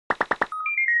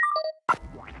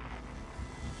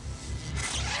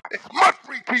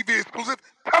SmutfreeTV exclusive.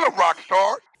 Tell a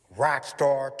Rocstar.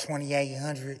 Rocstar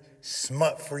 2800,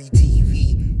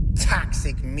 SmutfreeTV,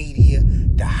 toxic media,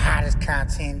 the hottest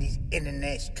content in these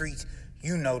internet streets.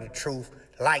 You know the truth.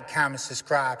 Like, comment,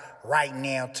 subscribe right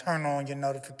now. Turn on your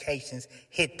notifications.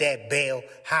 Hit that bell.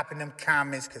 Hop in them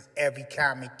comments, because every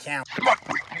comment counts.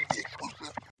 SmutfreeTV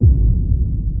exclusive.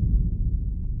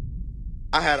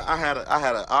 I had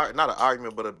not an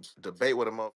argument, but a debate with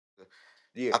him.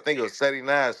 Yeah. I think it was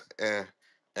 79,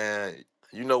 and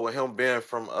you know, with him being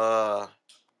from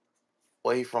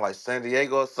where he from, like San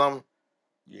Diego or something.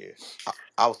 Yeah.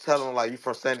 I was telling him, like, you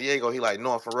from San Diego? He like,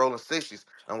 no, I'm from Rolling 60s.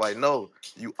 I'm like, no,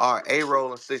 you are a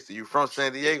Rolling 60. You from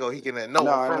San Diego? He can no,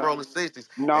 I'm from Rolling 60s.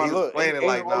 And he was Look, explaining ain't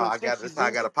like, no nah, Rolling I got this. 60s How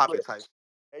I in. got to pop Look, it type.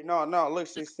 hey, look,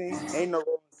 16. Ain't no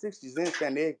Rolling 60s in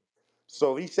San Diego.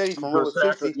 So he said he's from You from Rolling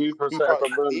 60. You from He probably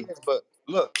Sacramento? is, but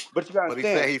look, but you gotta But he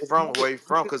said understand. he It's from more. where he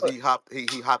from because he hopped in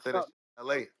No,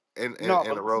 L.A. in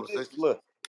but the listen Rolling to this. 60s. Look,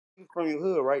 you from your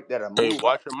hood, right? That'll Hey, move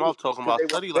watch out your too, mouth talking because about they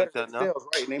want study better like for that now. themselves,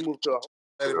 right? And they move to a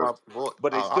That is my boy.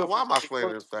 but they still Why from am I the same explaining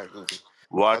hood. this fact, Goofy?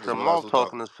 I Watch just your realized mouth who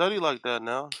talking talking. to study like that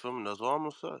now. Feel me? That's all I'm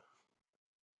gonna say.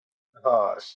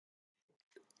 Gosh.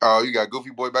 Oh, you got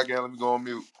Goofy Boy back in. Let me go on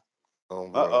mute.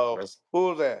 Bro, that's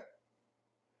Who's that?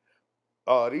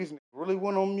 Oh, these niggas really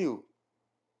went on mute.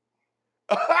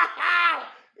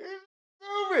 It's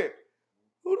stupid.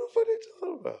 Who the fuck they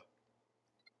talking about?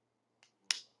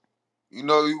 You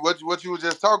know what you were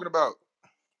just talking about.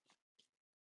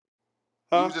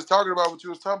 Huh? We was just talking about what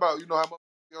you was talking about. You know how much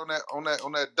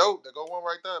on that dope that go on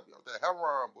right there. That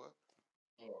heroin, boy.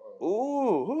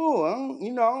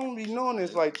 I don't be knowing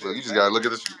this like this. Look, you just gotta look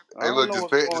at this. I Hey, don't look, know just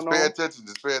what's going pay on. attention.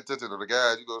 Just pay attention to the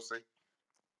guys. You gonna see.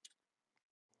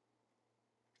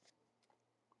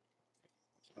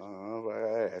 I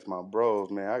gotta ask my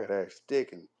bros, man. I gotta ask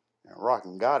Stick and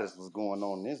Rockin' Goddess what's going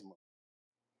on in this month.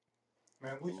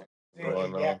 Man, we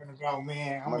going on. yapping about,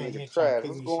 man. I'm My in nigga here trying to Trash, cook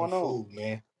what's me some going on? food,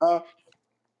 man. Huh?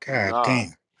 God Nah,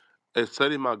 damn. hey,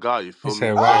 study my guy. You He feel me?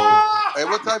 said, watch So it. Hey,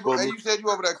 what you type of? feel Hey, me? you said you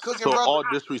over there cooking, So brother? all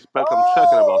disrespect, I'm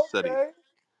checking about study. Okay.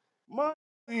 My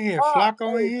In here,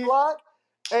 Flakko in hey, here? Flock.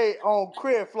 Hey, on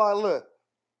Crib, Flock, look.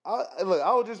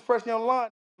 I was just pressing your line.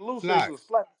 Luce said she Flock. was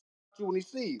slapping you when he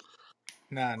sees.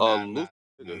 Nah. Luce,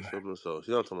 nigga, you feel me? So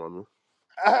she not talking about me.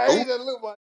 He Who? just look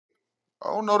like, I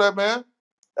don't know that man.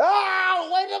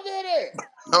 wait a minute.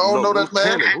 I don't No, know Luce that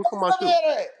man. Cannon. Who's talking Wait about a you?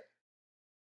 minute.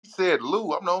 He said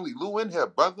Lou. I'm the only Lou in here,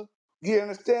 brother. You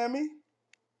understand me?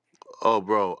 Oh,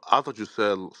 bro, I thought you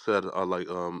said like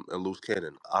and Luce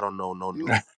Cannon. I don't know no No.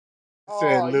 Luce.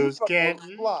 Said You loose talking about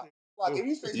candy. Flock. Flock, if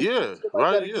you say some Yeah, shit like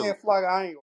right. that Yeah. again, Flock, I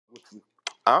ain't gonna with you.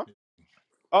 Huh?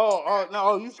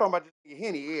 No, you talking about this nigga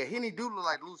Henny. Yeah, Henny do look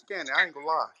like loose candy. I ain't gonna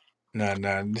lie. Nah.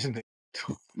 This nigga.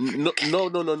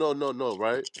 No.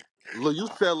 Right? Look, you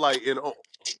said like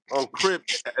on Crip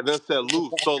and then said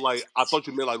Luce. So like I thought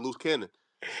you meant like Luce Cannon.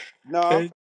 No, I'm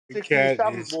This 16 cat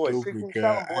Shopping is Boy. stupid, 16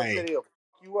 God. Shopping Boy Hey. said he'll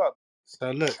fuck you up.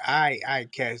 So look, I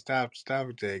can't stop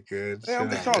with that, good. Man, I'm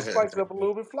Chill just out, trying to man. spice it up a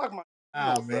little bit. Flock my, you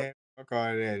know Ah, what's up. man. Fuck all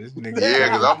that. This nigga Yeah,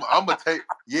 crazy. cause I'm gonna take.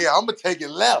 Yeah, I'm gonna take it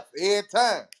left every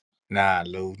time. Nah,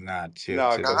 Lou. Nah, chill.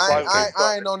 Nah, Nah, cause I, Flock I, about to Okay.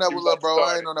 I start ain't it. on that He with about little to bro.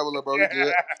 I start ain't on that with little bro. You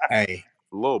good? Hey.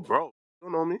 Low, bro. You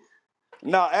don't know me.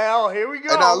 Nah, Al, here we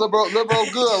Hey, nah, go. little bro,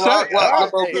 good. Shut Rock, watch, little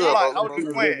up, bro, Hey, good, man. Flock, bro. I Little was bro,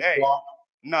 just good. playing. Hey,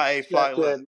 nah, hey, Flock,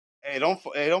 look. That Hey, don't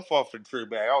fall for the trick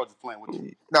bag. I was just playing with you.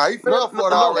 Nah, he No, fell no, for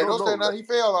it no, already. no, Don't say no, nothing. He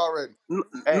fell already. no,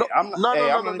 Hey, I'm not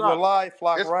even no. gonna lie,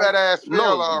 Flock, His right? fat ass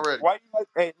fell No. already. Why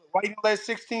you let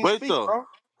 16 Wait speak, though. bro?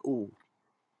 Ooh.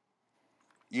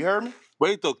 You heard me?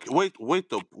 Wait though.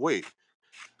 Wait.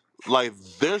 Like,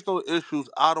 there's no issues.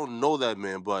 I don't know that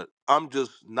man, but I'm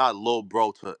just not low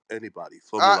bro to anybody.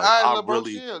 Feel me? Like, I I little bro, really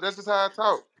chill. That's just how I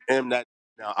talk. am that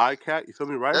now. I cat. You feel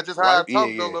me? Right? That's just how I Right? Yeah,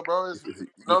 talk, though, yeah. little bro. It's, If,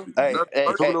 you know, Hey, nothing hey,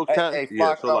 you feel me? hey, personal. No hey, cat. hey, Yeah.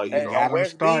 Flock, So like, You on got him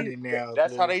West B, started now,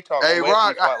 that's how Lou. they talk Hey, on West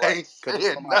B, Rock, Flock, I right? ain't Because they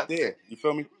saying from out nothing. there. You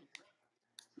feel me?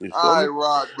 you feel All me? right,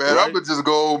 Rock, man. I'm Right? gonna just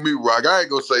go on mute, Rock. I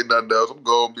ain't gonna say nothing else. I'm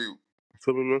going on mute.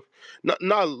 Feel me, man?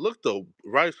 Nah, look though,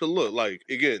 right? So look, like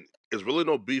again, it's really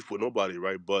no beef with nobody,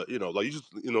 right? But like you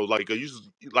just, like you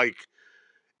just like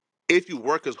if you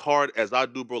work as hard as I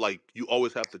do, bro, like you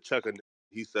always have to check. And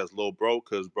he says, "Low, bro,"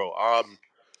 because bro, I'm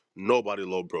nobody,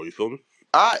 low, bro. You feel me?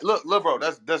 All right, look, little bro.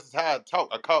 That's how I talk.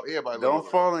 I call everybody little Don't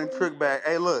bro. fall in trick bag.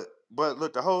 Hey, look,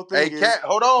 the whole Hey, thing is, Cat,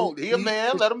 hold can on. He a you,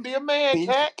 man. Let him be a man,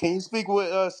 Cat. can you speak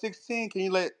with 16? Can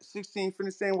you let 16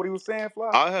 finish saying what he was saying,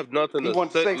 Flock? I have nothing He to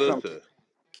wanted to say. say something. Listen,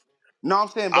 No, I'm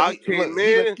saying, but I came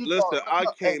he let in. you talk. Listen, I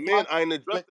No, hey, came in. Flock, I ain't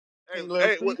addressed. can you let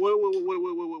him speak?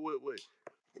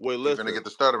 Wait. He finna Listen. get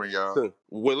the stuttering, y'all. Listen.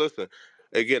 Wait, listen.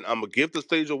 Again, I'm gonna give the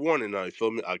stage a warning now. You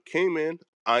feel me? I came in.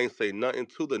 I ain't say nothing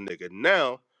to the nigga.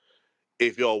 Now,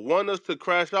 if y'all want us to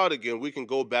crash out again, we can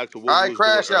go back to what I we ain't was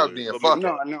doing crash out earlier. You then. feel me? Fuck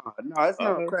it. No, it's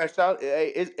not crashed out.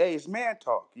 It's man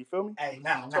talk. You feel me? Hey,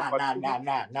 Talking about you.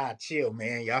 chill,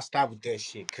 man. Y'all stop with that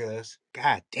shit, cuz.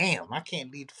 God damn, I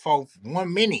can't leave the phone for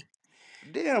 1 minute.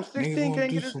 Damn, Niggas 16 wanna can't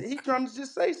do get his. some. He trying to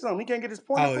just say something. He can't get his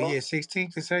point Oh, across. yeah,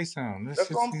 16 can say something. Let's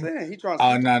That's what just I'm see. saying. He trying to Oh,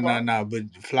 speak to no, Flock.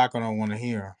 but Flacco don't want to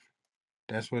hear him.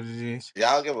 That's what it is.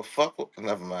 Y'all give a fuck.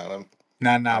 Never mind.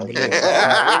 But look,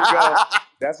 Here we go.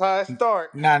 That's how it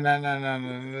start.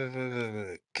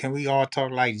 Can we all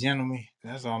talk like gentlemen?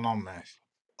 That's all I'm asking.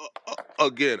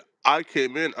 Again, I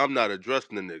came in. I'm not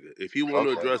addressing the nigga. If he want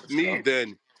to Okay, address for me, sure.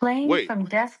 then Playing wait. from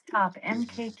desktop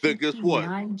Then guess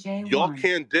what? Y'all MKTP9J1.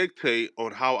 can't dictate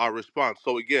on how I respond.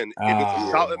 So again, if it's a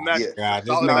Yeah, Oh shouting my match, yeah. it's a God,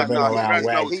 this shouting No, nigga match. been If no, we around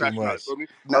crashing out, wax we he. too crashing out. You much. feel me?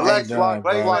 No, I'm Alexa, done,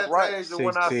 play bro. Flock right. Fantasia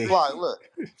when I 16. speak. Look,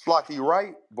 Flock, he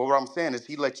right. But what I'm saying is,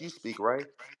 he let you speak, right?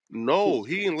 No,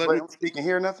 he ain't You let let me. him speak and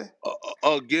hear nothing.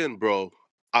 Again, bro.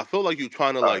 I feel like you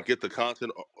trying to All right. like get the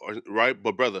content right,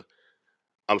 but brother,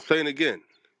 I'm saying again.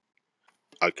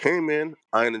 I came in.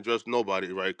 I ain't addressed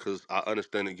nobody, right? Because I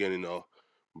understand again.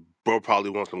 Bro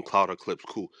probably wants some cloud or clips.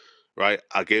 Cool, right?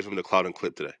 I gave him the cloud and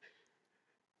clip today.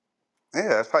 Yeah,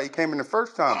 that's how you came in the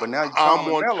first time. But now you I'm calm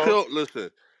and on mellow. chill.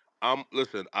 Listen.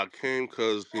 I came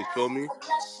because you feel me.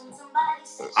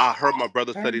 I heard my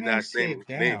brother said Turn he that last name shit and his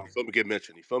name. down. You feel me? Get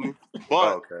mentioned. You feel me?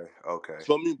 But Okay, okay. you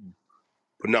feel me?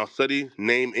 But now Seti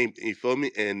name ain't. You feel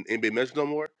me? And ain't been mentioned no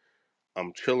more.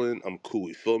 I'm chilling. I'm cool.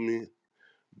 You feel me?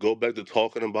 Go back to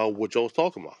talking about what y'all was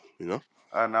talking about.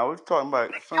 Now we was talking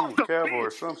about some cowboy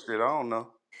or some shit. I don't know.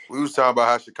 We was talking about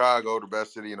how Chicago the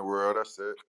best city in the world. That's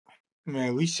it.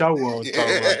 Man, we sure won't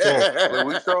talk about that. Look,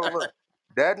 we Yeah. show look.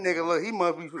 That nigga, look, he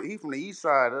must be. He from the east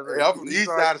side. Hey, I'm from the East east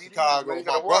side side of GDs, man. Chicago. You My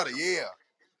gotta watch brother, him. yeah.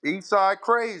 East side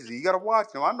crazy. You gotta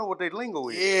watch him. I know what their lingo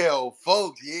is. Yeah,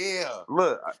 folks, yeah.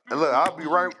 Look, I'll be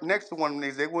right next to one of them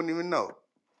niggas. They wouldn't even know.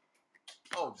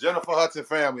 Oh, Jennifer Hudson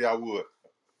family, I would.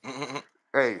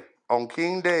 Hey, on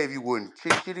King Dave, you wouldn't.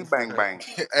 Chitty chitty bang bang.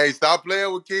 Hey, stop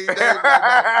playing with King David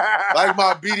like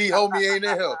my BD homie ain't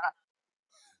in here.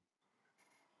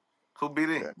 Who beat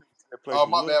him? That place Oh,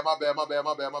 was lit.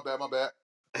 my bad.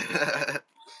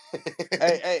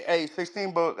 Hey,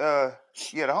 16, but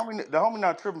yeah, the homie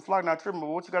not tripping, Flock not tripping, but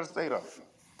what you gotta say though?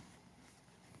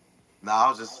 No, I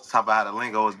was just talking about how the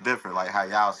lingo is different. Like how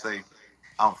y'all say,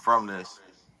 I'm from this.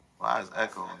 Why is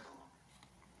echoing?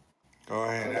 Go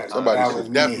ahead. Somebody That should was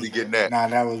definitely me. get that.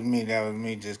 That was me. That was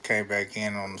me. Just came back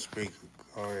in on the speaker.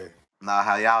 Go ahead. Nah,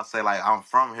 how y'all say like I'm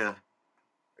from here.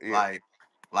 Yeah,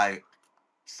 Like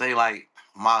say like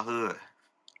my hood.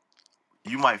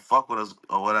 You might fuck with us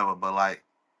or whatever, but like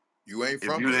You ain't if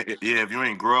from you here. didn't, yeah, if you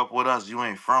ain't grow up with us, you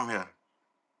ain't from here.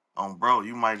 Bro,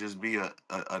 you might just be a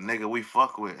nigga we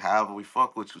fuck with, however we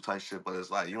fuck with you type shit. But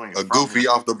it's like you ain't A from here. goofy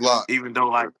off the block. Even though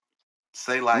like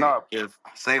no, if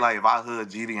I hood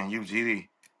GD and you GD,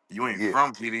 you ain't yeah.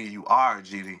 from GD, you are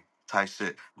GD type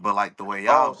shit. But like the way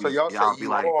Oh, so y'all say y'all be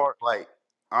you like, are like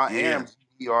I yeah, am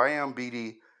GD or I am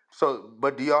BD. So,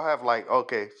 but do y'all have like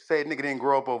okay? Say a nigga didn't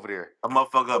grow up over there, a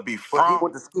motherfucker be but he from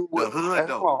went to school with. the hood Hey,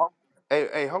 though. hold on. Hey,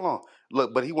 hold on.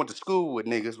 Look, but he went to school with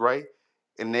niggas, right?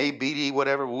 And they BD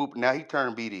whatever. Whoop. Now he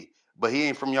turned BD, but he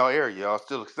ain't from y'all area. Y'all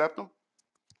still accept him?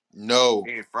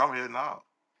 He No. ain't from here, no.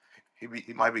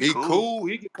 He might be He cool, cool.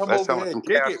 He can come That over sound here like and some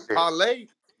kick cap it, shit. parlay.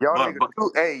 but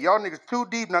Y'all niggas too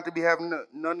deep not to be having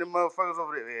none of them motherfuckers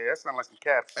over there. Yeah, that sound like some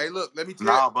cap Hey, shit. look, let me tell.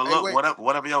 nah, but Hey, look, wait.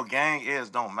 whatever your gang is,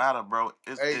 don't matter, bro.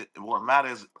 Hey, What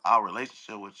matters is our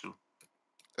relationship with you.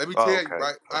 let me Oh, tell you, okay,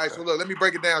 right? All right, okay. so look, let me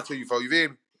break it down to you, folks. You feel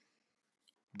me?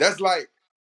 That's like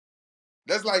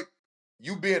that's like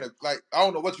you being like I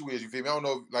don't know what you is. You feel me? I don't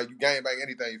know like you gang bang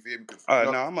anything. You feel me? 'Cause,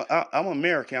 No, I'm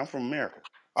American. I'm from America.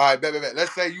 All right, bet.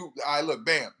 Let's say you. All right, look,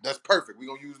 bam. That's perfect. We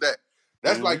gonna use that.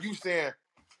 That's Mm-hmm. like you saying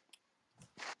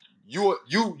you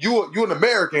an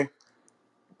American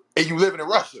and you living in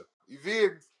Russia. You feel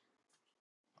me?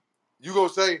 You gonna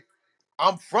say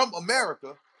I'm from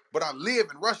America, but I live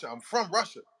in Russia. I'm from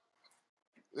Russia.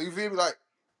 You feel me? Like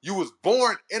you was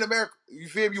born in America. You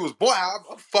feel me? You was born.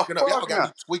 I'm fucking up. Y'all Fuck got now.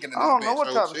 me tweaking in I this don't know bitch. what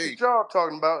Oh, type of shit gee. y'all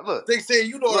talking about. Look, They say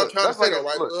you know what I'm trying to that's say like though,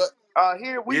 right, look. blood?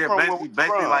 Here we Yeah, from where we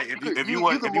basically from. like You could you if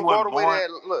can you move all wasn't the way born,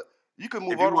 to look. You can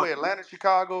move if all you the way want, to Atlanta,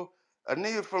 Chicago. A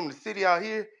nigga from the city out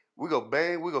here, we go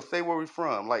bang. We go say where we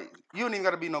from. Like you don't even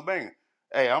got to be no banger.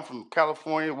 Hey, I'm from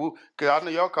California. Cause I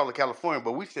know y'all call it California,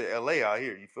 but we said LA out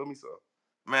here. You feel me? So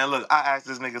man, look, I asked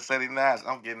this nigga said he nice.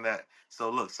 I'm getting that. So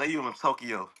look, say you in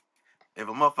Tokyo. If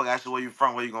a motherfucker asks you where you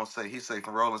from, what you gonna say? He say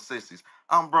from Rolling 60s.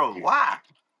 Bro, why? yeah.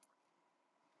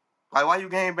 Why? Like, why you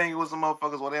gang banging with some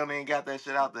motherfuckers when they don't even got that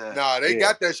shit out there? Nah, they Yeah.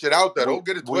 got that shit out there. When Don't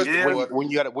get it when twisted, Yeah. but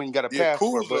when you got a yeah,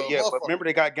 passport, Kuzma, but a yeah, but motherfucker. remember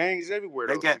they got gangs everywhere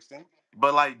They though. get, 16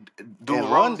 but like, do a in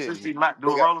rolling London. 60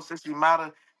 They got 60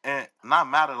 matter and not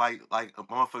matter like a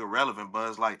motherfucker relevant, but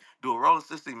it's like, do a rolling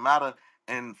 60 matter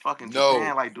in fucking no.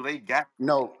 Japan? Like, do they got?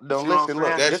 No, You don't see what I'm listen.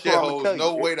 Look, saying? That this is what shit I'm gonna holds tell you.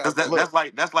 no weight Cause out there. Look,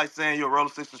 that's like saying you're a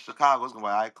rolling 60 in Chicago. It's gonna be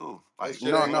all right, cool. That Like,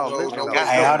 shit no, ain't yeah, no, hold listen. no don't weight. got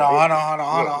Hey, to. hold on, It hold on, hold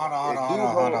on, hold look, on, hold on, hold it on, do hold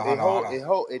on, hold hold on, hold on.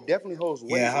 it definitely holds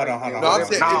weight, Yeah, hold right? on, hold And on, No, I'm hold on,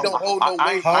 whatever saying hold it on. No, don't hold no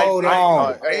weight. Hold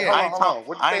on. hey, hold on, hold on.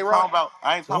 What you I say, ain't Rock? talking about.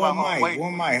 I ain't talking about hold weight.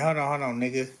 One mic, hold on,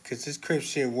 nigga. Cause this Crip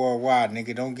shit worldwide,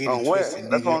 nigga. Don't get it On what? twisted,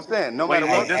 That's what I'm nigga. saying. No matter Wait,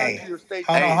 Hey, look, what this. hey. country or state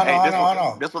Hold you on, Hey, hold in, on, hey, hold this on, what hold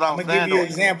on. this what I'm I'm gonna give saying you an though.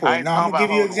 example. I ain't No, I'm talking gonna about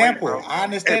give you an hold weight, example. bro. I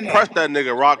Hey, understand press that. that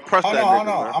nigga, Rock. Press Hold that on, hold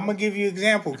nigga, on. man. I'm gonna give you an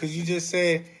example because you just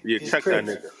said Yeah, it's check that Crips.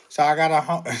 nigga. So I got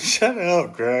a shut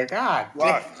up, girl. God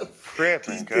damn, Rock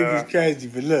tripping, this nigga's cuz. crazy.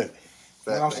 But look,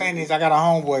 what Fat I'm man. saying is I got a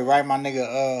homeboy, right? My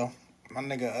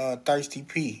nigga, Thirsty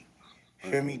P.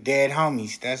 Feel me? Dead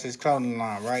homies. That's his clothing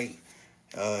line, right?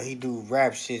 He do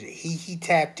rap shit. He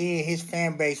tapped in. His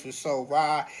fan base was so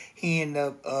raw. He ended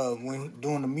up when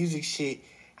doing the music shit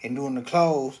and doing the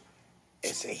clothes.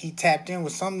 He tapped in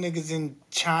with some niggas in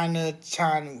China,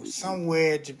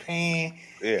 somewhere, Japan,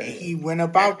 Yeah. and he went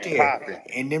up out there. Popping.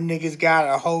 And them niggas got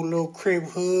a whole little crib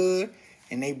hood,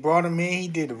 and they brought him in. He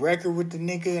did a record with the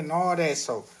nigga and all that.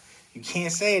 So you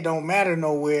can't say it don't matter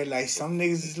nowhere. Like some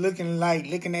niggas is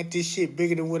looking at this shit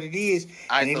bigger than what it is,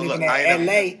 All and right, they so look, looking at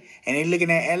LA, and they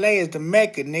looking at LA as the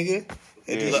Mecca, nigga.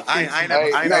 Of Yeah. this look, shit. Hey, I ain't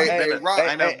never hey, been hey, to, Rock.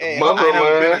 I ain't never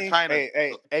been to Motherland. China.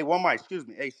 One mic, excuse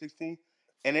me. Hey, 16.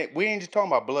 And we ain't just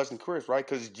talking about Bloods and Crips, right?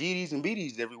 Because GDs and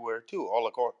BDs everywhere too, all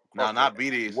Nah, across not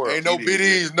the BDs. world. Ain't no GDs.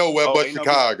 BDs nowhere Oh, but ain't no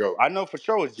B. Chicago. I know for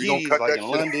sure it's We gonna GDs cut like that in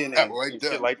shit London out and, right and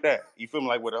there. shit like that. You feel me?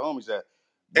 Like where the homies at.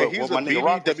 Hey, But he's what a my nigga BD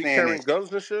Rock that was be saying carrying is,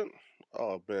 guns and shit.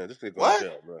 Oh man, this nigga going to What?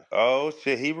 jail, man. oh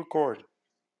shit, he recorded.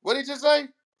 What did you just say?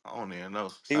 I don't even know.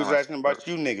 He Sound was like asking about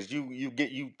you niggas.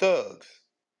 You thugs.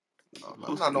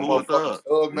 I'm not no who a motherfucking thug?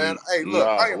 thug, man. Hey,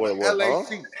 look, I Nah, am wait, a what? Huh?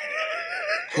 LAC.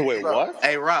 Wait, Look, what?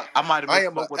 Hey, Rock, I might have I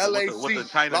am a misspoke with the LAC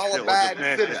China shit or law-abiding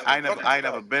Japan shit. citizen from I ain't never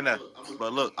Chicago. been there.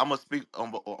 But look, I'm gonna speak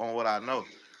on what I know.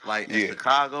 Like in Yeah.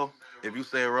 Chicago, if you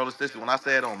say Roller 60, when I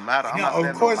say it don't matter, You I'm know, not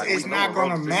of saying no course, like we it's know not what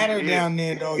Roller gonna 60 matter is. down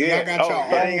there though. Y'all Yeah. got Oh, your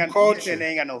so they ain't own got you saying culture. they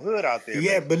ain't got no hood out there,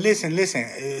 Yeah, but basically. listen,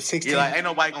 Yeah, like 16, ain't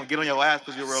nobody gonna get on your ass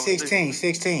because you're Roller 60. 16.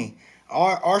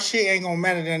 Our shit ain't gonna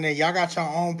matter down there. Y'all got your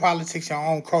own politics, your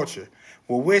own culture.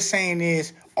 What we're saying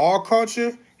is our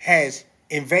culture has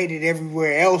invaded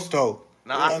everywhere else though,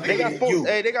 Now I other see it. than you.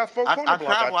 They got four corner I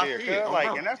block travel, out I there, see it. cuz Oh like,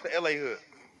 bro. and that's the LA hood.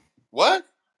 What?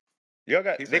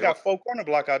 He They say what? got four corner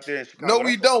block out there in No, Chicago.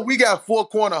 we That's don't. We got four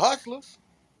corner hustlers.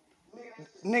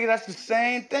 nigga, that's the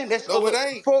same thing. That's No, it look,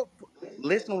 ain't.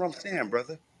 listen to what I'm saying,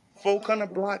 brother. Four corner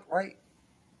block, right?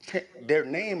 Their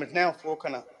name is now four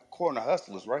corner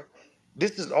hustlers, right?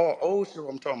 This is all old shit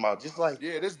I'm talking about. Just like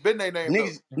Yeah, this been their name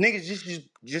though. niggas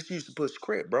just used to push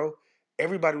crip, bro.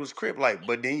 Everybody was crip like,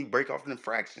 but then you break off in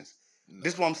fractions. Nah.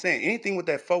 This is what I'm saying. Anything with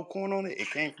that four corner on it,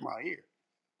 it came from out here.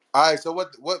 All right, so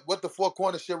what the four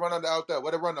corner shit run under out there?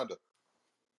 What it run under?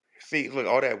 See, look,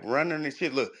 all that running and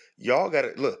shit. Look,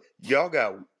 y'all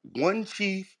got one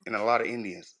chief and a lot of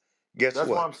Indians. Guess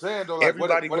That's what what? I'm saying though. Like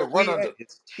Everybody what where it run we under? at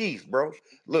is chief, bro.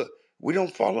 Look, we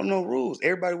don't follow no rules.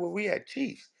 Everybody where we at,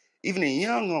 chiefs. Even the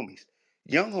young homies.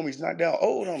 Young homies not down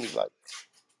old homies. Like,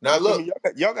 Now you feel look, me?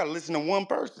 Y'all got to listen to one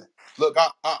person.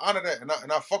 I honor that and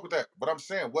I fuck with that. But I'm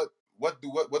saying what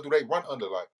do they run under?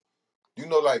 Like,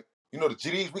 the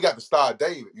GDs, we got the Star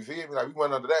David. You feel me? Like we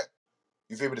run under that.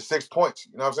 You feel me? The 6 points.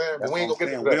 You know what I'm saying? But That's we what ain't I'm gonna get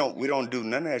saying. into that. We don't do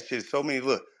none of that shit. So many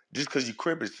look, just because you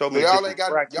crip it's so So many different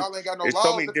fractions. y'all ain't got no It's so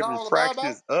laws many that different y'all abide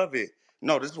by? fractions of it.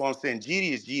 No, this is what I'm saying.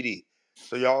 GD is GD.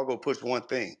 So y'all go push one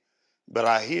thing. But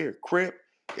I hear crip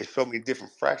is so many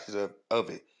different fractions of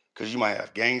it. Cause you might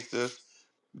have gangsters,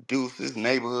 deuces,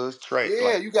 neighborhoods, trade Yeah,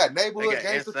 like you got They neighborhood got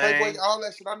gangster, Playboy, insane. all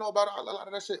that shit. I know about a lot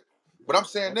of that shit. But I'm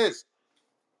saying this,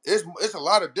 it's a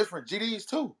lot of different GDs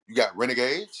too. You got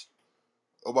Renegades.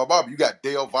 Oh my mom, you got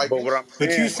Dale but what Vikings. I'm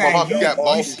But you saying, Oh my saying mom, you y'all got all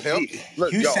Boss Pimps.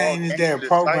 look, you y'all all saying is there a gangster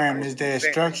program? disciples. Is there a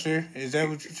Saying structure? Is that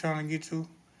what you're trying to get to?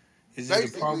 Is it a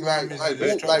Basically, program? Is it a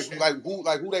structure?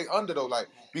 who they under though? Like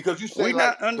because you say we like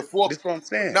not the under. four. This is what I'm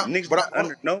saying. No, Niggas but not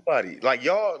under nobody. Like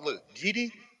y'all, look,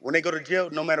 GD. When they go to jail,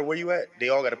 no matter where you at, they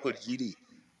all got to put GD.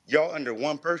 Y'all under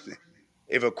one person.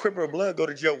 If a Crip or Blood go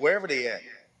to jail wherever they at,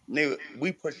 nigga,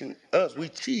 we pushing us. We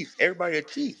chiefs. Everybody a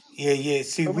chief. Yeah.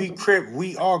 See, Feel me?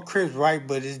 we all Crips, right?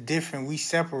 But it's different. We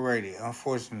separated,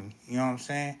 unfortunately. You know what I'm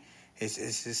saying?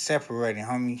 It's separated,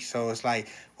 homie. So it's like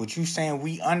what you saying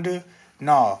we under?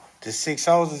 No, the 6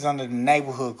 O's is under the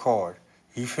neighborhood card.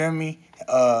 You feel me?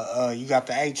 You got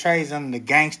the 8 trays under the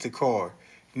gangster car.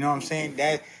 You know what I'm saying?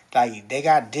 That like they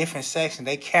got different sections.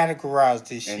 They categorize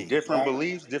this And shit, different right?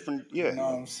 beliefs, different You know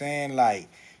what I'm saying? Like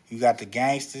you got the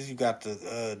gangsters, you got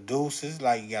the deuces,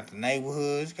 like you got the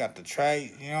neighborhoods, you got the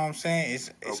trade. You know what I'm saying?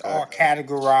 It's Okay. all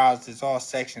categorized. It's all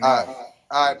sectioned All right, off.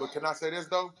 all right. But can I say this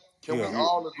though? Can we Yeah.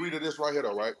 all agree to this right here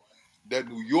though? Right? That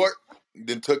New York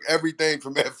then took everything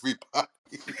from everybody.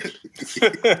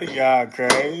 Y'all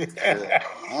crazy.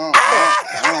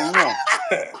 I don't know.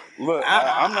 Look,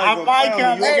 I'm not I gonna might clown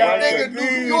New kind of York Hey, like gotta that. nigga,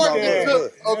 New agree with York No, it look, that. took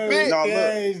look. a That's bit. No,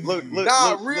 crazy.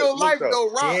 Nah, look, real look life though. though.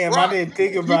 Damn, I Rock. didn't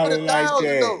think Keep about it it a like thousand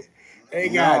that. though. They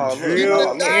got No, look, Keep it a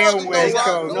drill no, look. and thousand though, They West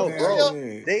Rock. got Coast. No no, That bro. chill.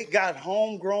 shit. They got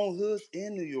homegrown hoods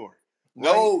in New York,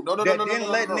 right? No, no, no, no, That no, no, didn't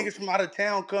no, no, let no. niggas from out of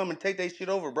town come and take their shit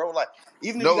over, bro. Like,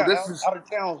 even if you No, got this is out of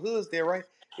town hoods there, right?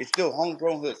 It's still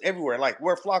homegrown hoods everywhere. Like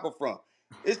where Flacco from?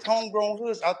 It's homegrown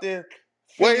hoods out there,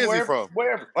 where Philly, is he wherever, from?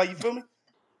 wherever. Like you feel me?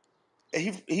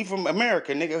 He from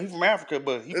America, nigga. He from Africa,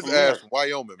 but he This from ass America. from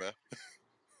Wyoming, man.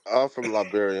 I'm from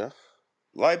Liberia.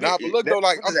 Liberia, Nah, but look though,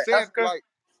 like what is I'm that? saying, Africa?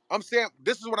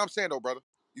 this is what I'm saying though, brother.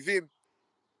 You feel me?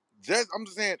 I'm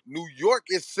just saying, New York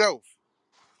itself,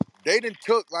 they done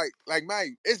took like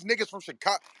man, it's niggas from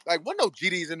Chicago. Like, wasn't no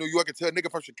GDs in New York until a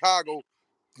nigga from Chicago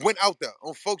went out there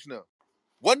on folks now.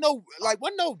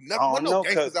 I Wasn't don't no know,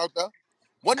 gangsters out there.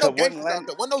 Wasn't no cause wasn't gangsters out Latin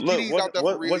there. Wasn't no look GDs out there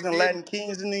for real. You wasn't feel me? Latin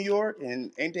Kings in New York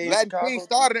and ain't they in Latin King Chicago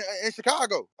too? started in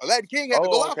Chicago. A Latin King had to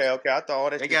go Oh, out there. okay. I thought all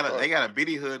that They shit got a started. they got a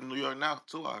bitty hood in New York now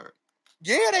too. I heard.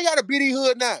 Yeah, they got a BD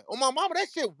hood now. On my mama, that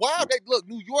shit wild. They look,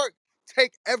 New York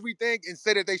take everything and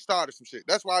say that they started some shit.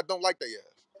 That's why I don't like their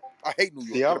ass. I hate New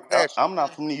York See, with a passion. I'm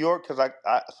not from New York because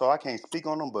so I can't speak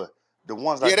on them. But the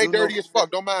ones I Yeah, they do know dirty as from there,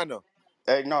 fuck. Don't mind them.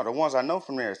 hey, no, the ones I know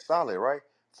from there is solid, right?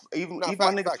 Nah, Even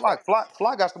my facts, nigga facts, Fly, facts.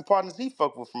 Fly got some partners he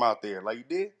fuck with from out there, like you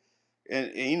did.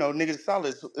 And you know, niggas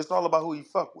solid. It's all about who you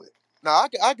fuck with. Nah,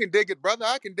 I can dig it, brother.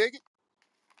 I can dig it.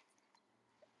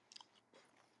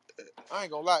 I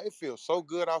ain't gonna lie. It feels so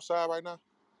good outside right now.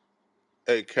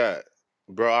 Hey, Cat,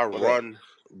 bro, I What up? run,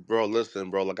 bro.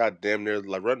 Listen, bro, like I damn near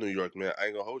like run New York, man. I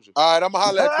ain't gonna hold you. All right, I'ma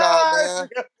holler at y'all, This man.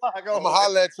 nigga Fly I'ma go.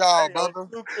 holler at y'all, Hey, yo, brother.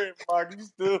 stupid, Mark. You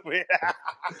stupid.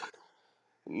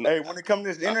 N- Hey, when it comes to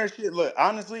this internet shit, look,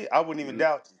 honestly, I wouldn't even n-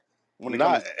 doubt you when it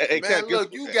comes Not, to hey, shit. Cat, Man, guess look,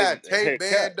 what? you got Tay Hey,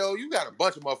 Cat, Bando. You got a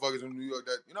bunch of motherfuckers in New York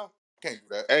that, can't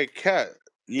do that. hey, Cat.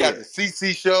 Got Yeah. the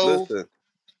CC show. Listen,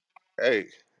 hey,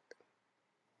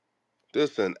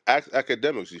 listen.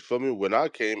 Academics, you feel me? When I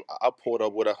came, I pulled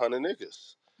up with 100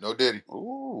 niggas. No Diddy.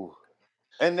 Ooh.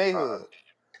 And they Uh, hood.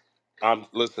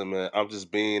 listen, man. I'm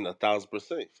just being 1,000%.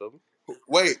 You feel me?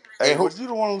 Wait, Hey, and who? was you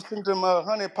the one who sent them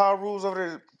 100 power rules over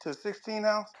there to 16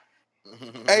 house?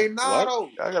 Hey, nah, What? though.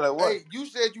 I got like what? Hey, you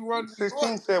said you run New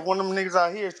York. 16 said one of them niggas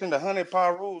out here send 100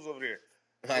 power rules over there.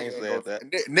 I ain't Nigga ain't gonna, said that.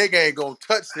 nigga ain't gonna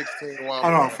touch 16 while I'm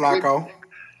Hold on, around. You feel me? Flacco.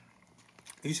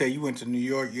 You say you went to New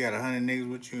York. You had 100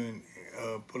 niggas with you and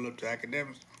pull up to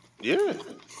academics. Yeah.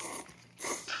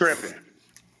 Tripping.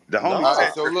 The homie All right, Nah.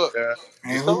 said so tripping, look, guys.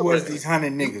 And Just who was celebrating. these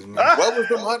 100 niggas, man? where was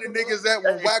them 100 niggas at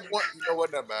when Hey, Wack won? You know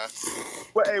what, that man?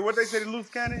 hey, what they said in Luce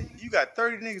County? You got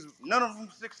 30 niggas, none of them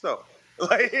 6-0.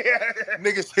 Like,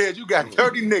 Niggas said you got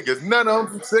 30 niggas, none of them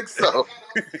from 6 so.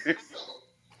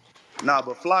 nah,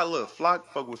 but Fly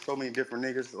fuck with so many different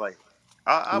niggas. Like,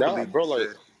 I Nah, believe what bro. he Like,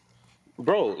 said.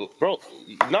 bro.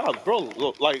 Nah, bro.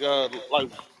 Look, like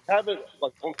have it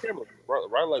like on camera,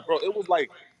 right? Like, bro, it was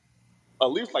like at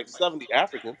least like 70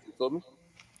 Africans. You feel me?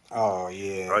 Oh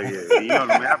Oh yeah. yeah, you know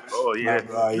them Africans. Oh My,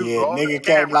 yeah, you yeah, all the nigga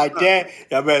came cameras, like huh? that.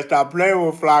 Y'all better stop playing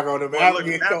with Flacco. Them Boy, look,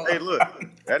 Africans hey, come. look,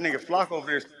 that nigga Flock over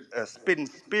there spitting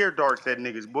spear darts at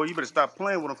niggas. Boy, you better stop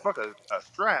playing with him. Fuck a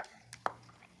strap.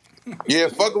 Yeah,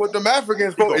 fucking with them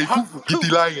Africans, He for go hey, hot Kufu, Kitty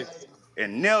too, lying.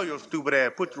 and nail your stupid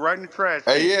ass. Put you right in the trash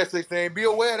Hey, can. yeah, 16, be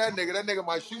aware of that nigga. That nigga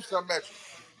might shoot something at you.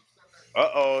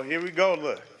 Here we go.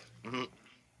 Look,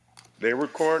 they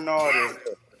recording all this.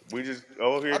 Look, we just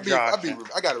over here joshing.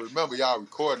 I gotta remember y'all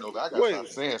recording over. I gotta Wait, stop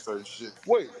saying certain shit.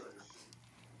 wait.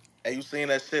 Hey, you seen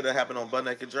that shit that happened on Butt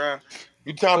Naked Drive?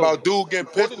 You talking So about dude getting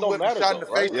recording pistol don't whipped and matter shot in though, the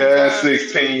face right? 2 times?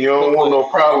 16, you don't want So no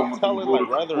I'm problem with them telling like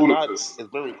whether or not Buddhists. it's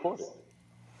been recorded.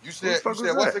 You Who the said fuck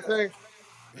was what, that? 16?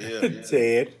 Yeah.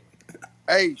 Ted.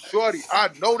 Hey, shorty, I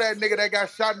know that nigga that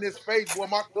got shot in his face. Boy,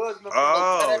 my cousin them finna go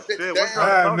tear Oh that bitch shit, what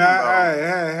y'all down. Hey talking man, about on?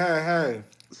 hey.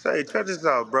 Say, check this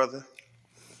out, brother.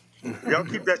 Y'all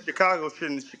keep that Chicago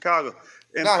shit in Chicago.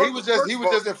 And Nah, first he of was all,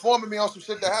 just informing me on some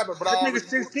shit that happened, but I that nigga already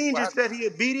knew 16 what just happened. said he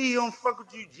a BD. He don't fuck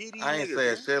with you GD I ain't niggas,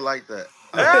 said man. shit like that.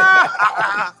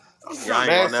 I'm Y'all trying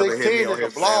ain't to Man, gonna never hear 16 me on is a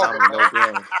here saying I'm blogger, in man. no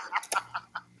game.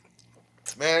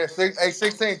 Man, hey,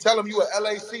 16, tell him you a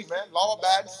LAC, man. Law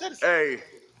abiding citizen. Hey,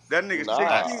 That nigga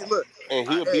Nah, 16. Look, and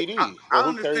he a hey, BD, so I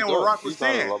who carry understand what guns? Rock was He's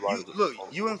not a saying. law You abiding look,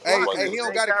 you and Hey, Flock in hey, the he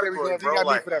don't same gotta carry category, guns. He ain't bro. got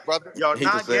me Like for that, brother. y'all He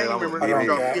just not said gang I'm a members, I but don't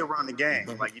y'all BD. be care. around the gang.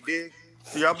 Like you did.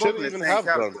 So y'all both Shouldn't in the even same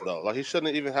have guns category. though. Like he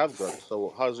shouldn't even have guns.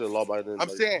 So how's it law abiding? I'm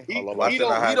Like saying a he law Why abiding he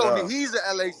shouldn't don't I he have don't need guns? he's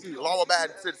an LAC law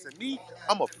abiding citizen. Me,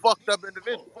 I'm a fucked up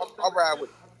individual. I ride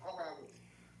with him.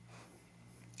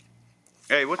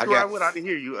 Hey, what I you ride got, with? I didn't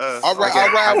hear you. I I ride, I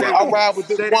got, I ride with got. I ride with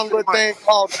this Say that one to the little mic. thing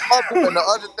called the struggle and the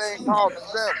other thing called the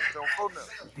seven. So for now.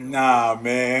 Nah,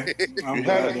 man. You I'm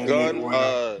had a glad that nigga gun went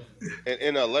up.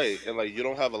 in LA and like you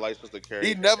don't have a license to carry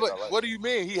He in never. LA. What do you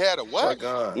mean? He had a what? What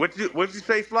gun? What you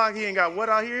say, Flock? He ain't got what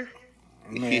out here?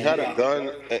 He Man, had a yeah.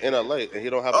 gun in LA and he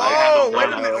don't have a I ain't license had to no Oh, carry.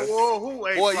 wait gun a out minute. here. Whoa, who?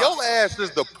 Hey, Boy, Flock. your ass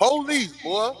is the police,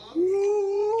 boy.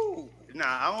 Ooh. Nah,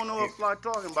 I don't know what Flock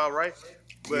talking about, right?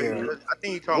 But Yeah. I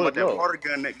think he's talking Wait, about that no. water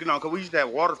gun. That, because we used to have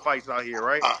water fights out here,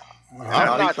 right? I, And I I'm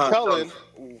No, think he not that's what talk. he's talking telling.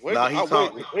 about. Wait, No, he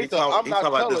wait, talk. He wait. talk. I'm He not talking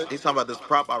about this. telling. He talking about this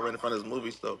prop I rented from this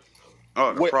movie store.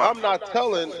 Oh, the Wait, prop. I'm not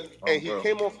telling. Oh, And he bro.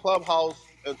 came on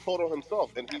Clubhouse and told on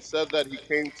himself, and he said that he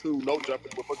came to no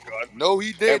jumping with a gun, No,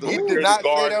 he and didn't. the He did security not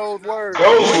say guard, those words.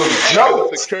 Those What? was Hey, and the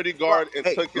jokes. security Flock. guard and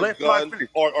Hey, took his let Flock gun, finish.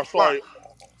 or Flock. sorry,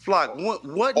 Flock.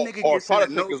 What nigga or gets in try a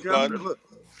to take no his jumper? gun, Look,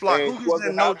 Flock. and Who he gets in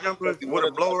a wasn't no having it because jumper he with a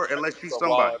wanted to blower arrest unless niggas you from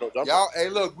somebody? no jumper. Y'all, hey,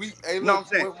 look, You know what look. I'm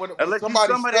saying? When Unless you somebody's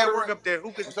somebody that work stuttering, up there,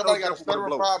 who when gets a no somebody got a jumper with a stuttering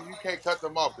blower? problem, you can't cut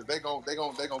them off because they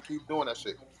gonna keep doing that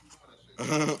shit.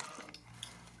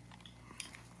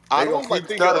 I They gonna don't like keep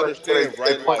think you stuttering until understand, they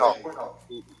right? quit Like, off.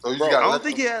 So you just bro, gotta I let don't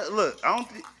think them. he had. Look, I don't.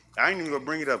 I ain't even gonna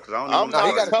bring it up because I don't even want I'm to Nah,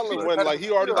 he start not got this. a he telling But when got a like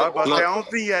he already security I was like about to say Look, I don't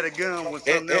think he had a gun when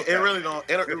it, something else it, it happened. really don't.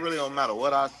 It really don't matter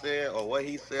what I said or what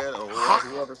he said or Hot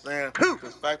whoever's saying. poop.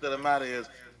 Because fact of the matter is,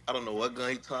 I don't know what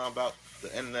gun he talking about.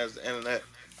 The internet's the internet.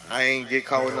 I ain't get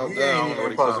caught with Man, no we gun. I ain't don't know even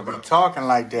what he supposed talking to be about. talking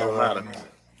like that Don't right matter. now.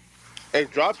 hey,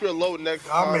 drop your low next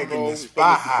Y'all time, making the bro. You feel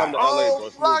me? spot If you come to hot. LA, Oh,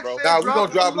 bro, for me, Flock bro. said Nah, we drop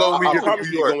gonna the drop low when we I get to low. New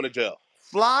promise you, you're York. going to jail.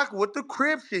 Flock with the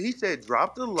crib shit. He said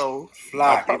drop the low.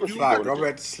 I Flock, If promise you you, you're Flock, going to go jail.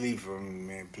 back to sleep for me,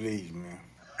 man. Please, man.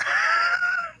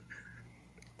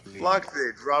 Please. Flock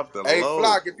said drop the Hey, low.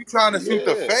 Flock, if you trying to shoot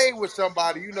the Yeah. fade with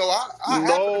somebody, I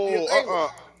happen to be No, available.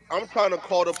 I'm trying to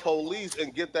call the police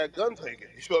and get that gun taken.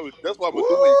 You feel me? That's what I'm gonna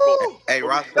do when you call. Woo! Hey, You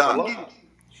feel me? For the Rockstar. Tell him low. get.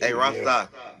 Hey, Shit, yeah. Rockstar.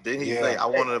 Didn't he say Yeah. I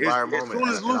Hey, wanted a viral as moment soon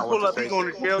as and I Luce want pull to up, he chase going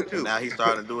it, to jail and too. now he's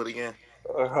starting to do it again.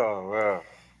 Oh man.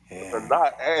 Yeah.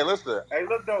 Nah, hey, listen. Hey,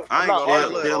 look though. I I'm ain't not gonna lie.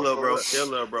 Chill, arguing, Look, chill, bro. little So bro. look, Chill,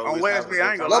 little bro. We on was having a Wednesday,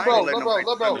 I great ain't gonna lie. I ain't Bro, gonna conversation, let nobody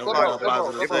Bro, turn and the we fight having a up.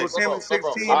 Bro, positive If it thing. was him at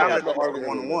Bro. 16, I I have let no that go argument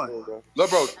one in on this one. room, man.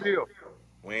 Bro, chill.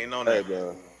 We ain't on Hey that.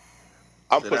 man,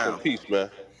 I'm Sit pushing down. peace,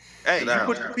 man. Hey, Sit you down.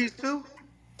 pushing peace too?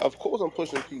 Of course, I'm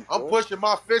pushing peace, I'm man. pushing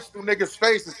my fist through niggas'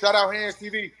 faces. Shout out Hands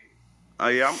TV. Oh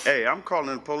yeah, I'm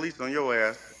calling the police on your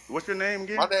ass. What's your name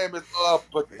My again? name is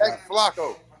Poetik Yeah.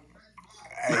 Flakko.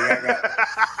 Hey, y'all got.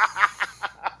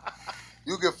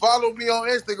 You can follow me on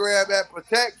Instagram at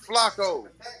Poetik Flakko.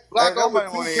 Hey, Flakko with nobody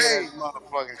two want to hear that K's.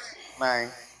 motherfucking shit,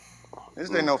 man.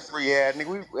 This ain't Mm. no free ad, nigga.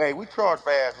 We charge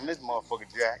for ads from this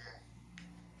motherfucker, Jack.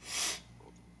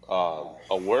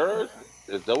 A word?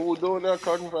 Is that what we're doing now?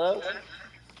 Charging for ads?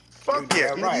 You Fuck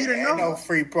yes, damn nigga. right. You didn't Ain't know? no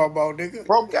free promo, nigga.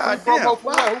 Free God damn, promo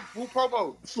for Flock. what? Who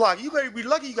promoted? Flock, you better be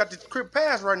lucky you got this crib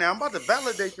pass right now. I'm about to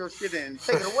validate your shit and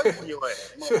take it away from your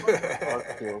ass, motherfucker.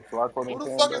 Okay, Flacco Who done the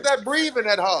came fuck is back. that breathing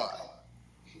that hard?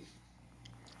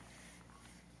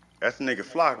 That's the nigga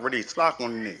Flock ready to sock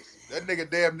on the niggas. That nigga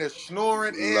damn near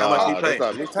snoring How and much he Nah, talking at that's pay? the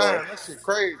not me same snoring. time. That shit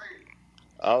crazy.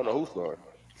 I don't know who's snoring.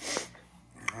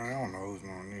 I don't know who's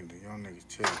on either. Y'all niggas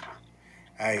chilling.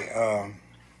 Hey,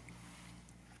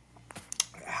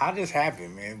 how this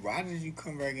happened, man? Why did you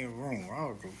come back in the room? I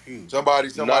was confused. Somebody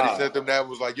Nah, sent them that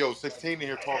was like, yo, 16 in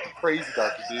here talking crazy,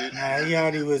 Dr. Dig. Nah, he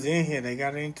already was in here. They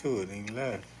got into it and he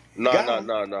left. nah, Got nah, him.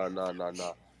 nah, nah, nah, nah,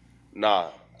 nah.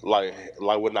 Nah, like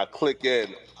when I click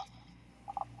in,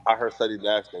 I heard Ceddy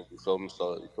Naxton. You feel me?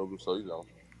 So you feel me? So you know,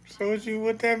 So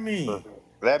what that mean?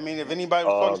 That mean if anybody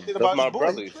was talking shit that's about his my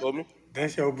boy, brother. he You feel tripping. me?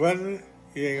 That's your brother?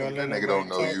 You ain't That gonna let nigga nobody don't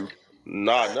know talk? you.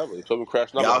 Nah, never. You feel me?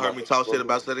 Crashing out Y'all like my heard me brother. talk You feel shit me?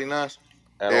 about 79ers?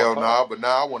 At all Hell times. nah, but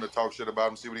now I want to talk shit about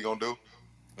him, see what he gonna do.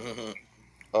 Mm-hmm.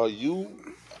 You,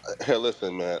 hey,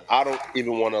 listen, man. I don't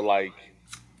even want to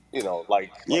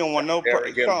You don't want sound no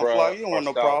arrogant, Sean Fly, bruh, you don't or want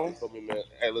no sound. You problems. feel me, man?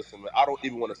 Hey, listen, man. I don't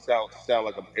even want to sound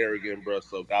like I'm arrogant, bruh.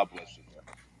 So God bless you, man.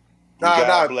 God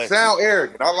Nah, bless you. sound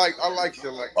arrogant. I like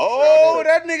shit like that. Sound Oh, arrogant.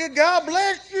 that nigga, God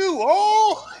bless you.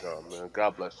 Oh, No, man.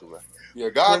 God bless you, man. Yeah,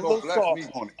 put God a gonna little bless sauce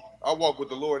me. on it. I walk with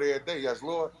the Lord every day, yes,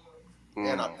 Lord.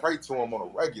 And I Mm, pray to him on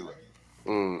a regular.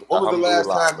 When was the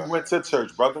last alhamdulillah, time you man. went to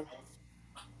church, brother?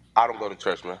 I don't go to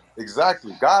church, man.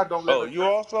 Exactly. God don't live Oh, in you church.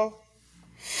 also?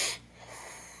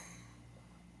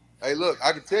 Hey, look,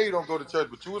 I can tell you don't go to church,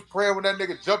 but you was praying when that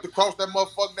nigga jumped across that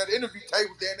motherfucking that interview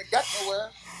table there and they got your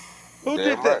ass. Who Damn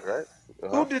did that? right, right?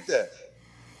 Who did that?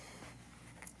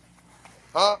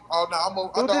 Huh? Oh no, I'm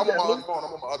Who did on that, my Lou? other phone.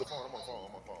 I'm on my other phone. I'm on the phone.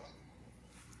 I'm on the phone.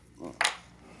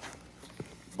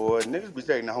 Boy, niggas be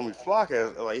taking the homie Flock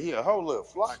as like he a whole little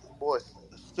Flock. Boy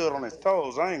stood on his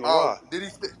toes. I ain't gonna Oh, lie. did he?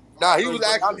 Nah, he So, was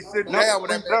but actually sitting not to down when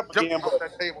bring that it man up jumped again, across but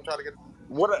that table trying to get.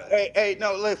 hey,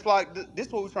 no, let Flock. This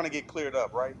is what we're trying to get cleared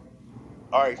up, right?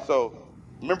 All right. So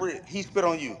remember, he spit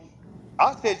on you.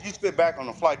 I said you spit back on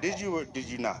the flight. Did you or did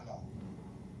you not?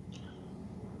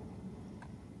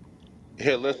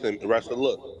 Here, listen, Rasta,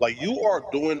 look, like you are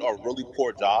doing a really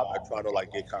poor job at trying to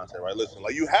like get content, right? Listen,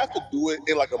 like you have to do it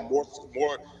in like a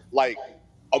like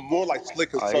more like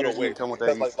slick and I hear subtle you way. nigga talking about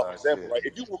that Because east like for side example, shit. right?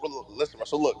 If you listen,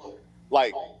 Rasta, look,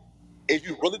 like if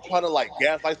you really trying to like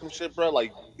gaslight some shit, bro,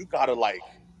 like you gotta like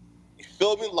you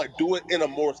feel me, like do it in a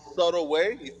more subtle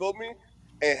way. You feel me,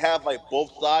 and have like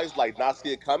both sides like not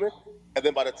see it coming, and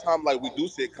then by the time like we do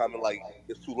see it coming, like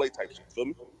it's too late type shit. You feel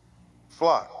me?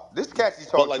 Flock, this cat you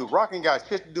But talking like to, Rock ain't got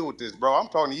shit to do with this, bro. I'm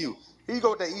talking to you. Here you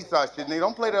go with that east side shit, nigga.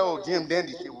 Don't play that old Jim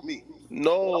Dandy shit with me.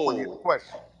 I want to hear the no.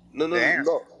 question, No, the no, answer.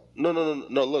 no, no, no, no,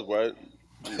 no. Look, right?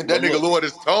 No, That nigga look. lowered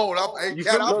his tone. Hey, You cat,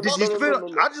 feel me? I'll No, no, Did fuck he no, no, with spit no, you. on? no,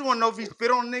 no. I just want to know if he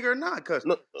spit on a nigga or not. Cause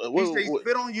No, he wait, said he wait.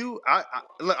 spit on you.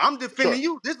 Look, I'm Sure. defending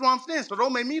you. This is what I'm saying. So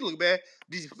don't make me look bad.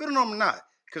 Did you spit on him or not?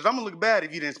 Cause I'm gonna look bad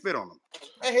if you didn't spit on him.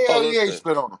 Man, Oh, hell yeah, he listen.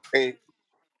 spit on him. And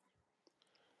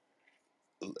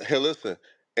hey, listen.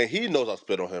 And he knows I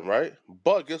spit on him, right?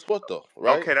 But guess what, though,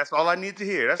 right? Okay, that's all I need to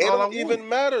hear. That's It all I don't wanted. even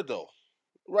matter, though,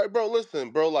 right, bro?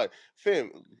 Listen, bro. Like,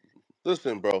 fam,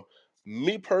 listen, bro.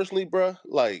 Me personally, bro.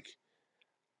 Like,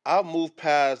 I moved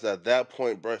past at that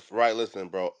point, bro. Right? Listen,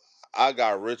 bro. I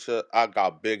got richer. I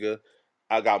got bigger.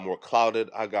 I got more clouded.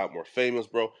 I got more famous,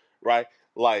 bro. Right?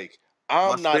 Like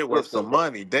My I'm not. spit worth Listen, some bro.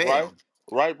 money. Right? Damn.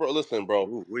 Right, bro. Listen, bro.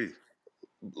 Ooh wee.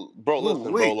 Bro, Ooh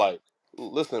listen, bro. wee. Like,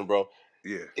 listen, bro.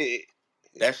 Yeah. I-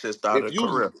 That shit started If a you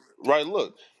career. right,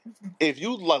 look. If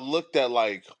you like looked at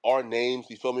like our names,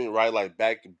 you feel me? Right, like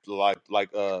back,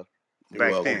 You Back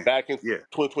welcome. then. back in Yeah.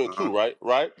 Uh huh. 2022, right?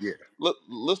 Right. Yeah. Look,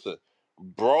 listen,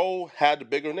 bro had the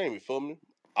bigger name. You feel me?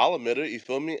 I'll admit it. You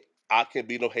feel me? I can't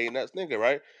be no hating ass nigga,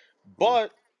 right?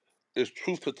 But it's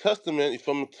truth to testament. You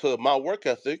feel me? To my work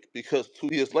ethic because 2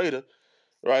 years later,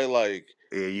 right? Like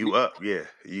Yeah, me, you up, yeah,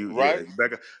 right? you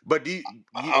back up. But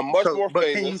I'm much more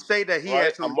but can you famous, say that he right?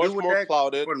 had I'm something to do much with more that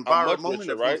clouded. for the I'm viral much moment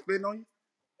richer, of him right? spitting on you?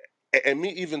 And me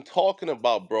even talking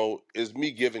about bro is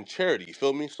me giving charity. You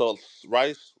feel me? So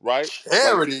right? Like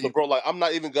so, Charity. bro. Like I'm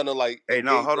not even gonna like Hey,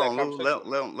 no, engage hold in that on, Lou. conversation.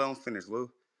 Let him finish, Lou.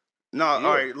 No, all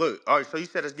Yeah. right, look, all right. So you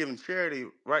said it's giving charity,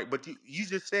 right? But you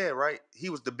just said right, he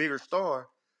was the bigger star,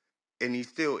 and he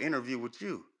still interviewed with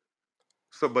you.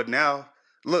 So, but now,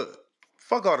 look,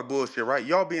 fuck all the bullshit, right?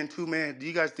 Y'all being two man. Do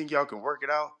you guys think y'all can work it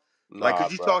out? Like, Nah,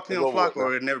 could you bro. talk to It's him, over with, Flock, man.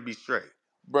 or it never be straight?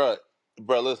 Bro,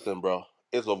 bro. Listen, bro.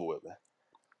 It's over with, man.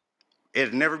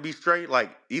 It'd never be straight.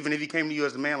 Like, even if he came to you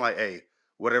as a man, like, hey,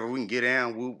 whatever, we can get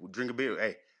down, we'll drink a beer.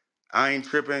 Hey, I ain't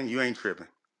tripping, you ain't tripping.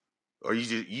 Or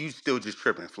you still just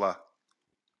tripping, Fly.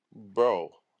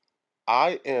 Bro,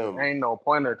 I There am ain't no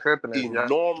point of tripping if y'all.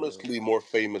 enormously more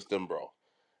famous than bro.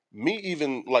 Me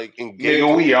even like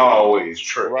Nigga, engaging, we always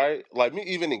tripping. right? Like me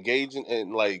even engaging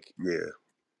in like Yeah.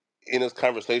 in this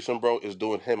conversation, bro, is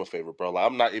doing him a favor, bro. Like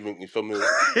I'm not even you feel me?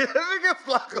 Nigga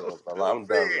Flacco Yeah, bro, like, I'm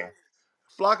done, stupid. man.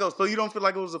 Flacco, so you don't feel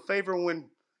like it was a favor when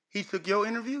he took your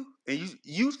interview? And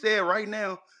you said right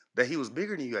now that he was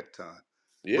bigger than you at the time.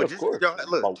 Yeah, But of just course. y'all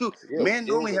look, But too, yeah, men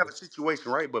yeah, normally have a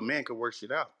situation, right? But men can work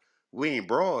shit out. We ain't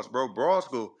bras, bro. Bras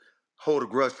go hold a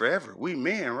grudge forever. We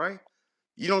men, right?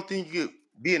 You don't think you could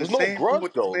be in the there's no same room grudge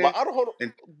with this though. Like man I don't hold,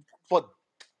 and but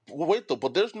wait though.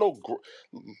 But there's no,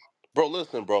 bro.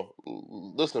 Listen, bro.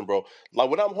 Listen, bro. Like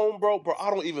when I'm home, bro.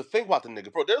 I don't even think about the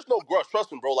nigga, bro. There's no grudge.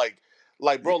 Trust me, bro.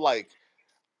 Bro,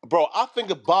 bro. I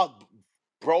think about,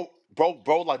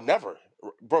 bro. Like never,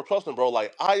 bro. Trust me, bro.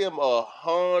 Like I am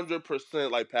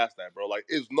 100% like past that, bro. Like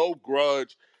it's no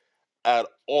grudge at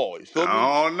all. You feel me?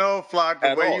 I don't know, Flock, the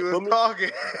At way all. you You was feel me?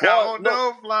 talking. I But don't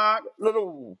know, Flock.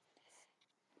 no.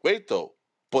 Wait though,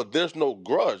 but there's no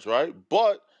grudge, right?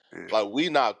 But Yeah. like we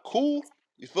not cool.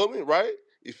 You feel me, right?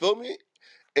 You feel me?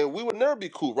 And we would never be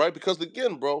cool, right? Because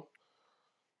again,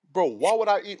 bro, why would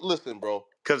I eat? Listen, bro,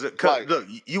 Cause like look,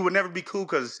 you would never be cool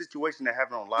because the situation that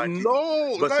happened on live TV.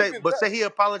 no, it's not even But that. say he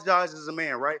apologized as a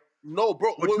man, right? No,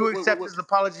 bro, Would you wait, accept his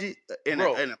apology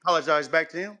bro, and apologize back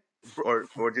to him, bro,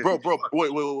 or just fuck it?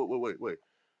 wait,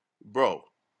 bro.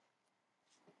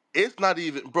 It's not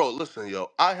even, bro. Listen, yo,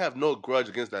 I have no grudge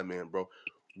against that man, bro.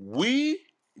 We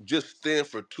just stand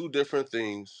for two different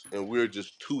things, and we're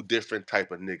just two different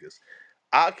type of niggas.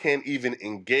 I can't even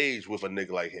engage with a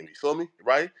nigga like him. You feel me?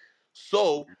 Right?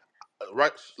 So,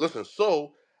 listen.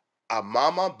 So I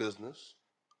mind my business.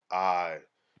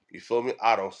 You feel me?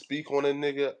 I don't speak on a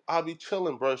nigga. I be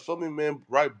chilling, bro. You feel me, man?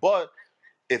 Right? But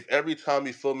if every time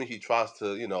you feel me, he tries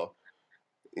to,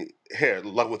 here,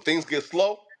 like when things get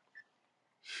slow,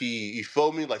 he you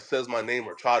feel me, like says my name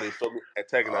or try to, you feel me,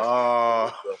 antagonize me.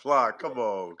 Fly, come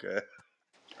on, okay.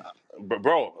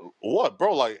 Bro, what,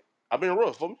 bro? Like, I been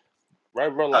real, feel me?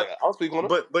 Right, bro? Like, I'll speak on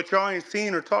him. But y'all ain't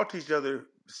seen or talked to each other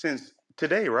since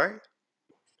today, right?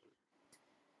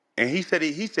 And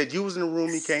he said you was in the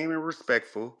room. He came in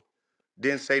respectful,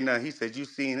 didn't say nothing. He said you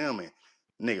seen him and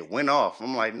nigga went off.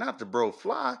 I'm like, not the bro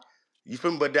fly. You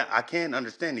feel me? But I can't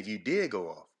understand if you did go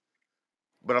off.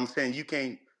 But I'm saying you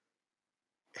can't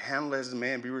handle as a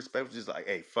man, be respectful. Just like,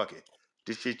 hey, fuck it,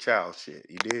 this shit child shit.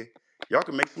 You did. Y'all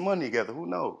can make some money together. Who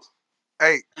knows?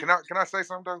 Hey, can I say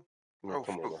something though? No,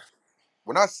 come on, man.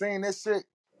 When I seen this shit,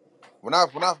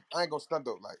 I ain't gonna stunt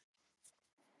though. Like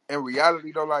in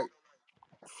reality though, like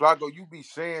Flakko, you be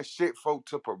saying shit folk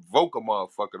to provoke a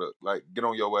motherfucker to like get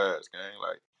on your ass, gang.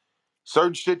 Like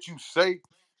certain shit you say,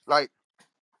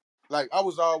 like I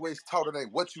was always taught it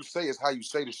ain't what you say is how you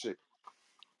say the shit.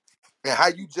 And how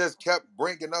you just kept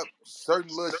bringing up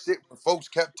certain little shit when folks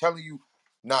kept telling you,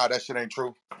 nah, that shit ain't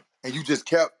true. And you just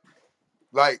kept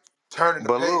like turning the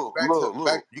But page back to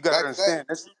you gotta that. understand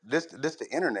this the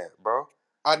internet, bro.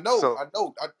 I know, So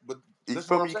but you this is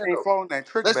feel what I'm me? You saying can't though. fall in that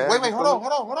trick Listen, bag. wait, You hold feel me?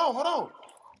 on.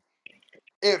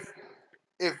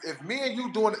 If me and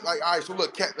you doing it, like, all right, so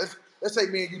look, Cat, let's say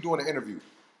me and you doing an interview.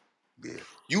 Yeah.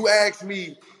 You ask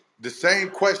me the same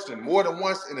question more than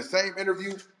once in the same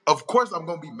interview. Of course, I'm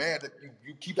gonna be mad that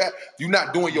you keep at you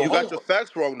not doing your You got your homework.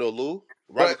 facts wrong though, Lou.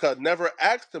 Right? But Because I never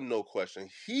asked him no question.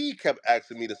 He kept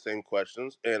asking me the same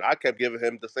questions, and I kept giving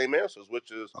him the same answers,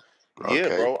 which is, yeah,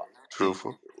 Okay. bro.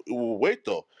 Truthful. Wait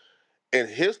though. And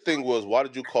his thing was, why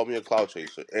did you call me a cloud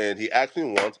chaser? And he asked me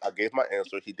once. I gave my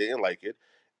answer. He didn't like it,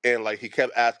 and like he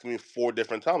kept asking me 4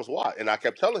 different times why, and I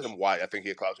kept telling him why I think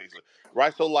he a cloud chaser.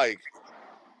 Right? So like,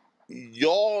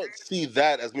 y'all see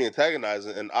that as me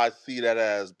antagonizing, and I see that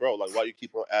as, bro, like, why you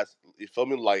keep on asking? You feel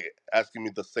me? Like asking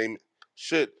me the same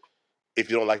shit if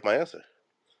you don't like my answer.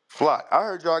 Fly. I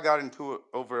heard y'all got into it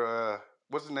over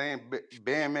what's his name?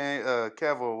 Bandman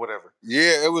Kevo or whatever.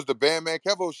 yeah, it was the Bandman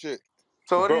Kevo shit.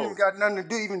 So it ain't even Bro, got nothing to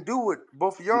do with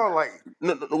both of y'all. Like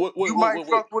no, you might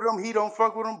fuck with him, he don't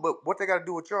fuck with him, but what they got to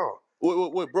do with y'all?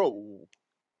 wait, bro.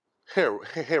 Here,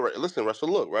 right, listen, Russell,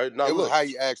 look, right now, It was look. how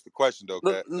you asked the question though,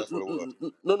 No, Cat. That's what it was.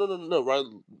 no, right,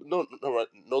 no, right,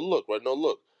 no, look, right, no,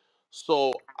 look.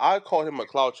 So I call him a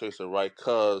cloud chaser, right,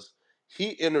 because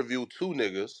he interviewed two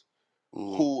niggas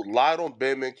who lied on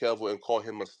Bandman Kevo and called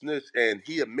him a snitch, and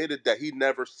he admitted that he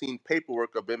never seen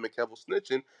paperwork of Bandman Kevo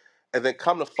snitching, and then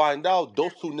come to find out,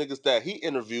 those two niggas that he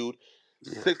interviewed,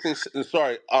 Yeah. 16,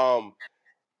 sorry,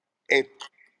 and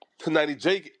Tonighty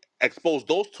Jake exposed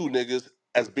those two niggas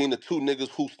as being the two niggas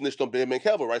who snitched on Bandman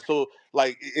Kevo, right? So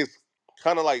like it's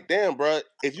kind of like, damn, bro,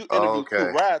 if you interview two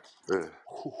Okay. rats, Yeah.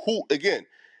 who again,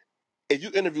 if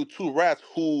you interview two rats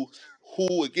who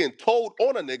again told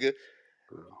on a nigga,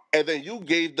 and then you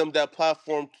gave them that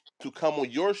platform to come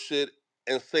on your shit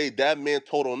and say that man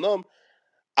told on them,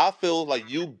 I feel like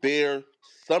you bear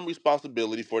some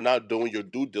responsibility for not doing your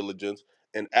due diligence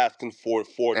and asking for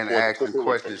And the asking paperwork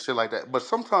questions, first. shit like that. But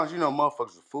sometimes,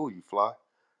 motherfuckers will fool you, Fly.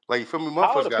 Like, you feel me?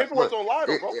 How Motherfuckers the got, paperwork look, don't lie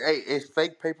though, bro? it's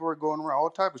fake paperwork going around, all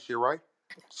type of shit, right?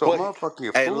 So But motherfuckers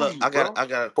can Hey, fool look, you, I got bro. I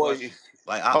got a but question.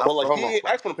 Like I but like fuck he ain't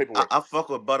asked for the paperwork. I fuck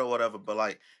with butter whatever, but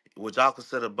like would y'all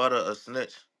consider butter a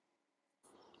snitch?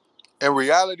 In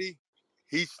reality,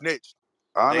 he snitched.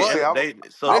 But Honestly, They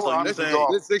so listen, you listen, saying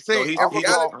this 16 he in I would go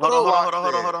just off reality what hold on, though, Flock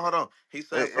said. hold on. He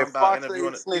said something If about Flock say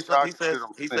he interviewing. snitch, I consider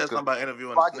him He snitch said because something about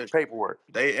interviewing a Flock get snitch. paperwork.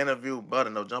 They interview butter,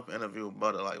 no jump interview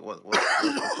butter. Like what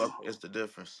the fuck is the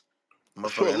difference?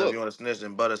 Motherfucker Sure, look. interviewing a snitch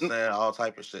and butter N- saying all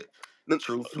type of shit, n-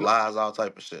 truth, n- lies, all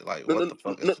type of shit. Like what the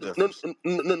fuck is the difference?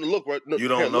 look, right. No, You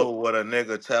here, don't know look. what a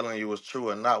nigga telling you is true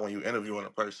or not when you interviewing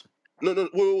a person. No,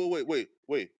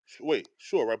 wait.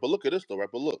 Sure, right. But look at this though, right.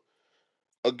 But look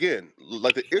again,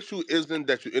 like the issue isn't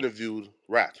that you interviewed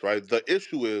rats, right? The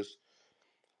issue is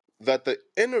that the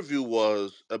interview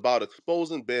was about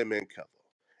exposing Bandman Kevo.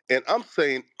 And I'm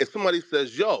saying, if somebody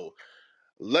says, "Yo,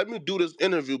 let me do this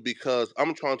interview because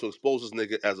I'm trying to expose this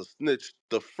nigga as a snitch,"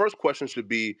 the first question should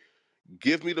be,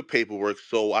 give me the paperwork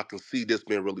so I can see this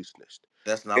man really snitched.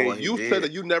 That's not And what he you said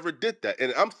that did. you never did that.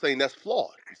 And I'm saying that's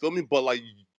flawed. You feel me? But like,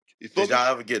 you feel me?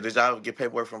 Did y'all ever get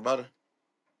paperwork from butter?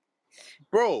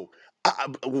 Bro,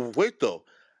 wait though.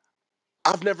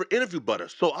 I've never interviewed Butter,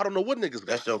 so I don't know what niggas got.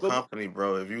 That's your Feel me? company,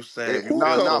 bro. If you Whose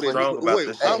feel so company? strong about Wait,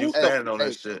 this shit, now and you whose standing company? on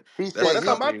this shit, He that's But said the that's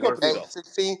not he, my company you work company hey, for. though.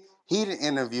 16, he didn't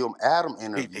interview him. Adam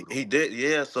interviewed him. He did,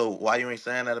 yeah. So why you ain't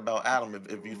saying that about Adam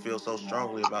if you feel so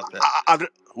strongly about that?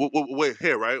 Wait,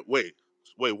 here, right? Wait.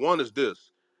 One is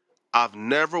this. I've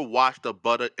never watched a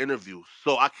Butter interview,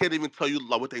 so I can't even tell you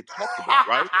like what they talked about,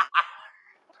 right?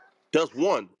 That's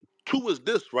one. Two is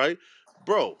this, right,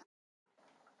 bro?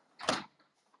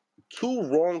 Two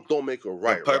wrongs don't make a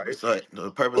The right, right?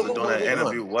 purpose of No, doing that no.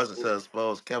 interview wasn't to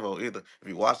expose Kevo either. If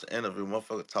you watch the interview,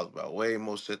 motherfucker talked about way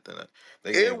more shit than that.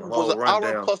 They It gave a was whole an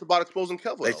hour rundown. plus about exposing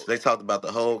Kevo, though. They talked about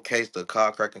the whole case, the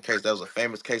car cracking case. That was a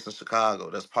famous case in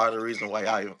Chicago. That's part of the reason why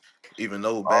I even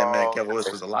know who Batman Oh, Kevo is, okay.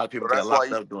 because a lot of So people got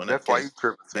locked up doing that that's why you case,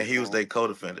 tripping, and he 16. was their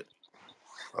co-defendant.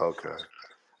 Okay.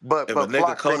 If a But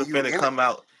nigga Flock saying you co-defendant come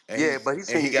out and yeah, but he's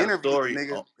saying he you got a interviewed the story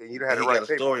nigga on and you don't have and the he got right a paperwork.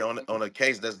 story on a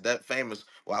case that's that famous,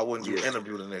 why wouldn't you Yeah.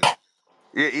 interview the nigga?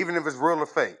 Yeah, even if it's real or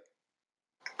fake.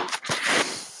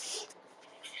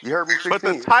 You heard me, But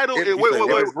the 16? title is You say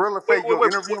If what? it's real or fake, you'll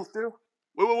interview him still?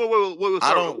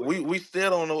 I Sorry. don't. We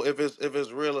still don't know if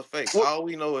it's real or fake. What? All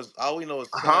we know is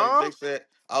 1090 Huh? J said.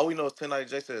 All we know is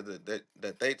 1090 J said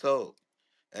that they told,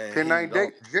 and he 1090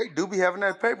 don't. Jake do be having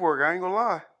that paperwork. I ain't gonna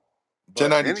lie.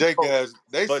 But 1090 And he Jake told. has.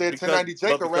 They but said because 1090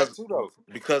 Jake but a rat too though.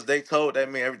 because they told,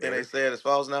 that mean everything Yeah. they said is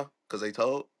false now because they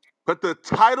told. But the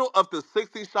title of the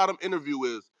 16ShotEm interview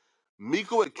is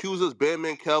Miko accuses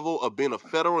Bandman Kevo of being a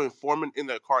federal informant in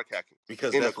their car cracking.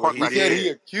 Because In a that's what car he He cracking said case. he did.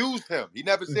 accused him. He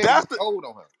never said he That's the told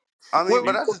on him. I mean,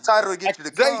 but You that's the title to get you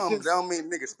to come. That Accusations. don't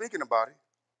mean niggas speaking about it.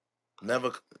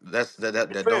 never.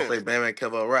 That don't fam. say Batman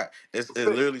Kevin Rat. It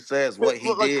Fam, literally says what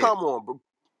he like, did. come on, bro.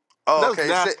 Oh, That's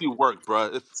okay. nasty work,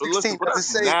 bro. Listen, 16 bro, does it that's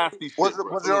say nasty shit,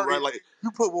 bro. was it already Right? Like,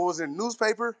 you put what was in the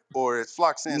newspaper or is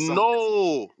Flock saying something different?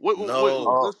 no. Wait, No,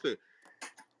 Oh, listen.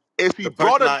 If he the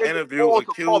brought person a I nigga interviewed on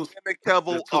to call accused Bandman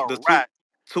Kevo the a two rat,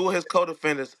 of his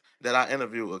co-defendants that I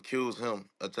interviewed accused him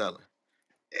of telling.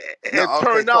 no, and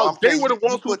okay. turned So I'm out they saying were the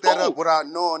you ones who put that up told. without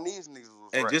knowing these niggas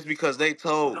was And right. just because they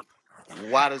told,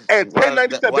 And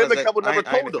 1097 why does Bandman that Kevo never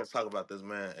I ain't told even them. gonna talk about this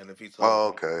man, and if he told, Oh,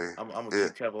 okay. I'm gonna Yeah.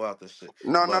 keep Kevo out this shit.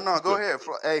 No, no, But no. Go ahead.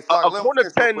 Hey, Flock, let him According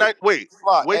to finish real quick.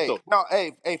 Flock, wait hey, though. no,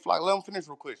 hey, Flock, let him finish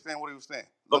real quick. Saying what he was saying.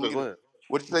 Let me Okay, get go it. ahead.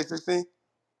 What'd you say, 16?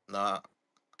 nah,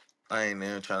 I ain't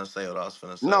even trying to say what I was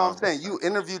finna say. No, I I'm don't know. saying you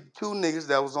interviewed two niggas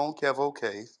that was on Kevo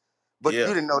case, but you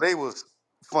Yeah, didn't know they was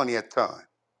funny at the time.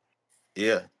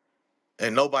 yeah.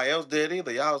 And nobody else did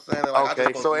either. Y'all was saying it like I just Okay,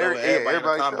 supposed so to know, and everybody in the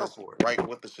everybody fell comments for it. right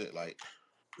with the shit. Like,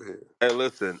 Yeah. And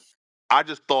listen, I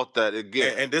just thought that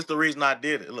again. and this the reason I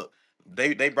did it. Look,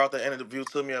 they brought the interview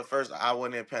to me at first. I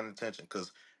wasn't even paying attention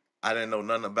because I didn't know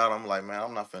nothing about them. I'm like, man,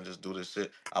 I'm not finna just do this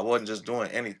shit. I wasn't just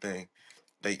doing anything.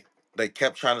 They they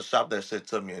kept trying to shop that shit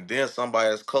to me, and then somebody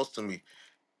that's close to me,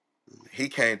 he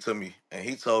came to me and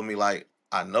he told me like,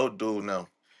 I know dude now.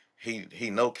 He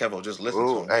know Kevo. Just listen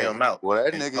to Oh, him. Hear hey, him out. well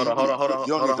that And nigga,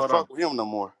 you don't need to hold on. fuck with him no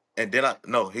more. And then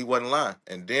no, he wasn't lying.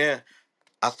 And then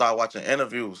I started watching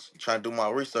interviews, trying to do my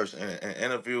research. And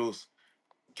interviews,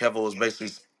 Kevo was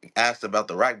basically asked about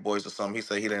the Rack Boys or something. He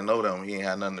said he didn't know them. He ain't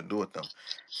had nothing to do with them.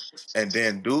 And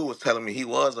then dude was telling me he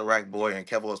was a Rack Boy and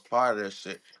Kevo was part of that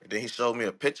shit. And then he showed me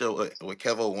a picture with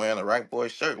Kevo wearing a Rack Boy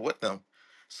shirt with them.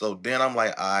 So then I'm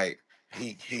like, all right,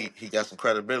 he got some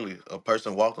credibility. A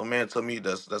person walked him in to me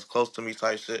that's close to me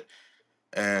type shit.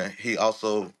 And he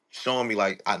also showing me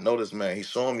like, I know this man. He's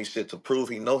showing me shit to prove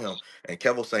he know him. And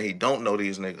Kevo saying he don't know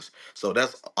these niggas. So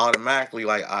that's automatically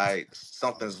like,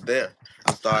 something's there.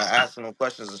 I started asking him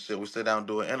questions and shit. We sit down and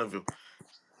do an interview,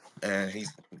 and he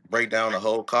break down the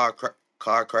whole car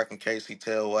cracking case. He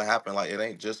tell what happened. Like, it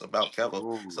ain't just about Kevo.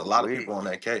 It's a Ooh, lot of wait. people on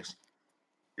that case.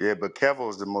 Yeah, but Kevo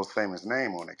is the most famous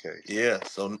name on the case. Yeah,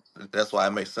 so that's why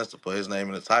it makes sense to put his name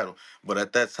in the title. But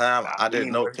at that time, I I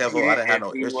didn't mean, know but Kevo. I didn't have if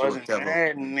no he issue with wasn't Kevo.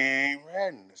 ratting, he ain't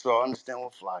ratting. So I understand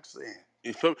what Flock's saying.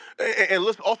 You feel me? And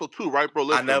listen, also too, right, bro?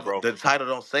 I Listen, never. bro. The title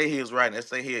don't say he was writing. It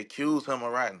say he accused him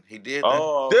of writing. He did that.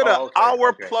 Oh, Did an oh, okay,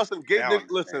 hour okay. plus and gave Now I nigga.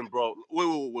 understand. Listen, bro.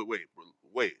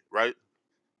 Wait, right?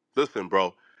 Listen,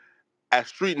 bro. At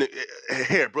street nigga,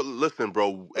 here, bro. Listen,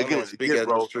 bro. Don't Again, even speak as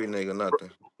no bro. street nigga.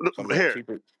 Nothing. Come on, Here.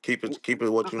 keep it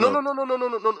what you No, know. no, no, no, no, no,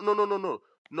 no, no, no, no, no, no.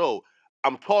 No,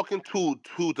 I'm talking to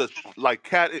the like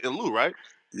Cat and Lou, right?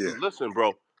 Yeah. Listen,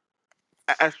 bro.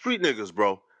 As street niggas,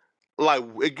 bro. Like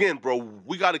again, bro.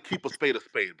 We got to keep a spade,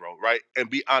 bro. Right? And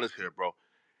be honest here, bro.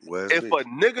 Where's If me? a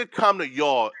nigga come to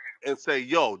y'all and say,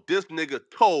 "Yo, this nigga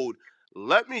told,"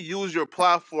 let me use your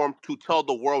platform to tell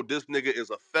the world this nigga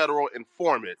is a federal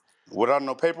informant. Without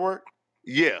no paperwork?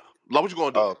 Yeah, like what you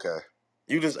gonna do? Oh, okay.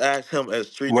 You just asked him as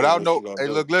street niggas Without what you no, gonna hey, do.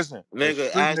 look, listen. As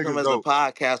Nigga, street ask him niggas as a though,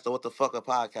 podcaster what the fuck a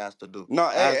podcaster do. No,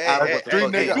 Ask him as a what the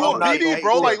street fuck nigga, he I'm You a not do. gonna BD,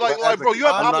 bro. do it. But as a Bro, you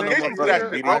have I'm not no content obligations to that motherfucking creator,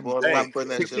 shit, BD bro. I'm boy. doing Stop it. putting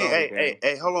that shit 16. on me, Hey, gang.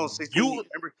 hold on, 16. You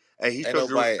Hey, he Ain't showed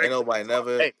you nobody, respect.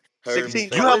 never Hey, heard me 16.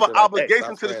 say you No, no have an listen. shit like Hey, that. obligation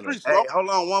Stop to the saying that streets, shit. bro. hey, hold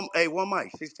on. One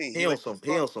mic. 16. He let you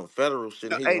He talk. on some federal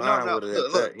shit No, and he hey, lying no. with it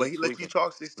at Look. that. But He he let you tweaking.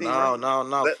 talk, 16, right? No,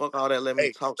 Let, fuck all that. Let me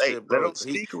talk shit, let bro. him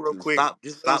He speak real quick.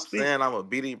 Just let him stop speak. saying I'm a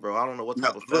BD, bro. I don't know what No,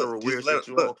 type of look. federal Just weird shit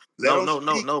you on. let him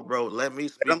speak. No, bro. Let me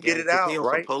Let speak, him get gang. it Cause he out, on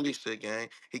some right? police shit, gang.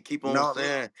 No,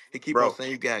 look, He keep on bro.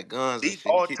 saying you got guns and These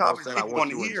shit. He all keep on topics saying I people want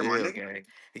want to you in hear, my jail, nigga. gang.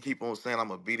 He keep on saying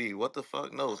I'm a BD. What the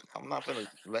fuck? No, I'm not gonna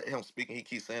let him speak. And he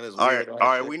keep saying this weird All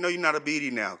ass right. shit. We know you're not a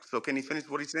BD now. So can he finish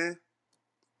what he's saying?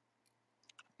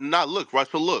 Now look, right?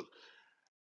 So look,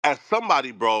 as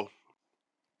somebody, bro,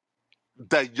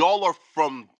 that y'all are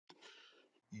from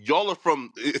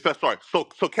if that's sorry. So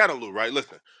Cantaloupe, right?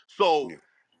 Listen. So Yeah.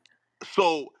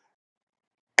 so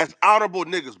as honorable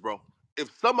niggas, bro.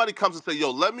 If somebody comes and say,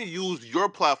 yo, let me use your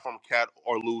platform, Cat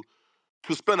or Lou,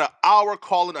 to spend an hour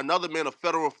calling another man a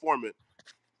federal informant,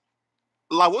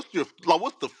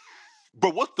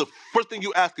 what's the first thing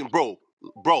you asking, bro?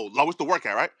 Bro, like what's the work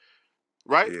at, right?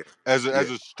 Right? Yeah. As Yeah.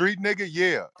 a street nigga,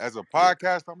 yeah. As a Yeah.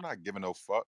 podcast, I'm not giving no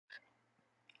fuck.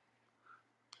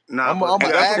 Nah, but I'm you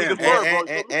And gonna gotta that's what we ask understand, you. defer, bro. bro. You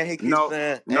feel me? And he keeps No,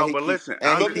 saying no, but listen,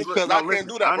 Feel me? Because I can't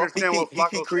do I that, bro. understand what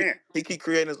Flacco's saying. he keep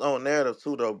creating his own narrative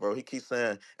too, though, bro. He keeps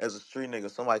saying as a street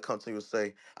nigga, somebody come to you and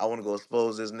say, "I want to go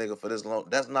expose this nigga for this long."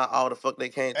 That's not all the fuck they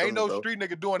came to Ain't me, no bro. street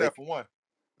nigga doing They that for one.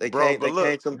 Bro, but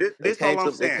look, this all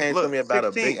I'm they saying. came to Look, me about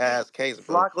a big 16. ass case,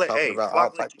 bro, talking about all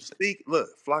Flock let type you of shit. speak. Look,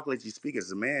 Flock let you speak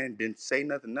as a man, didn't say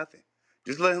nothing.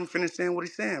 Just let him finish saying what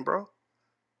he's saying, bro.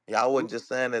 Yeah, I wasn't just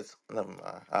saying it's. Never mind.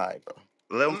 All right, bro.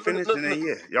 Let him No, no, finish no, and no, then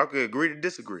yeah, y'all could agree to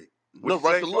disagree. What no, you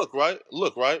say, Russia, Flock? look, right?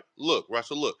 Look, right? Look,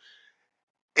 Russia, look.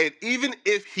 And even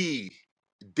if he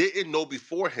didn't know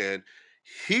beforehand,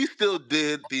 he still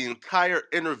did the entire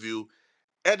interview,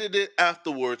 edited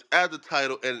afterwards, add the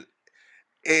title,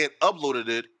 and uploaded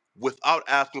it without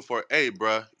asking for, hey,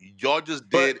 bruh, y'all just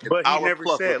did an But he hour never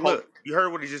plus said, recording. look, you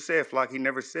heard what he just said, Flock. He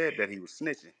never said that he was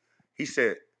snitching. He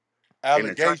said in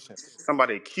the title Allegations.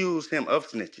 somebody accused him of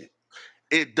snitching.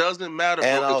 It doesn't matter, And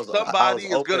bro. If I somebody was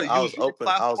is open. gonna use your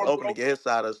I was platform, open to bro, get his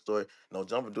side of the story. No,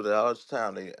 jumper do that all the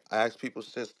time. They ask people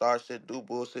shit, start shit, do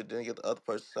bullshit, then get the other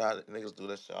person's side. Niggas do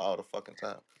that shit all the fucking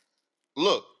time.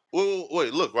 look,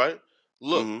 wait, look, right?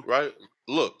 Look, Mm-hmm. right?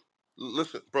 Look,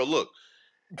 listen, bro, look.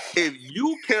 If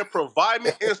you can provide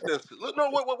me instances, look, no,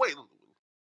 wait.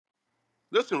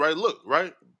 Listen, right? Look,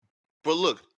 right? But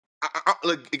look,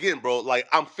 like again, bro, like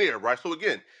I'm fair, right? So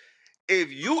again,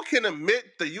 if you can admit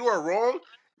that you are wrong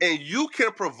and you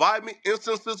can provide me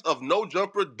instances of no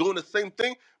jumper doing the same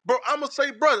thing, bro, I'm gonna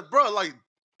say, bro,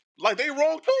 like they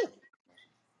wrong too,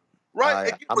 right? I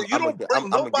Again, bro, you don't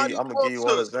bring nobody I'm gonna on give you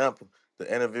one to. example.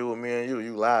 The interview with me and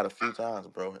you lied a few times,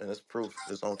 bro, and it's proof.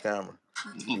 It's on camera.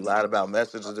 You lied about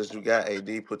messages that you got.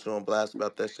 AD put you on blast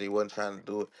about that shit. You wasn't trying to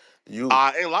do it. You,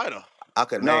 I ain't lied to. I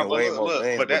could No, name but way more look,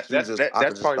 things, but but you just, I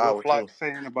could that's just probably start what with you. Flock's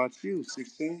saying about you,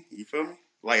 16. You feel me?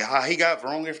 Like how he got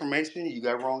wrong information, you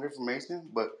got wrong information,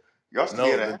 but y'all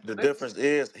No, scared to handle the it. difference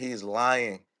is he's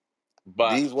lying. But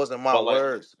These wasn't my but like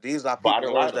words. These are but I people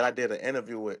didn't lie words to. that I did an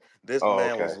interview with. This Oh,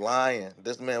 man okay. was lying.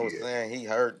 This man was Yeah. saying he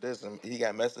heard this and he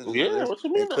got messages of Yeah, this what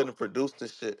you and mean? couldn't produce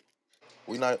this shit.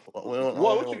 We not. We don't. I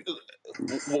What don't what you? even,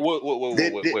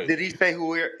 Wait. Did he say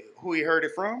who he heard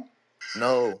it from?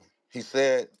 no, he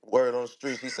said word on the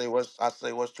streets. He say what I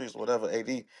say what streets whatever.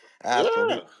 AD asked him.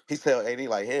 Yeah. He tell AD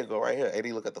like here go right here. AD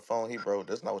look at the phone. He bro.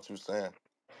 That's not what you saying.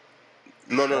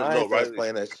 No, Man, I no, ain't finna right?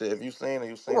 explain that shit. If you seen it,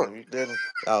 you seen it. Look, If you didn't,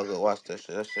 y'all go watch that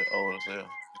shit. That shit old as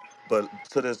hell. But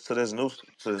to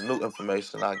this new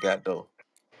information I got though.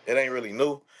 It ain't really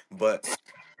new, but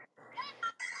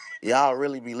y'all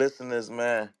really be listening to this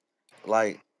man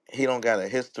like he don't got a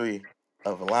history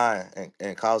of lying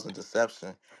and causing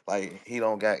deception. Like he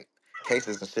don't got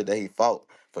cases and shit that he fought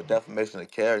for defamation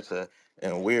of character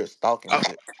and weird stalking uh,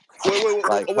 shit.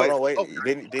 Like, hold wait. on, Oh, wait.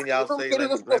 Didn't y'all no, say no,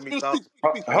 let let's me talk?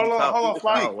 speak. Let me talk. Hold on,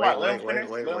 No, Flock. Let him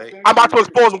wait. I'm about finish. to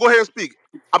expose him. Go ahead and speak.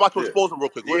 I'm about to Yeah. expose him real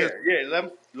quick. Go ahead and speak. Yeah,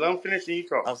 let him finish and you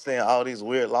talk. I'm saying all these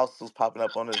weird lawsuits popping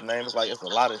up on his name. It's like it's a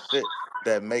lot of shit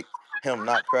that make him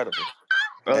not credible.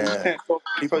 Oh, you And saying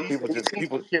so you people saying just he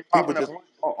keep people popping up just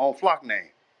on Flock name?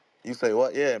 you say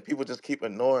what? Yeah, and people just keep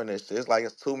ignoring this shit. It's like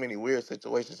it's too many weird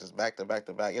situations just back to back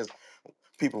to back. It's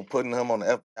people putting him on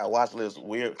the FBI watch list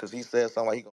weird because he said something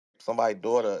like he gonna rape somebody's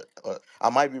daughter. I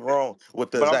might be wrong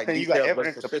with the But I'm exact saying you got details, but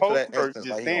evidence it's a to shit to post that or you instance.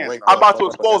 just Like he gonna saying rape I'm her, something. about fuck to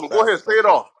up her expose him. Go insides or ahead, say some it shit.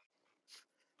 all.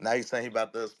 Now he's saying he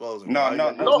about to expose me. No, All you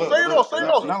no, gotta no. do is No, look, say Look, it look, all. look. Say it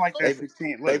look, Not, all. look. not like Say that. it.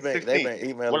 16. They Look, been they 16. been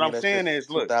emailing What me I'm that shit saying is,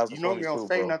 since look, you know me on 2022,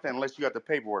 say bro. nothing unless you got the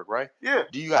paperwork, right? Yeah.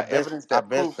 Do you got evidence I've that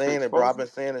been proves to seeing it, bro. expose I've him? been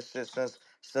seeing this shit since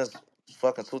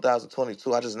fucking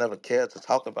 2022. I just never cared to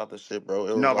talk about this shit, bro.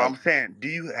 It was No, but like, I'm saying,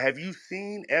 have you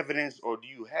seen evidence or do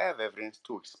you have evidence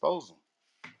to expose him?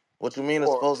 what you mean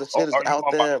Or, expose? This shit is are you out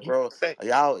going by? there, He bro. say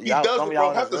he Y'all, does some it, of bro.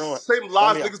 y'all in Have this the room, same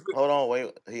some lies of y'all. niggas been. Hold on,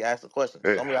 wait. He asked a question.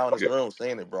 Yeah, Some of y'all in this Yeah. room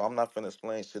seen it, bro. I'm not finna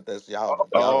explain shit that's y'all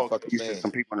Uh, done Oh, okay. fucking You said seen.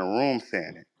 some people in the room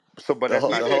saying it. So, but The that's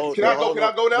whole, yeah, the not yeah. whole, Can the I go? whole Can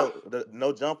I no, go now?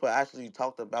 no jumper actually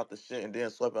talked about the shit and then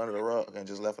swept it under the rug and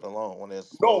just left it alone when they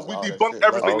No, exposed we all that debunked shit.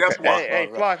 everything. okay. That's why. Hey,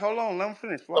 Flock, hold on. Let him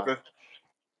finish, Flock. Okay.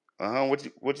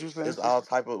 What you saying, It's all sister?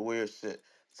 type of weird shit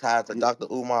tied to Yeah. Dr.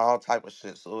 Umar, all type of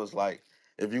shit. So it's like,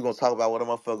 if you gonna talk about what a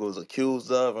motherfucker was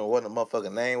accused of and what a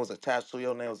motherfucker name was attached to,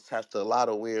 your name was attached to a lot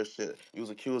of weird shit. You was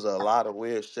accused of a lot of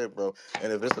weird shit, bro.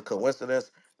 And if it's a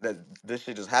coincidence that this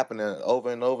shit just happening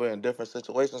over and over in different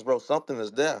situations, bro, something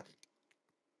is there.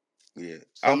 Yeah.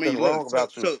 I Something mean, look. wrong So,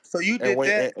 about you. so, so you And did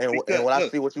when that and because when I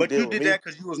look, see what you but did you with did me, that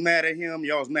because you was mad at him.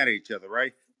 Y'all was mad at each other,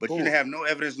 right? But you Who? didn't have no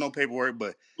evidence, no paperwork.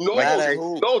 But like mad you No, at said,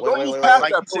 who? no. Wait, Don't wait, move wait, wait, past wait.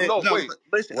 like that, you bro. said, No, no. wait.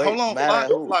 Listen, hold Wait, on, mad Flock. at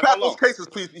Don't move who? Flock, past hold those on. cases,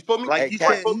 please. You feel me? Like Hey, you Right,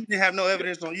 Cat, said, bro. he didn't have no Yeah.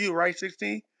 evidence on you, right?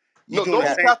 16. You No, doing don't the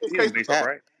move Cat, same past to those him, cases, though. basically, Cat,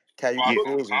 right? Cat, you You Yeah. feel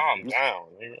me? Flocko, confusing. calm down,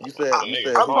 nigga. You Let said the you nigga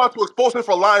said I'm who? trying talk. to expose him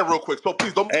for lying real quick. So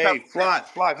please don't move past Hey, those cases.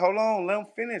 Flock, hold on. Let him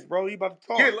finish, bro. You about to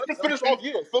Yeah, talk. let him Let him finish off. finish.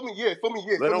 Yeah, feel me? Yeah, feel me?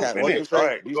 Yeah, Let feel him me? Cat, what finish. you All say?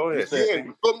 right, go You ahead, said Yeah,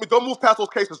 16. feel me? Don't move past those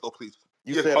cases, though, please.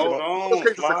 you Yeah, said feel me? I'm Hold a, Those on,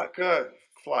 cases straight. Flock, cut.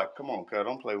 Flock, come on, cut.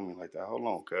 Don't play with me like that. Hold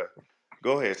on, cut.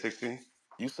 Go ahead, 16.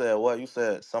 you said what? You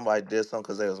said somebody did something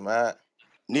because they was mad.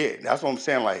 Yeah, that's what I'm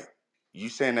saying. Like, you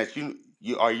saying that you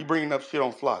are you bringing up shit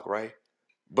on Flock, right?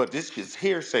 But this is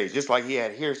hearsay, just like he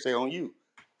had hearsay on you,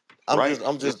 right?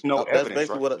 I'm There's just. no That's evidence,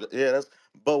 basically right? what. Yeah, that's.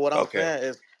 But what I'm Okay, saying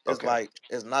is okay. like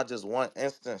it's not just one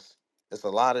instance. It's a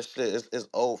lot of shit. It's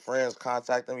old friends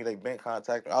contacting me. They been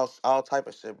contacting me, all type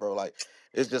of shit, bro. Like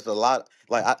it's just a lot.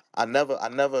 Like I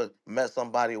never met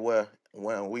somebody where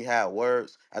when we had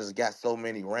words, I just got so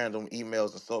many random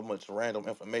emails and so much random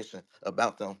information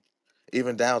about them.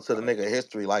 Even down to the nigga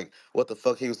history, like what the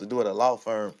fuck he used to do at a law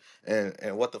firm,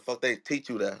 and what the fuck they teach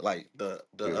you that, like the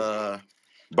Yeah.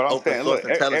 But I'm open saying, look, source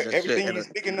intelligence shit, everything and you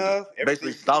speaking of,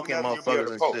 basically everything you speaking stalking of, you'll be able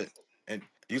motherfuckers to and post. shit. And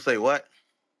you say what?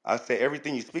 I say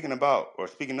everything you speaking about or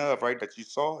speaking of, right, that you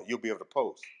saw, you'll be able to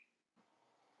post.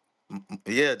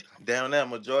 Yeah, down there,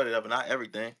 majority of it, not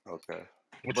everything. Okay.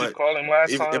 What you But call him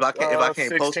last if time? I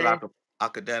can't post it, 16. I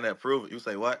could down there prove it. You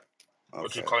say what?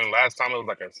 What you Okay. call him last time? It was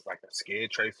like a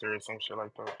skid tracer or some shit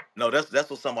like that. No, that's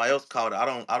what somebody else called it. I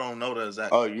don't know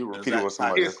Oh, you the repeated what exact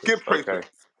somebody title. It's else said. skip Okay. tracer.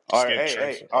 All right. Skid Hey.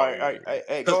 tracer. All Oh right. All yeah, right. yeah.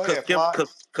 Hey. Cause Go cause ahead, skip Flock.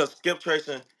 cause skip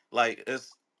tracing, like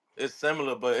it's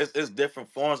similar, but it's different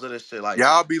forms of this shit.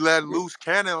 Y'all be letting Yeah. loose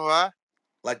cannon lie.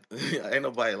 Like ain't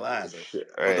nobody lying though. Shit.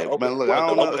 But Hey, man, look, I What?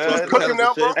 don't know. open source You cooking intelligence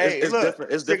now, bro? shit is Hey, look,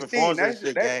 it's different 16. forms of this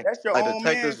shit, gang. That's your Like own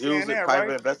man detectives saying use it, that,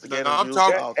 private right? Nah, investigators I'm use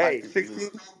it, talking. That all type hey, people use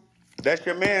 16. it. That's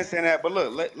your man saying that. But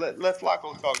look, let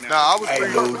Flacco talk now. Nah, Let I him was talk. Hey,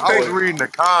 reading. Luce, I was boy, reading the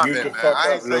mute the comment, man. fuck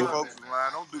I up, ain't say Luce. folks was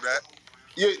lying. Don't do that.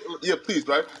 Yeah, yeah, please,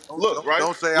 right? Look, right?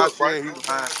 Don't say I Look, right? said he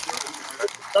lying.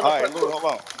 Matter All of right, fact, look, look. hold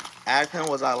on. Ask him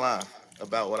was I lying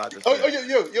about what I just Oh, said. yeah,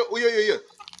 yeah, yeah, oh, yeah, yeah, yeah.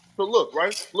 So look,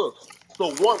 right? Look.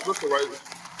 So one, listen, right?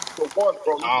 So one,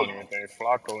 bro, I listen. don't even think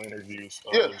Flacco interviews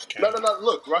Yeah, Luce no, Cannon. no, no.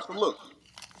 Look, right? So look.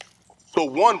 So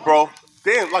one, bro.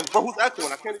 Damn, like, bro, who's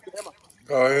echoing? I can't even hear myself.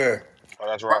 Go ahead. Oh,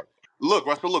 that's Right? right. Look,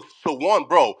 right? So look. So one,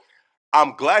 bro.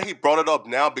 I'm glad he brought it up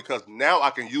now because now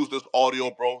I can use this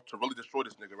audio, bro, to really destroy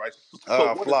this nigga, right? So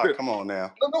what is Flock, this? come on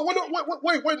now. No, no, wait, no,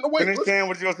 wait, no, wait. Finish Listen. saying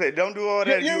what you gonna say. Don't do all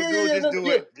Yeah, that. If yeah, you yeah, gonna yeah, do it, yeah, just no, do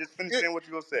yeah, it. Just finish yeah. saying what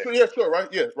you gonna say. Sure, yeah, sure, right,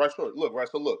 yeah, right, sure. Look, right,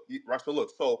 so look, right, so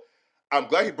look. So I'm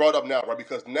glad he brought up now, right,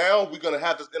 because now we're gonna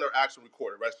have this interaction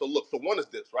recorded, right. So look, so one is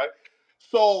this, right.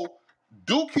 So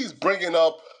Dookie's bringing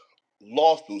up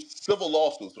lawsuits, civil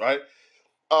lawsuits, right,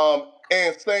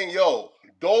 and saying, yo,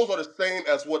 those are the same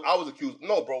as what I was accused.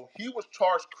 No, bro, he was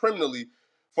charged criminally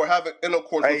for having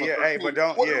intercourse with Hey, a yeah, hey, but 13.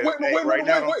 don't, Wait, yeah, wait, no, hey, wait, no, right no,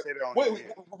 now, wait, don't wait, say that on wait, here.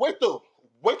 Yeah.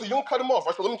 wait, till you don't cut him off,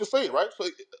 right. So let me just say it, right. So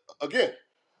again.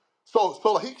 So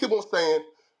like, he keep on saying,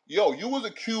 yo, you was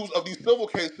accused of these civil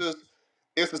cases.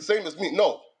 It's the same as me.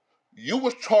 No, you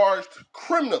was charged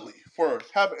criminally for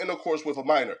having intercourse with a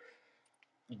minor.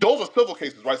 Those are civil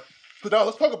cases, right? So now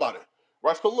let's talk about it,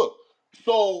 right? So look,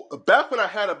 so back when I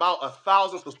had about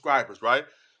 1,000 subscribers, right?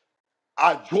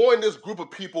 I joined this group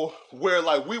of people where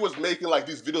like we was making like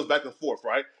these videos back and forth,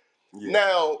 right? Yeah.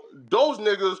 Now those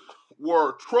niggas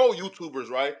were troll YouTubers,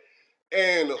 right?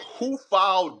 And who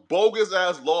filed bogus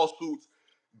ass lawsuits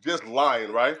just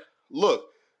lying, right? Look,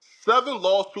 7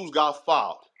 lawsuits got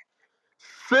filed.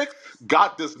 6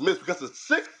 got dismissed because the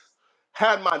 6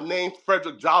 had my name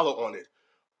Frederick Jolly on it.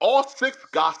 All 6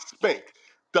 got spanked.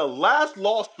 The last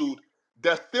lawsuit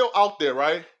that's still out there,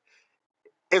 right,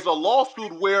 is a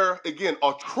lawsuit where, again,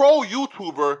 a troll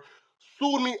YouTuber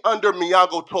sued me under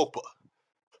Miyango Topa.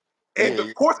 And the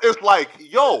Yeah, court is like,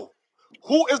 yo,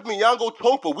 who is Miyango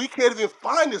Topa? We can't even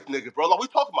find this nigga, bro. Like, what we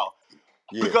talking about?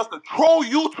 yeah, Because the troll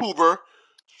YouTuber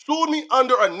sued me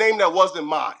under a name that wasn't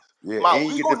mine. yeah. My And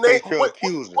you get legal to name. face your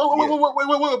accuser. Yeah.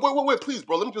 Wait, please,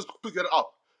 bro. Let me just pick it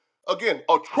up. Again,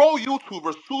 a troll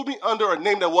YouTuber sued me under a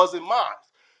name that wasn't mine.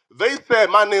 They said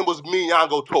my name was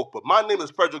Miyango Topa. My name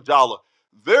is Frederick Jolly.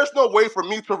 There's no way for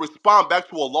me to respond back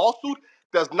to a lawsuit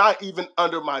that's not even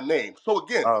under my name. So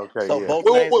again, Oh, okay, So yeah. both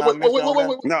names not mentioned on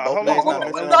there. No, Both hold on, names hold not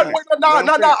on. Let mentioned him on there. finish. Let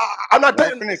him finish. I'm not Let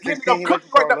him done. finish. Again, nigga, 16, I'm he let you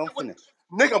cooking right talk. now. Let him finish.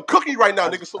 Nigga, I'm cooking right now, I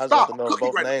nigga. just, So I just want stop. to I'm know if cooking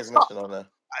both right now. So names stop. mentioned on there.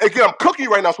 Again, I'm cooking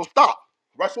right now. So stop.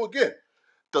 Right. So again,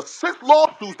 the 6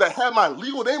 lawsuits that had my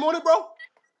legal name on it, bro,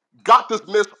 got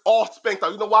dismissed, all spanked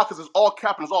out. You know why? Because it's all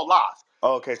cap and it's all lies.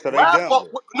 Oh, okay, so they Last done law.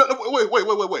 with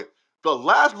it. Wait. The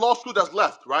last lawsuit that's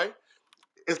left, right,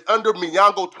 is under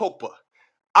Miyango Topa.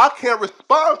 I can't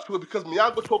respond to it because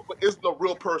Miyango Topa isn't a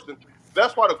real person.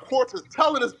 That's why the court is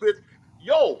telling this bitch,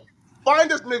 yo,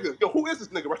 find this nigga. Yo, who is this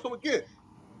nigga? Right. So again,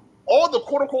 all the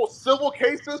quote unquote civil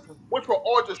cases, which were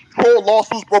all just troll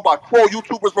lawsuits, bro, by troll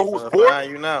YouTubers, bro, She who was finna bored.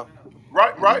 find you now.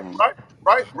 Mm-hmm.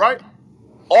 Right.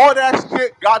 All that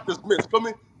shit got dismissed. Feel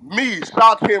me? Me,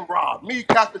 Shock him, Rob. Me,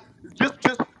 Captain.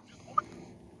 Just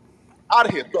out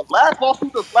of here. The last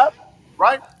lawsuit that's left,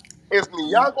 right, is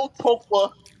Miyango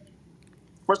Topa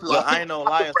versus Look, I I think ain't no Captain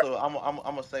liar, Bricc. so I'm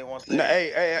gonna say one No, thing.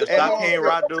 hey, hey, The hey, hold on, Shaquem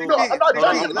Radu, No, I'm 16, not hold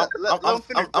done on, 16. yet. I'm Let him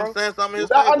finish, I'm bro. saying something in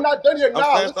his Nah, I'm favor. not done yet. I'm Nah,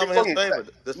 saying listen, something bro. in his favor.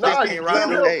 The Nah, 16, you Shaquem came let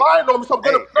him, here Radu, lying on me, so I'm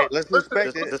gonna hey, let's listen respect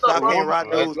the it. up, bro. Shaquem Hold on.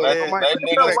 Radu Let You said. somebody came finish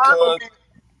here their lying statement. on cook. me.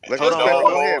 Let's Hold And on, respect hold it. don't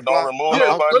on. Go remove, ahead, don't Fly. remove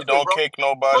I'm nobody, Listen, don't bro. kick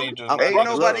nobody. Just I'm let Ain't them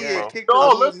look, nobody cook, here gang. bro. kicked or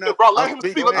No, I'm removed listen, nothing. bro. Let I'm him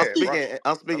speak. speaking. Let him I'm Go ahead, speak. bro. speaking.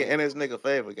 I'm speaking in his nigga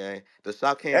favor, gang. The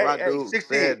Shaquem Hey, Radu 16.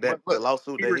 said that the Look,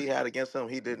 lawsuit he that was he had against him,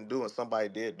 he didn't do, and somebody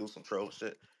did do some troll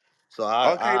shit. So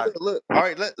okay. I Look. All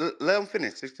right, let him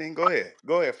finish. 16.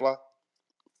 Go ahead, Fly.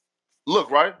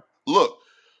 Look, right? Look.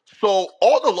 So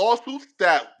all the lawsuits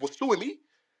that was suing me,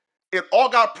 it all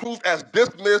got proved as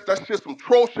dismissed. That shit some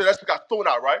troll shit. That shit got thrown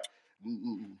out, right?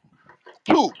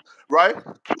 Two, right?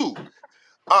 Two.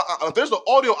 There's an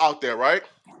audio out there, right,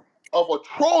 of a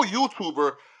troll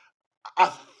YouTuber,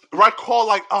 I, right,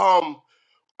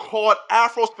 called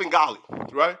Afro Spengali,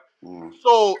 right? Mm.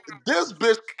 So this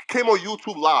bitch came on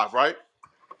YouTube Live, right?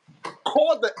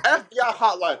 Called the FBI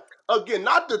hotline. Again,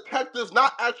 not detectives,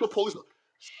 not actual police.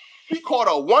 She called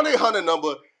a 1-800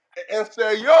 number and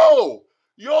said,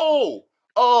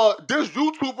 this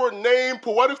YouTuber named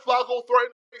Poetik Flakko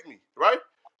threatened to rape me, right?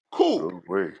 Cool. Oh,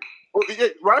 wait. Yeah,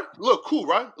 right? Look, cool,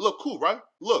 right? Look, cool, right?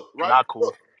 Look, right? Not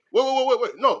cool. Look.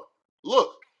 Wait. No.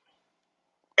 Look.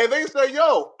 And they say,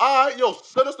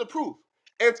 send us the proof.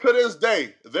 And to this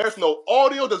day, there's no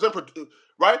audio, there's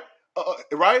right?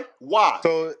 Right? Why?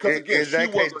 So Because again, is she that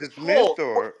was case a dismissed troll.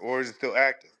 or is it still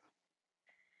active?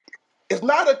 It's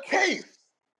not a case,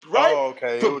 right? Oh,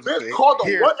 okay. It The was just bitch a called the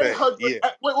 1 hearsay. 800. Yeah.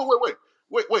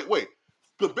 Wait.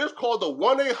 The bitch called the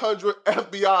 1-800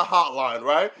 FBI hotline,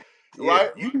 right? Yeah.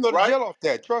 Right? You can go to Right? jail off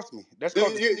that. Trust me. That's Yeah,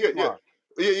 called the truth line.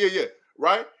 yeah.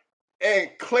 Right? And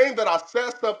claimed that I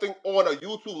said something on a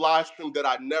YouTube live stream that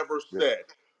I never Yeah. said.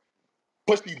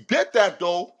 But she did that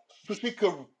though, so she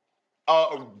could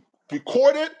uh,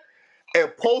 record it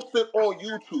and post it on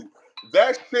YouTube.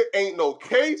 That shit ain't no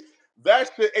case.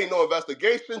 That shit ain't no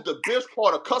investigation. The bitch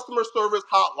called a customer service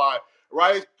hotline,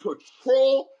 right, to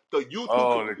troll the YouTube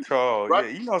Oh, the community, troll. right? Yeah.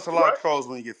 You know it's a lot Right? of trolls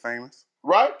when you get famous.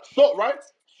 Right?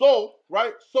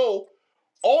 So,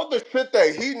 all the shit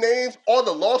that he names, all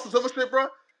the losses of the shit, bro,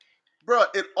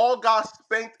 it all got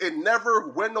spanked. It never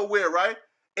went nowhere, right?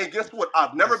 And guess what?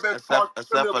 I've never been charged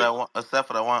criminally. except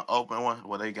for that one open one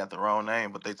where they got the wrong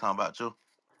name, but they talking about you.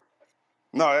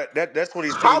 No, that's what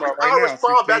he's speaking How did about right I now.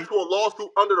 respond 16. back to a lawsuit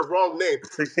under the wrong name?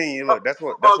 16. Look, that's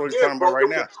what he's Again, talking about bro, it right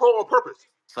was now. a troll on purpose.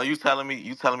 So you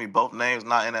telling me both names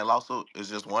not in that lawsuit? It's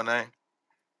just one name.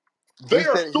 They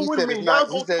are suing It's me, not.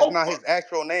 He Yango said it's not Topa. his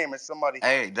actual name. It's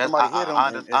Hey, that's somebody hit him,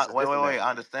 and it's a different wait. name.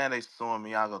 I understand they suing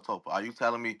Miyago Topa. Are you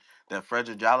telling me that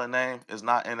Frederick Jolly name is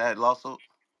not in that lawsuit?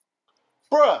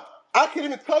 Bruh, I can't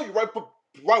even tell you, right? But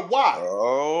right, why?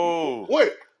 Oh.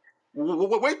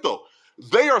 Wait though.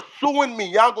 They are suing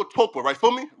Miyango Topa, right?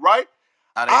 Feel me? Right?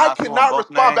 Are they I not suing cannot both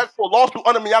respond names? back to a lawsuit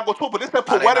under Miyango Topa. They said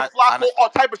Are they Poetik not? Flakko, all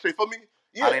type of shit. Feel me?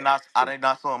 Are Yeah. they not? Are they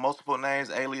not suing multiple names,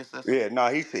 aliases? Yeah. No,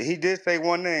 he did say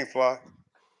one name, Fly.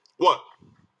 What?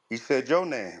 He said your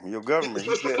name, your government.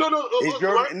 He said, No, "Is listen,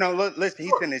 your right? no? Look, listen."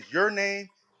 He Sure. said, "Is your name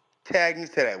tagged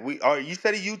into that?" You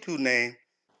said a YouTube name,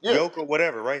 Yeah, Yoke or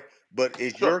whatever, right? But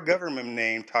is sure. your government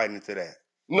name tied into that?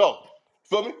 No.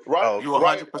 Feel me? Right? Oh, You okay.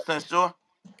 Right? 100% sure?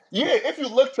 Yeah, if you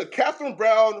look to Catherine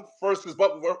Brown versus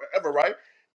whatever, right?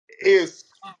 Is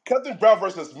Catherine Brown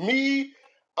versus me,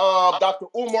 Dr.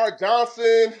 Umar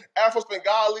Johnson, Afro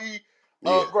Bengali,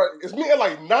 Yeah, right? It's me and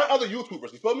like 9 other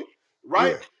YouTubers. You feel me?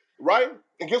 Right? yeah. Right?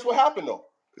 And guess what happened though?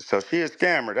 So she a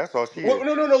scammer. That's all she Wait, is.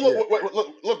 no, no, no. Yeah.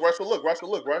 Look, Rachel, look,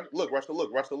 Rachel, look, right? Look, Rachel,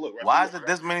 look, Rachel, look, Rachel, Why look. is it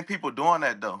this many people doing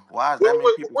that though? Why is Wait, that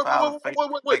many wait, people wait, filing wait, fake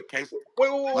wait, wait, wait, fake cases?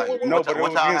 wait, wait, wait, Like wait, wait, No, wait, but it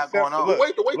what was y'all against have going on? look,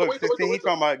 wait, wait, look, wait, wait, 16. He wait,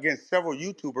 talking about against several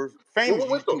YouTubers, wait, famous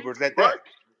wait, though. YouTubers at Right? that.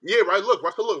 Yeah, right. Look,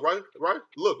 Russell, look, right.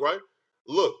 Look, right.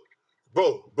 Look,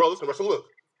 bro, listen, Russell, look.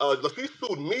 She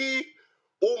sued me,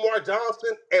 Umar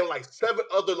Johnson, and like 7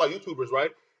 other like YouTubers,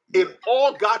 right? It Yeah.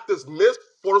 all got dismissed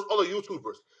for those other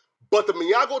YouTubers. But the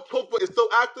Miyago Topa is still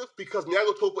active because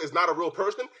Miyago Topa is not a real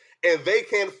person, and they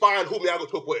can't find who Miyago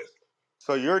Topa is.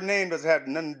 So your name doesn't have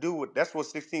nothing to do with. That's what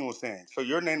 16 was saying. So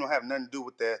your name don't have nothing to do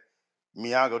with that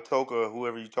Miyago Toka or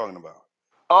whoever you're talking about.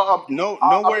 No,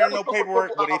 nowhere in Miyago no Topa,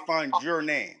 paperwork where they find your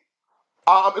name.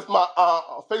 it's my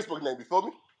Facebook name. You feel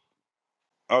me?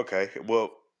 Okay,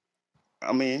 well,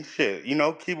 I mean, shit,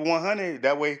 keep it 100.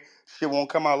 That way, shit won't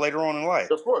come out later on in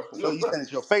life. Of course, So yeah, you saying facts.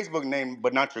 it's your Facebook name,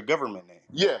 but not your government name.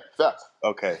 Yeah, facts.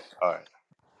 Okay, all right.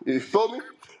 You feel me?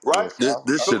 Yeah, Right? so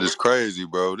This So, shit is crazy,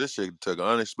 bro. This shit took an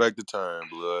unexpected turn,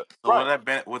 blood. So right.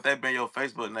 would that been your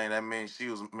Facebook name? That means she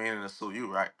was meaning to sue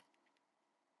you, right?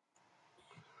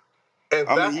 And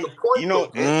I that's mean, the point, though.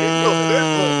 No,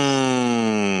 look,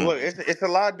 Mm. look, it's a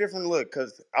lot different. Look,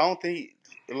 cause I don't think.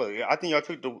 Look, I think y'all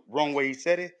took the wrong way he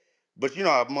said it. But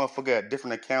how motherfucker got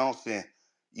different accounts, and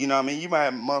what I mean. You might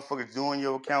have motherfuckers doing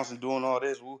your accounts and doing all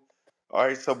this. All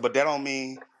right, so but that don't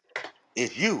mean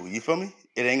it's you. You feel me?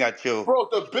 It ain't got bro,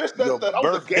 the bitch said your that I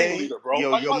was a gang birthday, leader, bro.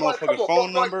 your Like, come motherfucking on, bro.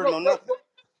 phone Like, number, no nothing.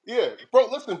 yeah, bro.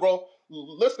 Listen, bro.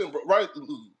 Right,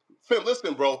 Finn,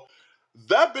 listen, bro.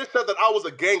 That bitch said that I was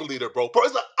a gang leader, bro. Bro,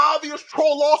 it's an obvious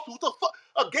troll lawsuit. The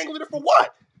fuck, a gang leader for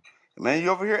what? Man, you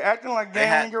over here acting like They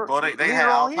had, gang bro. They had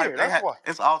leader all on type. here. They That's had why.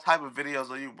 it's all type of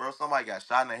videos of you, bro. Somebody got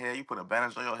shot in the head. You put a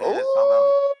bandage on your head.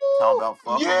 Talking Ooh, about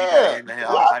fuck him. He got yeah. hit in the head.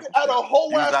 All type Laughing of at a shit.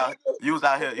 whole ass nigga. You was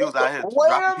out here Wait a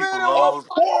dropping people minute. What Of lows.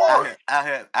 the fuck? course. Out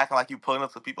here acting like you pulling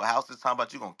up to people's houses, talking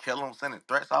about you gonna kill them, sending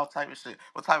threats, all type of shit.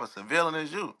 What type of civilian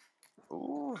is you?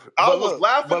 Ooh. I was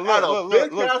laughing at a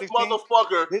big ass 16.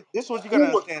 motherfucker This what you gotta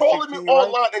who was understand, trolling me 16,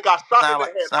 right? online and got shot in Sound the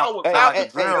like head. I was sound like laughing a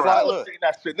Hey, drill, and right? Fly, look. celebrating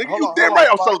that shit, nigga. Hold You on, damn hold on, right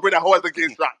I'm Fly. celebrating that whole ass getting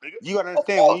 16. shot, nigga. You gotta Of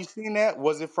understand when course. you seen that,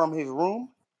 was it from his room?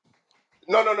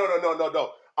 No.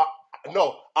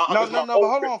 No. No, It's no, my no, but old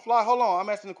hold crib. on, Fly, hold on. I'm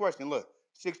asking the question. Look,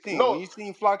 16, when No. you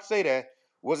seen Flock say that,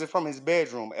 was it from his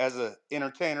bedroom as a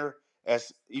entertainer,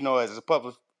 as as a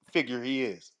public figure he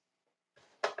is?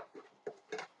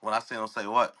 When I seen him say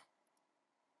what?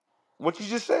 What you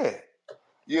just said.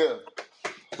 Yeah.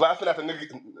 Laughing at the nigga,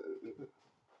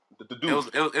 the It dude. was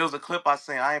it was it was a clip I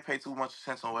seen. I ain't pay too much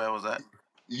attention where it was at.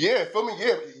 Yeah, feel me?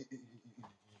 Yeah.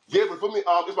 Yeah, but for me,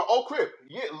 it's my old crib.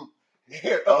 Yeah.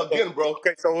 Yeah, Okay. again, bro.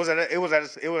 Okay, so it was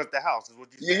at the house, is what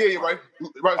you're saying, Yeah, right?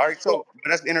 right. All right, So, so but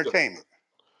that's yeah. entertainment.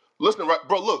 Listen, right,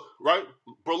 bro. Look, right,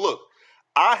 bro. Look,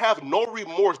 I have no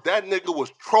remorse. That nigga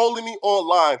was trolling me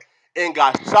online and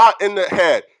got shot in the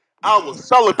head. I was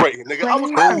celebrating, nigga. I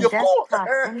was Playing happy, from Who? of course.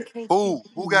 desktop Who?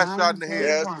 MKTV Who got shot in the head?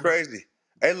 Yeah, that's 9J1. crazy.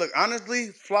 Hey, look, honestly,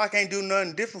 Flock ain't do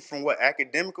nothing different from what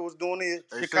Academica was doing in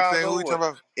Hey, 16, who Chicago you or talking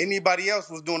about? anybody else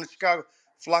was doing in Chicago.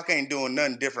 Flock ain't doing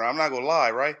nothing different. I'm not gonna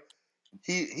lie, right?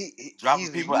 Dropping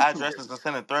He's a people YouTuber. addresses and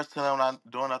sending threats to them, not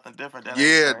doing nothing different.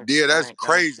 Yeah, yeah, that's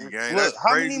That ain't crazy, shit. gang. Look, That's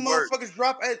how many crazy work. motherfuckers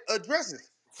drop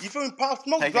addresses? You feel me? Pop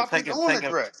Smoke Taking dropped his taking own taking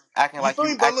address. acting You like feel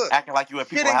you me? But look, acting like you at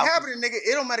shit people's ain't houses. happening, nigga.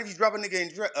 It don't matter if you drop a nigga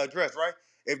address, right?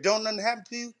 If don't nothing happen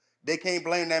to you, they can't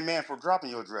blame that man for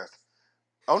dropping your address.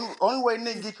 Only way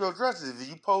nigga get your address is if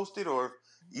you post it or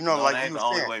No, like that you ain't were the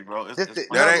only saying. way, bro. It's That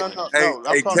No, plenty of ain't. no, ways. no, Hey, no.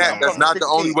 hey, Cat. I'm That's talking to not the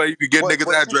only 16. way you can get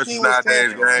niggas' What addresses 16 was It's saying?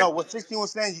 nowadays, plenty of gang. ways. No, what 16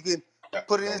 was saying, you can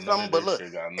put it in Don't none something. of But this look,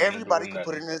 shit got nothing to do everybody with can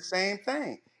put it nothing. in the same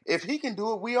thing. If he can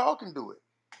do it, we all can do it.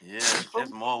 Yeah,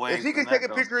 it's more If ways he than can take that a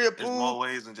though. picture of your It's pool, more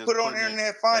ways than put just it on the putting it.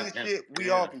 internet, find the And shit, we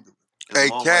all yeah, can do it's Hey,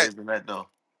 more Cat. ways than that though.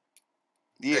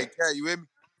 it. Hey, Yeah, Cat. You hear me?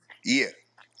 yeah,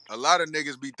 A lot of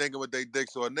niggas be thinking with they dick,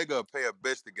 so a nigga will pay a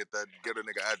bitch to get a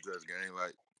nigga address, gang.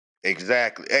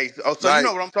 exactly. Hey, so you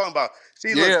know Like, what I'm talking about.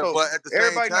 See, look, yeah, so but at the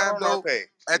same everybody not time on our though, page.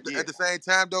 Yeah, at the same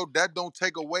time though, that don't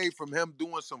take away from him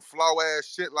doing some flaw ass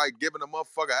shit like giving a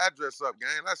motherfucker address up, gang.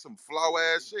 That's some flaw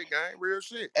ass shit, gang. Real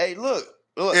shit. hey, look,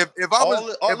 look, if I was all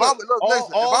if I look, was look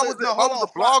listen if all I the was no, if I hold was a on,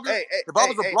 Flock. blogger if I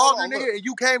was a Hold blogger on, look. nigga and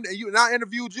you came and I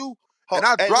interviewed you and Ho-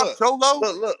 I Hey, dropped your low,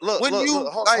 wouldn't look. you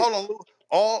like Hold on, Lou.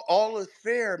 All is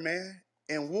fair, man,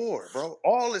 in war, bro.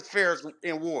 All is fair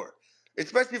in war,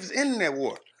 especially if it's internet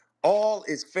war. All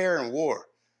is fair in war.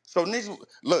 So niggas,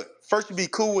 look. First you be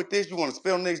cool with this, you want to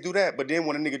spell niggas do that, but then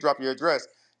when a nigga drop your address,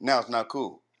 now it's not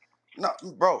cool. No,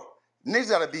 bro. Niggas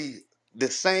gotta be the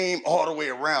same all the way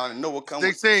around and know what come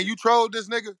with. 16 you trolled this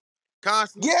nigga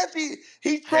constantly? Yes, he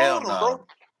Hell trolled him, bro. no.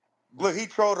 Look, he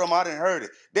trolled him. I didn't heard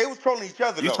it. They was trolling each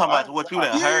other You though. talking I about ain't what gonna you lie.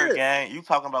 done heard, Yeah. gang. You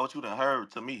talking about what you done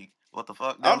heard to me. What the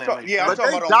fuck? That don't I'm even talking. make Yeah, I'm sense.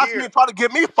 But talking they about on doxed me here. and tried to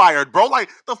get me fired, bro. Like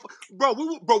bro.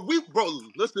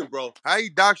 Listen, bro. How he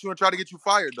dox you and try to get you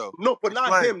fired though? No, but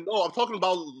not Explain. him. No, I'm talking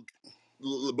about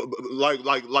like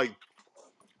like like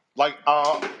like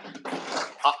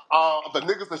the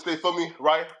niggas that stay for me,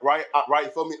 right,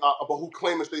 feel me, but who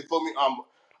claim to stay for me,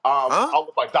 Huh? I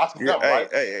was like doxing Yeah, them, hey, right?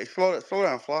 hey, hey, slow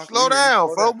down, Flock. We Slow hear you. down,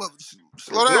 Slow down. folks.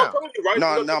 Slow No, I'm down. telling you, right? No,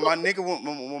 No, no, no, my nigga,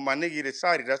 when my nigga get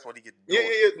excited, that's what he get to yeah,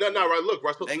 doing. yeah, yeah, no, right, look,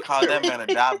 right, so, They called yeah, that right, man a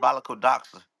diabolical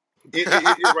doxer. yeah,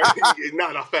 right, yeah,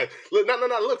 nah, fact, look, no,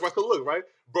 look, right, so look, right,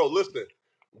 bro,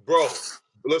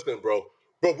 bro,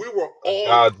 bro, we were A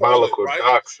all trolling, diabolical right?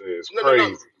 doxer is No,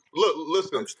 crazy. look,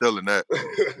 listen, I'm still in that.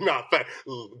 nah, fact,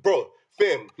 bro,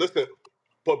 fam, listen,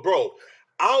 but bro,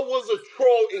 I was a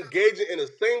troll engaging in the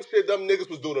same shit them niggas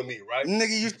was doing to me, right?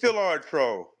 Nigga, you still are a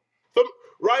troll. Some,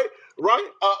 right, right.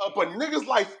 But niggas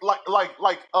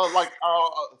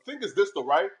think it's this though,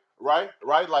 right,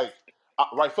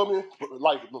 right. Feel me,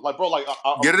 like, bro,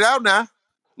 Get it out now.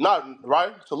 not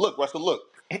right. So look, right. So look,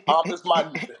 it's my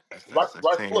That's right,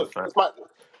 right. So 16 in look, fact. it's my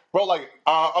bro, like,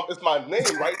 it's my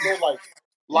name, right? So like,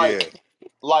 Yeah,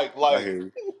 like, I like, hear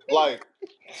you. like,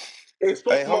 it's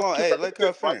so Hey, hold small on. too. Hey, Right? let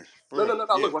her This, right? finish. For No, real. no.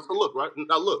 Yeah. Look, right. So look, right.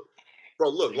 Now look, bro.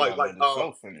 Look, You gotta let it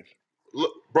slow finish.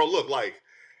 look, bro. Look, like.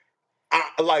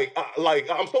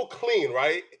 I'm so clean,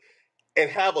 right? And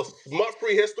have a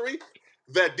smut-free history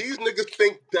that these niggas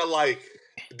think that like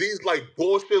these like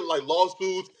bullshit like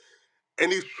lawsuits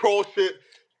and these troll shit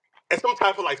and some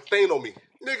type of like stain on me.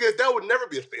 Nigga, that would never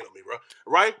be a stain on me, bro.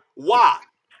 Right? Why?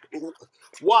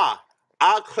 Why?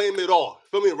 I claim it all.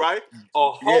 Feel me, right?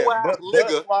 A Yeah, whole ass but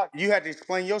nigga. Flock, you had to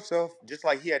explain yourself just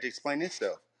like he had to explain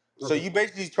himself. So you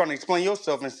basically trying to explain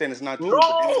yourself and saying it's not true.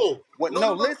 But then No, what? no,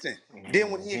 No, no, no, listen.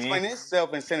 Then when he Hmm. explained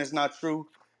himself and saying it's not true,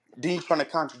 then you trying to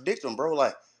contradict him, bro.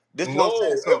 Like this is what I'm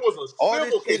saying. no. It So was a all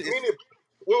this civil shit case. is Meaning,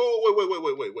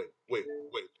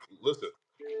 wait. Listen.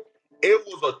 It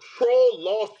was a troll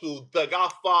lawsuit that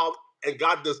got filed and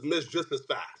got dismissed just as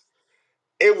fast.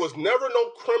 It was never no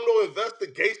criminal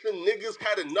investigation. Niggas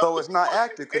had enough so to it's not find.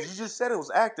 active because you just said it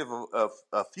was active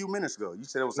a few minutes ago. You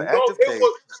said it was an No, active it case.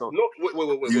 was So no.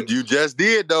 You just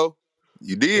did though.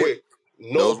 You did. Wait.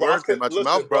 No, Those bro. I words said, came out your listen,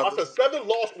 mouth, bro. I brother. said 7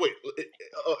 lost. Wait,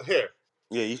 here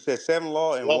yeah, you said 7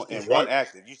 law lawsuits, and one right?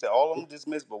 active. You said all of them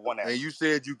dismissed, but one And active. you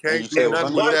said you And you can't said do it was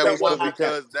nothing under with your Right. that That face one one because we had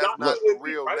can't. because that's not not Look, the doing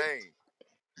me, real right? name.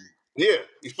 Yeah.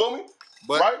 You feel me?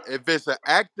 But Right? if it's an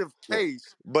active look.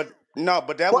 case, But no,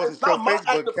 but that But it's wasn't your not my Facebook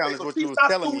active account, case. is So what you she's was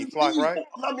not telling me, suing Flock, me. right?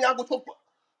 I mean, I go talk.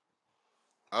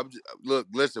 look,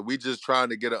 listen, we just trying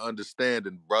to get an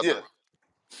understanding, brother. Yeah.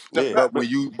 No, Yeah, But not, when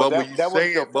you but but when you that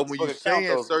wasn't saying your but when you Facebook account, saying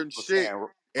though, is what certain you were shit, saying,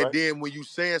 and right? then when you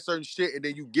saying certain shit, and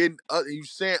then you getting and you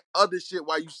saying other shit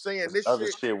while you saying There's this other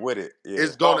shit, shit with it. Yeah.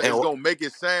 it's all gonna right. it's And gonna make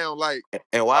it sound like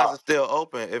and why is All it still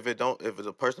open if it don't if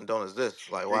the person don't exist?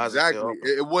 Like why is it still exactly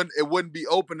open? it wouldn't be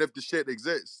open if the shit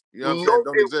exists. You know what I'm saying? No,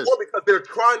 Don't it exist. won't because they're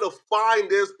trying to find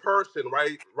this person,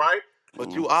 right? Right?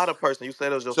 But Mhm. you are the person. You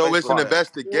said it was your So it's an Facebook name.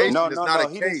 No, No, investigation. It's no, not no. a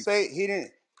He didn't case. say he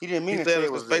didn't He mean to said say it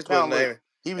it was was his his Facebook account. Look, name,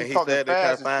 he was and he talking said they're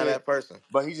trying fast to and find shit, that person.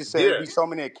 but he just said it'd yeah. be so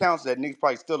many accounts that niggas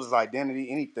probably steal his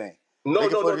identity, anything. No, They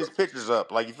could no, put no, no, his pictures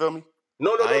up, like you feel me?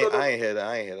 no, no, no, no, no, I ain't hear that.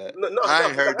 I ain't hear no, I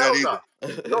ain't nigga, heard that hell no. either.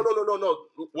 No, that. no, no, no,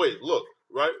 no. Wait, look,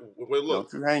 right? Wait, look.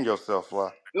 Don't you hang yourself,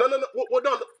 fly. No.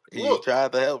 No. He Look.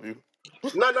 tried to help you.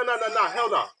 No. Hell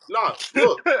no. Nah,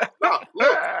 look. Nah, look.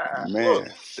 Look. Man,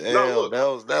 Nah, Damn, look. that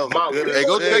was a My good Hey, legal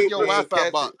go check name assist. your He is ain't Wi-Fi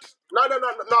catch it. box.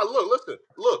 no. Look, listen.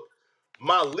 Look.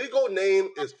 My legal name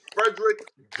is Frederick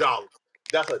Jolly.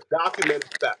 That's a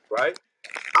documented fact, right?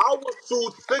 I was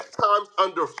sued 6 times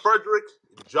under Frederick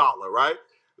Jolly, right?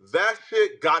 That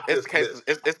shit got It's dismissed. cases.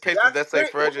 It's cases That that say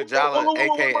same Frederick Jalla,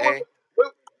 aka.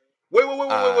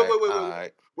 All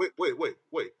right.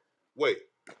 wait.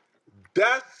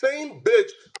 That same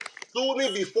bitch sued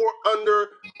me before under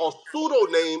a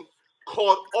pseudo name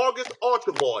called August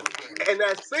Archibald. And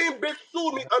that same bitch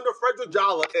sued me under Frederick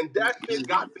Jolly, and that shit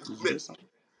got dismissed.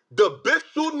 The bitch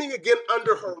sued me again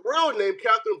under her real name,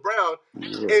 Catherine Brown,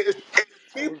 yeah. and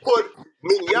She put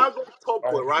Minyago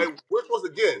Tokwe, right? Which was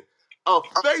again a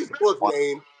Facebook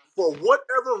name. For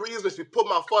whatever reason, she put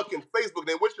my fucking Facebook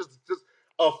name, which is just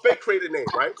a fake created name,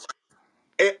 right?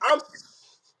 And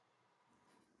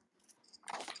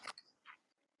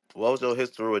What was your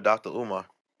history with Dr. Umar?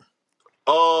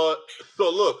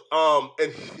 so look,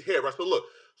 and here, right? So look,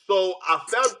 so I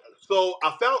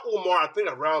found Umar, I think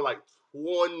around like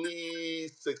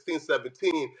 2016,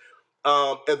 17.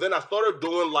 And then I started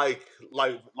doing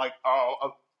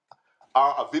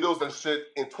videos and shit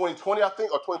in 2020, I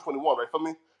think, or 2021, right? For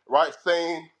me, right?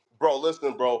 Saying, bro,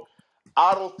 listen, bro,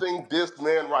 I don't think this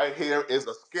man right here is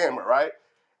a scammer, right?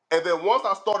 And then once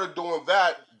I started doing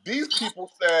that, these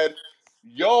people said,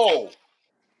 yo,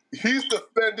 he's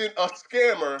defending a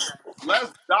scammer.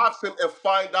 Let's dox him and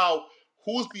find out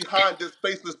who's behind this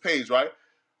faceless page, right?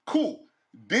 Cool.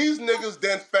 These niggas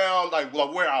then found like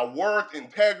where I worked in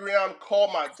Tegrion,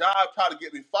 called my job, tried to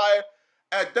get me fired.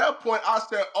 At that point, I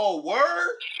said, "Oh,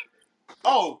 word?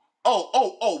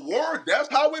 Word? That's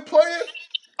how we playing?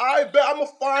 I bet I'm gonna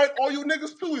find all you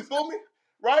niggas too. You feel me?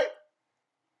 Right?"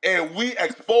 And we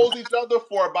exposed each other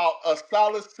for about a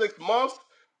solid 6 months.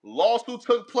 Lawsuit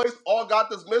took place, all got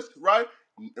dismissed, right?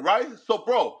 Right? So,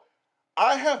 bro,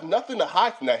 I have nothing to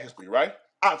hide from that history, right?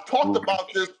 I've talked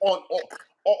about this on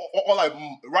like,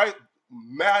 right,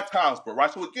 mad times, bro,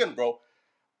 right? So again, bro,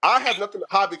 I have nothing to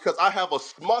hide because I have a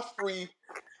smut-free,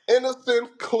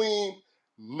 innocent, clean,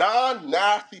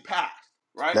 non-nasty past,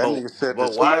 right? That nigga said the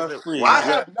But why is smut it? free. I Why is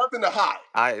it? have nothing to hide.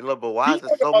 Look, but why You, is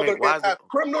it on the so many? other hand, Why is it? have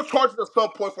criminal charges at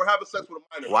some point for having sex with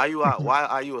a minor, Why bro. you are? Why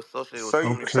are you associated with So,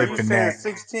 so I'm many so people? you clipping saying that.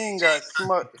 16 got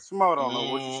smut on her?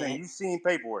 What you saying? You seen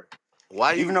paperwork?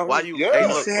 Why you? Even though Why you? Hey, Yeah.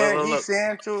 look, look, look, he's look.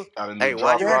 saying to Got a new Hey,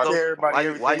 drop saying to right. everybody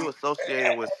why everything. you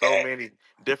associated with so many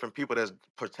different people that's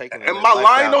partaking in Am this I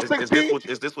lying lifestyle? on Is this 16?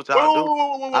 what Wait, y'all do?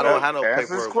 I don't wait. have no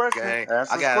Answer his paperwork, question. gang.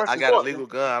 Answer his I question, got a What? 16. legal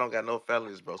gun. I don't got no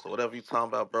felonies, bro. So whatever you talking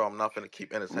about, bro, I'm not finna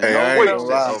keep Hey, entertaining No I ain't Wait, that gonna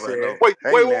shit felonies, he lie. over and said. over.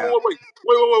 Hey now,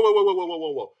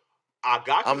 wait. I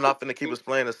got you, I'm not finna 16. keep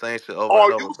explaining the same shit over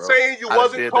and Are over, you bro. saying you I done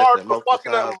wasn't did that charged shit for multiple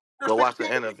fucking a times. minor, Go watch the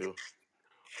 16? interview.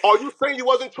 Are you saying you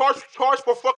wasn't charged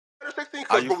for fucking a minor, 16?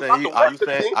 Are Because, you bro, we saying got you? the word,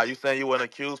 16. Are you saying you weren't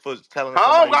accused for telling I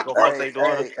don't somebody you was got gonna the fuck word, hey, their 16.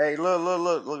 daughter?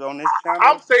 look on this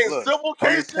I'm channel. saying Look civil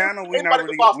on this cases, channel. anybody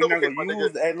can file a We civil not case, gonna my nigga.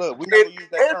 use. Hey, look, we not It, gonna use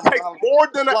that it takes terminology. more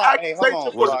than an Fly. Hey, hold accusation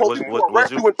on, for the Was Fly, was police man. to was was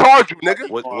arrest you you and charge you, nigga.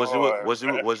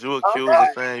 was you accused of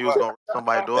Okay? saying you was gonna rape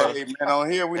somebody's daughter Hey, man,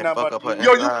 on here we and not fuck about up to her use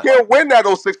Yo, that. you inside? can't win that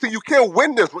on 16. You can't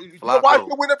win this. You know why you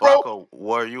can't win it, bro? Flacco,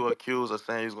 were you accused of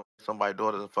saying you was gonna rape somebody's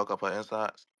daughter and fuck up her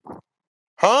insides?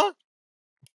 Huh?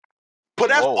 But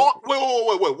that's Whoa. all.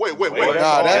 Wait Were a you?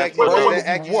 Nah, Yes, that's or Is no? that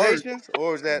crazy work. accusations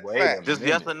or is that wait a fact? Just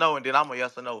yes minute. or no, and then I'm a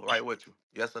yes or no, right with you.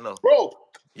 Yes or no. Bro.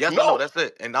 Yes or no. No, That's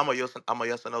it. And I'm a yes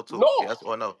or no too. no, Yes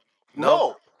or no. No.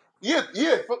 no. Yeah,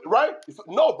 right?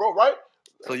 No, bro, right?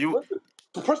 So you Listen,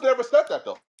 the person never said that,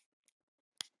 though.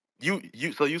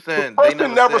 so you The saying they person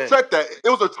never never said said that. It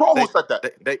was a troll who they said that.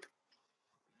 they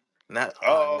now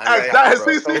Oh, now you okay. capping,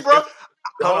 bro. Exactly. See, bro? So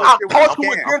It's the hold whole on. I shit was a caught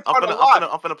you scam. again trying to lie.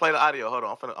 I'm finna play the audio. Hold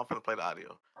on. I'm finna play the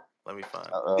audio. Let me find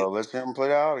it. Let's hear him play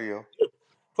the audio.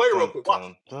 Play it real Dun, quick. Watch.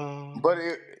 dun, dun. But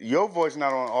your voice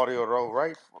not on audio roll,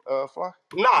 right? Fly.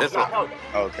 Nah, It's a hell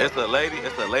no. Okay.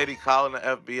 it's a lady calling the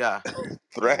FBI.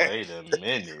 Thrash. Wait a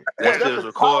minute. That Wait, shit that's is a child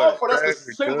recorded. or that's the Thrash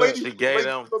is same good. lady? She gave Lady,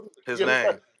 them his you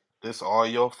understand? name. This all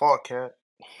your fault, cat.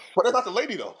 But that's not the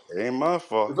lady, though. It ain't my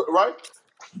fault. Right?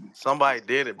 Somebody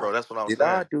did it, bro. That's what I'm Did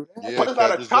I saying. do that? Yeah, But it's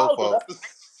not cat, a this your child, though. fault. That's the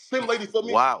same lady for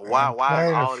me. Why is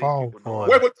Play the all these phone people doing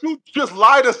call. Wait, this? but you just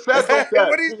lied and said, though,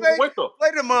 What Cat. did he say? Wait, though.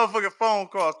 Play the motherfucking phone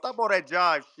call. Stop all that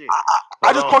jive shit.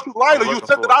 I Hold just on. caught you lying, I'm though. You looking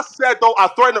said that for it. I said, though, I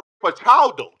threatened to rape a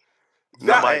child, though.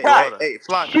 Nah, That's Somebody's hey, Cat. daughter.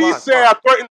 Fly, She said I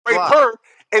threatened to rape fly, her,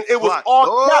 and it was fly. all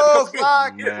Cat because, Oh, again,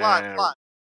 fly, yeah, fly, Man, fly.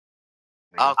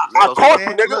 nigga. I Let the caught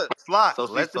you, man nigga. look, fly. So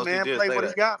she Let the so she man did play say what he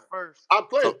that. got first. I'm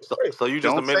playing. So you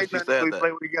just Don't say admitted she nothing until said he that.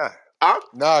 play what he got. Huh?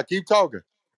 Nah, keep talking.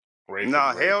 Rape is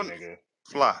Nah, rape, hell, nigga.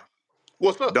 fly.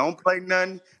 What's up? Don't play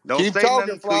nothing. Don't Keep say nothing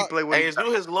talking, until he Flock. play what he Hey, is got.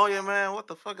 you his lawyer, man? What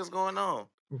the fuck is going on?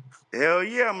 Hell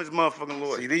yeah, I'm his motherfucking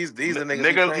lawyer. See, these are niggas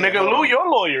he paying. Nigga Hold Lou, on. your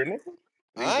lawyer, nigga.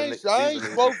 I These are ain't niggas he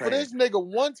spoke for paying. this nigga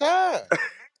one time.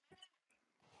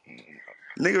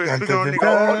 Nigga been Dun, speaking dun, on dun, nigga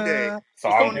all day. dun. So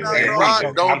He I'm gonna just knock Hey, it Hey, hearing. off Flock, keep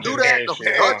I'm too. just. talking. don't I'm do just that. hearing The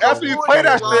shit, Hey, fuck? huh? After Don't you do play that,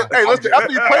 that shit, Flock. hey, listen,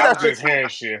 after you play I'm that shit, just hearing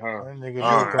shit, huh? that nigga All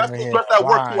be you right. have coming to here stress that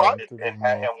work too, all right? flying through the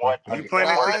You motherfucker. playing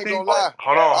that I ain't 16? gonna lie.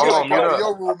 Yeah, I Hold might on, mute come to up.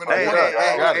 your room and Hey, attack hey, you.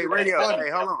 I hey, got hey, it. That's radio. funny.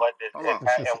 Hey, hold on. Hold on.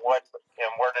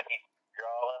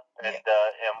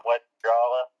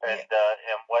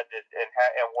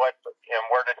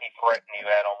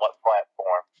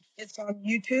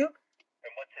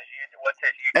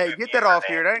 Hey, get that off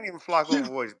here. That ain't even Flacco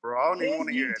voice, bro. I don't even His want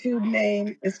to hear that. YouTube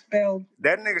name is spelled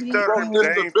That nigga Bro, stuttering, it's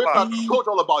that the ain't bitch I Flock. just P told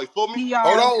y'all about. You feel me? P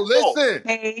Hold R on, Oh, listen.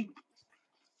 K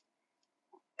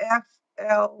F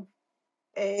L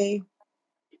A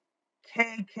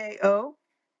K K O.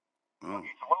 Oh.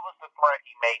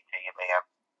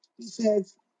 He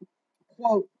says,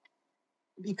 "Quote: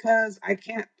 Because I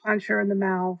can't punch her in the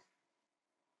mouth,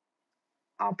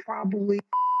 I'll probably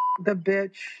the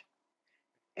bitch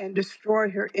and destroy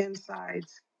her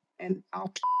insides, and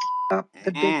I'll up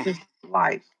the Mm. bitch's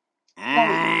life.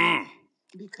 Quote: Mm.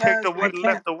 Take the Because I what and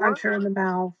left can't the what? punch her in the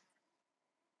mouth,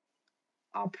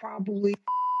 I'll probably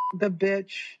the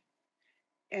bitch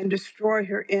and destroy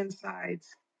her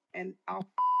insides, and I'll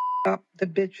up the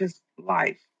bitch's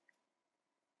life."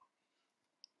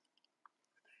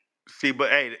 See,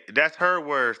 but hey, that's her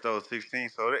words though, 16.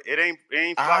 So it ain't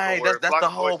Flocko Alright, words. that's the Flocko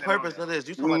whole voice ain't on purpose that. of this.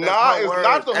 You talking about that's nah, her it's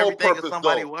not words. the whole Everything is purpose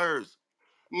somebody's though. words.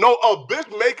 No, a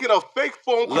bitch making a fake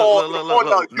phone Look, call look, look, look, on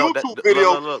look. a No, that YouTube look, video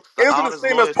look, look. isn't All the this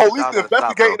same as lawyer shit, police y'all gotta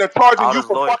stop, investigating bro. and charging All you this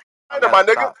for lawyer fucking shit, y'all murder, my gotta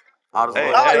nigga. stop. All this Hey,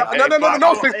 lawyer hey, shit. No, hey, no, no, no, Flock,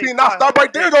 no, hold on. Hey, 16. Now Flock, stop hold on.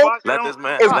 right Hey, there, though. Flock, Let this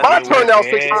man, It's let my this turn man, now,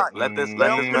 16. Flock, let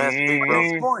let him this man finish. speak, Explain bro.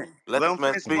 his point. Let Let this him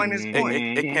man finish. speak. Explain his point.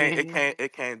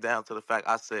 It came down to the fact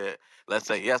I said, let's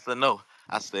say yes or no.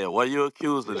 I said, what you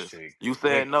accused of This this? shit You get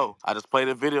said wicked. no. I just played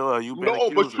a video of you been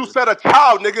No, but accused of you this. said a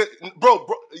child, nigga. Bro,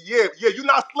 yeah, you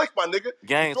not slick, my nigga.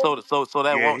 You Gang, feel me? so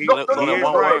that Yeah, won't No, no, so no, that he is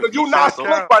won't right. work. no, He you said not a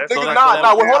slick, child. my That So nigga. sound that so Nah, like that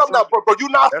nah, that wait, hold sound up now, bro. Bro, you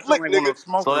not that sound slick, like one nigga. of those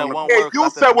smoke so that rumors. won't And work because you I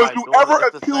said, was testified you doing ever it.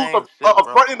 It's the accused same shit, of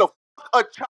bro. threatening to fuck a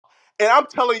child? And I'm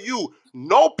telling you,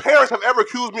 no parents have ever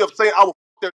accused me of saying I will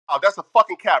fuck their child. That's a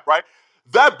fucking cap, right?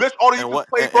 That bitch audio you And just what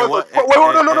played, bro. Wait,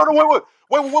 no, no, no, no,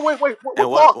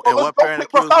 and pause, bro. what Let's go, parent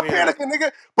bro. accused Stop me of? panicking,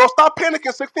 nigga. Bro, stop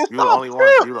panicking. 16, You the stop, only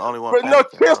one. chill. You the only one Bro, no,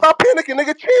 panicking, chill. bro. Stop panicking,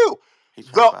 nigga. Chill. He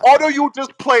trying to The back audio up. you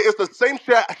just played is the same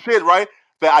shit, right?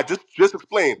 That I just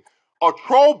explained. A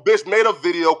troll bitch made a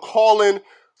video calling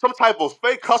some type of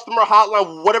fake customer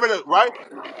hotline, whatever it is, right?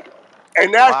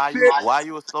 And that shit, Why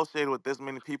you associated with this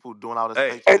many people doing all this Hey,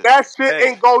 fake and shit? that shit hey,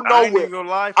 ain't go I ain't nowhere. even gonna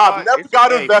lie, I've Flock. never It's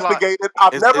got hey, Flock, investigated.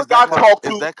 I've never got Flock. talked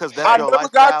Is to. that cause that's I Hey, your never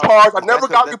got lifestyle? charged. I Is that never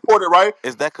cause got reported, right?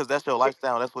 that's your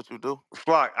lifestyle? That's what you do?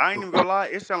 Flock, I ain't even gonna lie.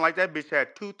 It sounded like that bitch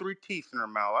had 2, 3 teeth in her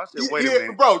mouth. I said, wait a Yeah,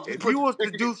 minute. bro. If you was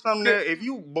to do something there, if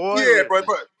you boy, Yeah, bro, listen.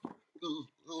 bro.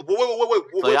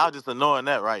 So Wait. y'all just ignoring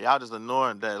that, right? Y'all just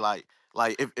ignoring that, like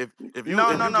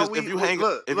No, no, no.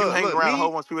 Look, if you look, hang look. around a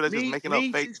whole bunch of people that's just making up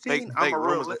Me, fake 16. I'm a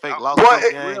rumors and realist. fake But lawsuits, it I'm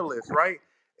a gang, realist, right?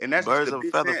 And that's just birds the of a bitch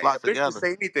feather saying. And flock the bitch can together.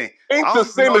 say anything. ain't I the don't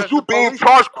even same know as that's you the being police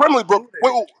charged response criminally, to bro. do that.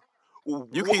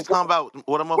 You keep talking about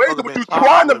what a Wait, motherfucker but been you charged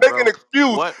trying to with, make an bro.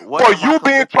 excuse What for am I you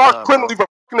being convicted charged of, criminally bro? for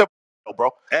fucking a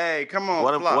bro. Hey, come on,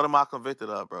 What Flock. am I convicted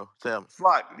of, bro? Tell me.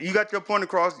 Flock, you got your point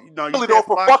across. You know, you Really though, said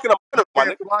for fucking a minor, my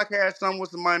nigga. Flock had something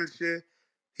with some minor shit.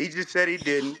 He just said he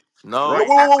didn't. No, No,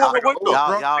 Right? Sound like an old no.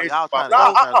 drunk bitch with about Nah,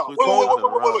 y'all trying to sweep this shit four, under the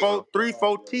rug, bro.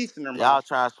 4 teeth in her Y'all mouth.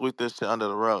 trying to sweep this shit under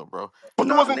the rug, bro. But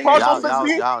you No, wasn't nigga, charged on it's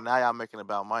 16? Y'all now y'all making it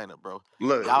about minor, bro.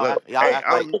 look. Hey,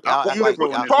 I'm You was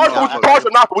neutral in this charged, was you charged motherfucker.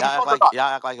 or not? Was you charged or not? y'all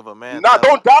act like if a man Nah, tell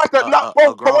don't dodge that. Not,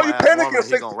 a bro, why grown you ass panicking, woman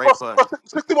he 16? gonna rape her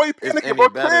 16, why you is panicking, any bro?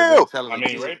 better than Chill. telling I a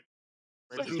mean, kid rape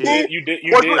a but you kid? 16, you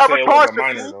was you did ever say it was charged, a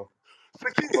minor 16? though,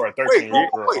 16, or a wait, 13 year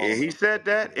wait. Yeah, old. he said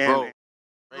that, and Bro,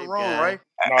 rape wrong, right? gang.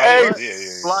 No, Hey, yeah, But yeah,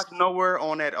 yeah, yeah. Flock nowhere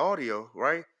on that audio,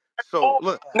 right? So oh,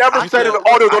 look, never I You said can if said the look,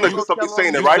 look, audio I don't can you go exist of me tell on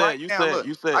saying it, you niggas right? right said you now. said Look,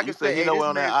 you I said can you said say, he hey, nowhere this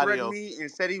on that man threatened audio. me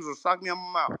and said he was gonna sock me on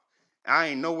my mouth. I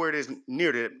ain't nowhere this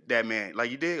near that man.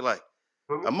 Like you did, like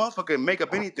a motherfucker can make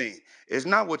up anything. It's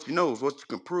not what you know, it's what you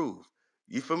can prove.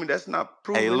 You feel me? That's not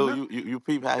Hey proving Lou, nothing, you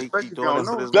peep how he especially keep if you doing don't this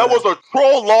to know this it. That man? was a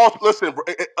troll loss. Listen,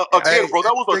 again, Hey, bro,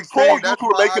 that was a troll 16, that's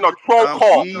YouTuber why I making a just troll left I'm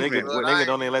call. them, Nigga, even. blood. nigga I ain't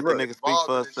don't even even let the Look, get nigga speak involved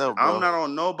for in this shit himself, no I'm bro. not more.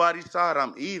 on nobody's side.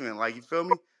 I'm even. Like you feel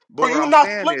me? But Bro, what you I'm not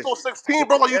saying slick is, on 16,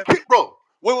 bro. if Like you ever, keep, bro.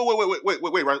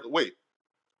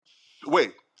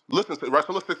 Wait. Listen, right?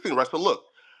 So look, 16, right? So look,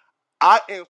 I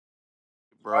am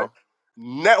right Bro.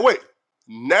 now. Wait,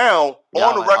 now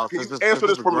on Y'all the like, record, oh, can you answer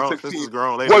this for me, since 16? this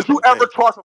grown lady Was up in you the ever case.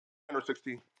 charged for under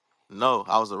 16? No,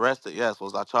 I was arrested, yes.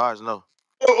 Was I charged? No.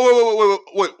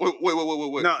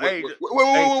 no, hey,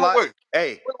 hey, Flock,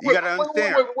 hey, you gotta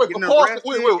understand, getting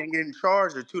arrested and getting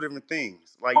charged are two different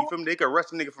things. Like you feel me? They could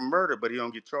arrest a nigga for murder, but he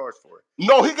don't get charged for it.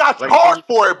 No, he got Like you feel me? charged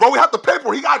for it, bro. We have the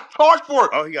paper. He got charged for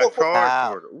it. Oh, he got charged How?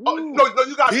 for it. No, Woo!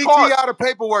 you got PT charged. out of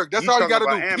paperwork. That's You all you talking got to about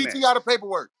do. PT out of Amex,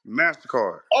 paperwork.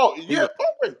 Mastercard? Oh He yeah,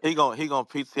 go he gonna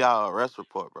PTI arrest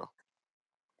report, bro.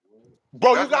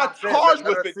 bro, you That's what I got said. Let charged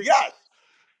with it. see. Yes,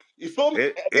 you feel me?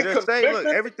 And It'll say, look,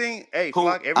 convicted. everything. Hey, Who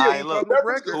Flock, I everything look, public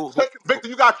record. who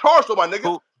Convicted. You got charged, though, my nigga.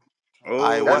 who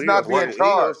I Oh, That's not being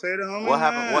he gonna charged. say the what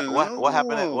happened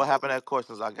homie. what happened at court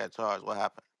since I got charged? What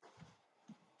happened?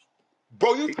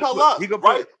 Bro, you He gonna tell put. us, He gonna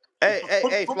put. right?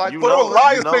 Hey, Flock, You put know, put it you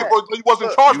in lie the and say, know, chat. bro, you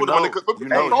wasn't Look, charged you with him, my know, nigga. Let me you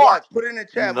get the hey, know, charge. Flock, put it in the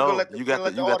you chat. We're gonna know, let you we're got gonna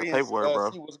let the the audience paperwork,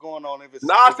 bro. see what's going on.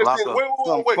 Nah, If it's 16. Flocko, Wait.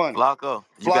 something funny. Flocko,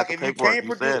 you got Flock, the if you paperwork. can't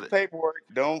You produce said the it. paperwork,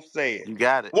 don't say it. You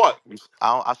got it. What?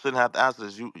 I shouldn't have to answer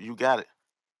this. You got it.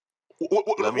 Wait,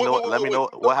 wait, Let me wait, know. wait, Let me wait, know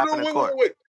no, what no, happened in court.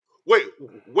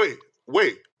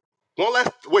 wait. One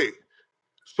last, wait.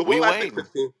 So We one last thing, waiting.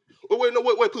 16.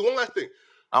 Wait, please, one last thing.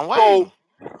 I'm So, waiting.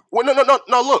 wait, no,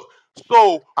 look.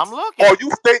 So, I'm are looking.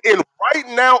 you stating right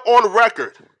now on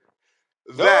record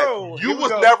that No, you here we was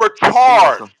go. never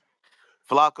Listen, charged?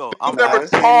 Flocko, You was I'm Nah, never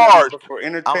this asking. ain't nothing charged. but for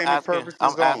I'm entertainment asking.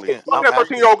 I'm purposes only. asking. for I'm talking to a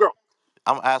asking. 13-year-old girl.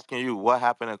 I'm asking you what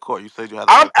happened in court. You said you had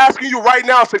the I'm paperwork. asking you right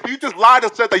now, 16. You just lied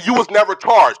and said that you was never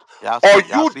charged. Are Y'all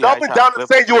you see how you doubling trying to down and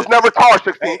flip the saying you was shit? never charged,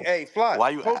 16? Hey, Flock,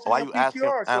 post in Why your you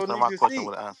asking PTR so answering niggas my can question see.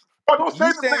 with an answer? Bro, don't say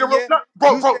You this nigga saying real, yes, not,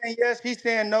 you bro. saying yes, he's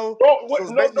saying no. Bro, So wait,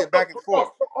 it's no, basically a back and forth.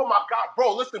 oh my God,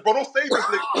 bro, listen, bro, don't save this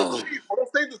nigga, please, bro, don't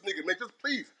save this nigga, man, just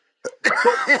please.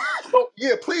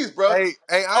 Yeah, please, bro.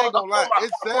 Hey, I ain't gonna Oh lie. my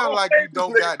It God, bro, sound don't like you save this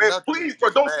don't nigga, got man, nothing please, bro,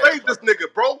 getting don't mad save this about.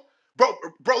 nigga, bro.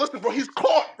 Bro, listen, bro, he's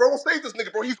caught, bro, don't save this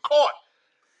nigga, bro, he's caught.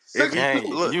 If he 16. Gang,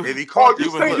 look, if he Are caught you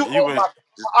this, saying look, oh my,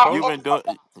 just you've post. been doing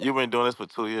you've been doing this for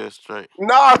 2 years straight.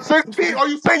 nah, 16, are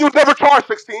you saying you was never charged,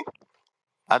 16?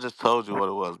 I just told you what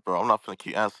it was, bro. I'm not gonna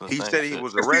keep answering the He same said he shit.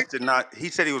 was 16? arrested, not he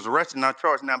said he was arrested, not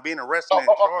charged. Now being arrested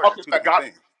and charged are Okay, two back, different got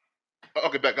things. it.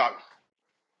 Okay, back, got it.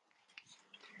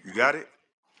 You got it?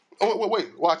 Oh,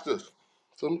 wait, watch this.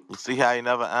 Feel me? You see how he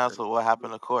never answered what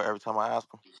happened in court every time I ask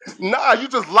him? Nah, you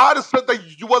just lied and said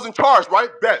that you wasn't charged, right?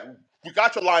 Bet. You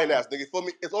got your lying ass, nigga. Feel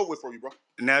me? It's over with for you, bro.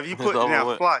 Now if you It's put over now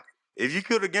with. Flock, if you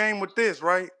kill the game with this,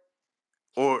 right?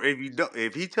 Or if you don't,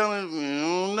 if he telling, I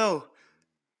don't know,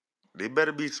 there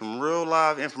better be some real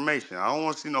live information. I don't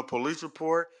want to see no police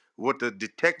report, what the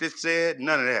detective said,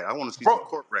 none of that. I want to see some Bro,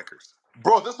 court records.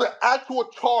 this is an actual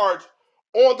charge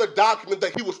on the document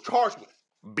that he was charged with.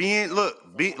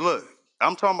 Look.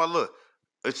 I'm talking about look.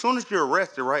 As soon as you're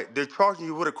arrested, right, they're charging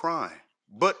you with a crime.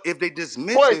 But if they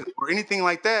dismiss But it or anything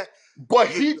like that,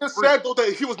 he you're just free. said though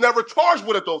that he was never charged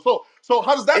with it though. So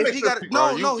how does that If make he sense got to it, you?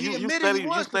 Bro, no, he admitted he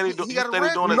was because he you got steady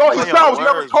doing arrested. this No, he play said I on was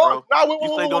never words, charged. bro. Nah, You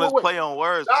stay doing this wait. play on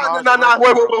words. Charged, Nah.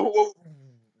 arrested, bro.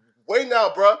 Wait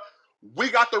now, bro.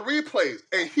 We got the replays,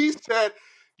 and he said,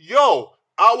 "Yo,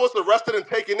 I was arrested and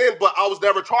taken in, but I was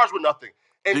never charged with nothing."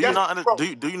 And that's bro.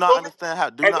 Do you You not feel me? understand how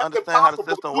And that's the impossible,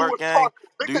 bro. system You work, was gang? charged.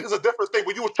 Do you, Convicted is a different thing,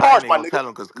 but you was I ain't charged, even my gonna nigga. tell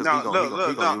him because No,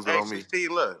 he look, gonna no. use it Hey, on me. 16,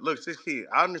 look, 16.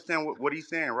 I understand what he's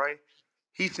saying, right?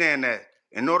 He's saying that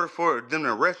in order for them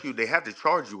to arrest you, they have to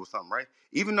charge you with something, right?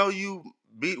 Even though you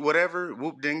beat whatever,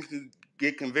 whoop, didn't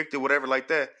get convicted, whatever like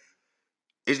that,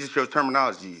 it's just your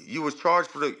terminology. You was charged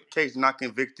for the case, not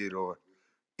convicted or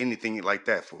anything like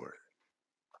that for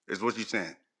it. Is what you're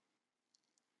saying.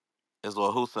 Is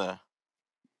what who saying?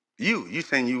 You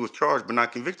saying you was charged but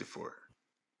not convicted for it.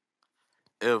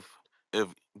 If if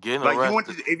getting Like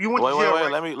arrested. if you went to Wait. jail, right?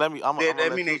 Let me. I'm gonna That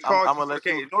let mean they you. I'm charged you gonna for the let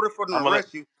case. you. In order for them I'm to gonna let.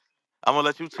 arrest you, I'm gonna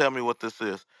let you tell me what this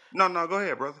is. no, go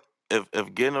ahead, brother.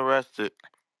 If getting arrested,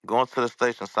 going to the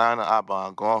station, signing an I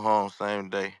bond, going home same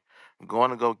day,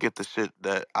 going to go get the shit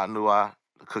that I knew I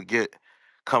could get,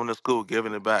 coming to school,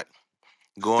 giving it back,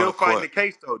 going Still to fighting court. the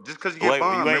case though. Just because you get Wait,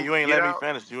 bond, remember you you ain't get let me out.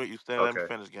 finish. You still ain't let me Okay.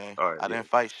 finish, gang. All right. I Yeah. didn't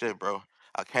fight shit, bro.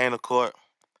 I came to court,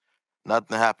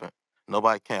 nothing happened.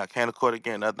 Nobody came. I came to court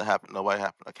again, nothing happened. Nobody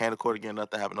happened. I came to court again,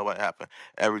 nothing happened. Nobody happened.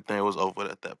 Everything was over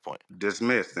at that point.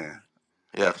 Dismissed then.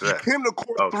 Yes. After You that. came to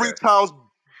court three Okay. times,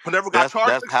 but never got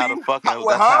charged. 16.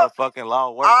 That's how the fucking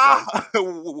law work, bro. Ah,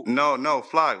 No,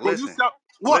 Flock. bro, you Listen, sound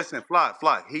what?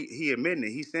 Flock. He admitting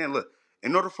it. He's saying, look,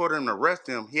 in order for them to arrest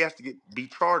him, he has to be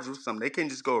charged with something. They can't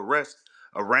just go arrest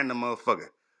a random motherfucker.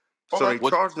 So Okay, they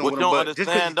charged him What with you him. don't But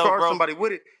just because you understand though, charge bro, somebody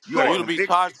with it, you got to sure.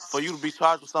 convict. for you to be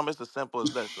charged with something, it's as simple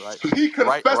as this, right? He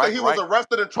confessed that he was Right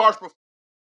arrested and charged for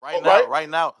right.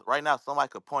 right now, somebody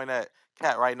could point at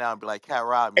Cat right now and be like, Cat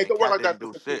robbed me, It and don't work Cat like that. didn't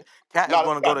do 16. shit. Cat is Nah,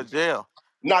 that's gonna go cap. to jail,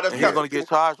 Nah, that's and he's cap. gonna 16. get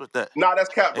charged with that, Nah, that's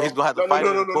cap, and bro. he's gonna have to No, no, fight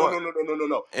no, it no, in no, no, court. no, no, no, no,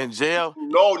 no. In jail,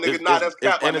 No, nigga. Nah, that's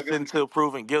is cap, my nigga. innocent until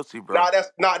proven guilty, bro. Nah,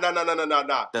 that's nah.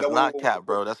 That's No, not cap,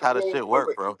 bro. That's how the shit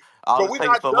work, bro. All Bro, it we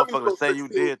takes not for a dummies, motherfucker to bro. say you 16.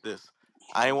 did this.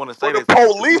 I ain't want to For say the this to you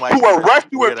because you police might to do this arrest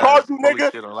you and weird charge ass you, police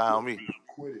nigga. shit and lie on me.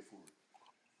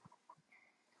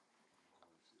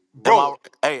 Am Bro, I?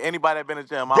 Hey, anybody that been in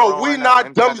jail? Am I bro, wrong we right now with not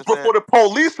anything I dummies, just bro. said? For the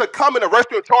police to come and arrest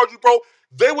you and charge you, bro,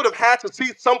 they would have had to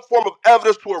see some form of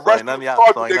evidence to arrest you and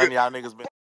charge So you, ain't none nigga. of y'all niggas been.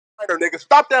 Nigga,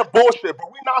 stop that bullshit, bro.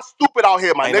 We not stupid out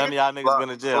here, my Ain't none nigga. of y'all niggas been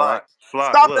in jail, right?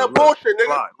 Flock. Stop that bullshit,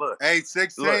 nigga. Flock, look, Hey,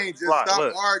 look, 16, just Flock, stop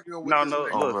look. arguing with No, this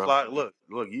nigga. Oh, bro. Flock,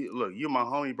 you my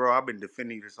homie, bro. I've been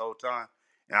defending you this whole time,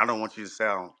 and I don't want you to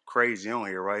sound crazy on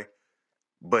here, right?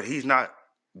 But he's not.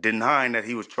 denying that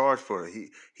he was charged for it.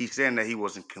 He's saying that he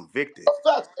wasn't convicted.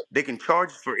 Facts. They can charge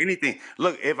you for anything.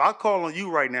 Look, if I call on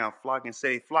you right now, Flock, and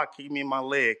say, Flock, keep me in my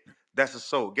leg, that's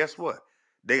assault. Guess what?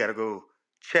 They gotta go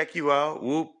check you out.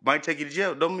 Whoop, might take you to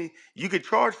jail. Don't mean you get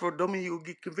charged for it. Don't mean you'll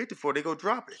get convicted for it. They go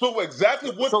drop it. So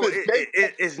exactly what So the state.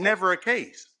 it's never a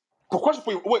case. The question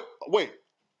for you. Wait.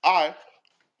 I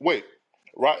wait.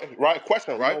 Right.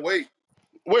 Question. You Right. gonna wait?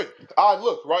 Wait. I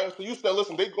look. Right. So you said,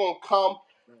 listen, they gonna come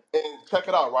and check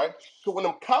it out. Right. So when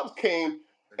them cops came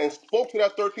and spoke to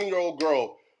that 13-year-old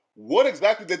girl, what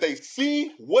exactly did they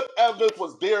see? What evidence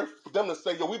was there for them to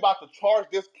say, yo, we about to charge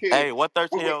this kid? Hey, what 13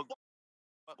 With year old?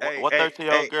 Hey, What hey,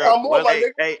 13-year-old hey, girl? come on, What my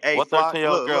nigga. what Flock, 13-year-old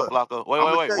look, girl, look. Flocko? I'm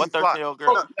gonna Wait. tell you, What Flock. 13-year-old Bro,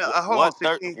 girl? Hold on,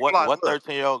 16. Flock, What look.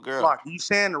 13-year-old girl? Flock, you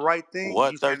saying the right thing, What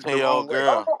you saying it the wrong 13-year-old way.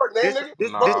 I don't girl? know her name, nigga.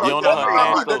 This You Bro, all you don't know gotta her that's say, not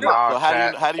name, me, Flock. so nigga. Flock. so how do you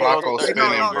know it's a Flacco Hey, no,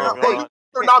 13-year-old spinning, no, girl no. if bro. you don't Hey, know?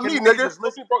 You're can, not can me, the nigga. niggas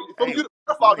listen? From Hey, you to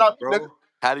off out, mic, not me, nigga. bro.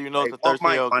 How do you know Hey, it's a off mic,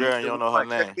 13-year-old my girl and you nigga. don't Off know her mic.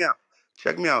 Check name? me out.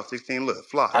 Check me out, 16. Look,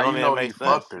 Flock. That How don't you even know make he sense.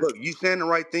 fucked her? Look, you saying the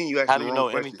right thing. You How asking do the you wrong know question.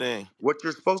 anything? What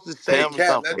you're supposed to Hey, Tell say me Cap,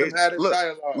 let something. them is have this look,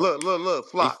 dialogue.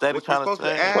 He Flock. steady What you're trying to supposed to say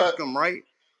it. ask But them, right,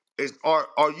 is are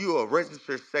you a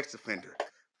registered sex offender?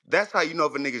 That's how you know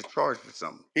if a nigga's charged for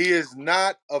something. He is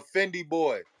not a Fendi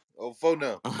boy. Oh, for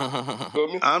them. feel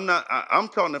me? I'm not. I'm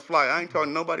talking to Flock. I ain't talking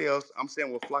to nobody else. I'm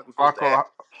saying what Flock was supposed to Flacco, ask.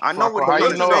 I know what Flacco, he how But you gonna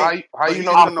listen know? though. say, How but you he know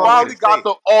just I he don't know what fucked to finally her? got say.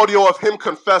 the audio of him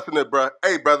confessing it, bro.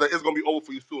 Hey, brother, it's gonna be over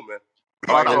for you soon, man.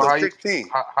 All right, Hey, Flacco, look. look, how you 16,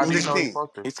 how do you know he 16.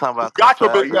 fucked her? He's talking about Got your Are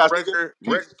bitch confessing. you a ass, nigga.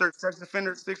 Peace. registered sex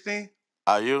offender? 16.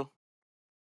 Are you?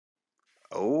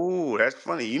 Oh, that's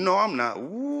funny. You know I'm not.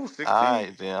 Ooh, All 16.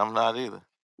 right, then I'm not either.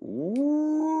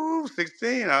 Ooh,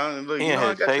 16. Look, He you in know here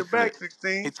I got your chasing back, it.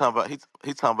 16. He talking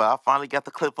about. I finally got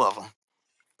the clip of him.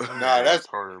 That Nah, nigga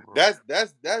retarded, bro. that's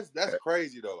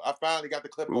crazy though. I finally got the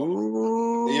clip of him.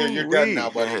 You're Ooh, done now,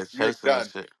 wee. He in buddy. here You're chasing this done.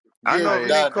 shit. I You're know if a Hey,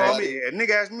 nigga done, call hey, me, buddy. a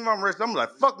nigga ask me if I'm registered, I'm like,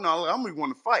 fuck no, I'm gonna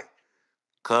want to fight.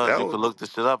 Cause That you was, could look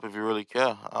this shit up if you really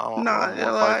care. I nah, don't yeah,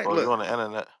 want to all fight right, for you look, on the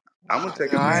internet. I'm gonna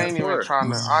take yeah, a I man's ain't even word. trying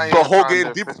to. I ain't The even whole trying getting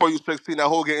to deeper defend, for you, 16. That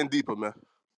whole getting deeper, man.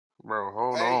 bro.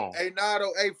 Hold Hey, on. hey, Nado,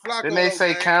 hey, Didn't Flacco they though, say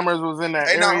gang. cameras was in that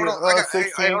Hey, nah, hold area? on. I got. Hey,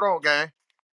 16. hold on, gang.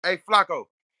 Hey, Flacco.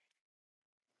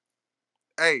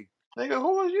 Hey, Nigga,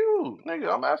 who is you?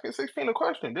 Nigga, I'm asking 16 a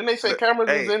question. Didn't they say Look, cameras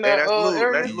was hey, in hey, that that's Lou,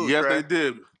 area? that's Lou Yes, they Trap.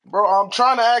 did, Bro, I'm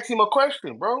trying to ask him a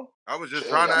question, bro. I was just Chill,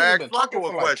 trying to y'all niggas ask been talking Flacco a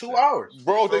for like 2 question. hours.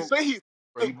 bro. They So, say he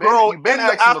Bro, the girl you been in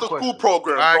the asking the after school question. all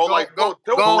program, right, bro. go, Like, bro, go,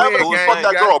 there was go ahead, evidence Who's gang. about You they? that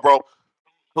got it. girl, bro.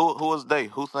 Who was they?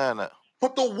 Who's saying that?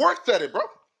 But the work said it, bro.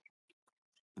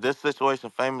 This situation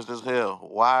famous as hell.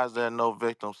 Why is there no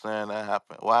victim saying that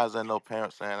happened? Why is there no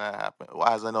parent saying that happened?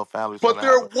 Why is there no family saying But that there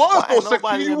happened? was Why no ain't 16.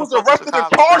 nobody He in the was fucking arrested and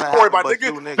Chicago saying charged that for it, happened my but nigga.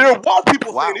 you There niggas? was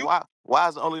people saying Why it. why why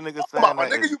is the only nigga Come on, saying my that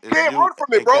nigga. You is can't you run from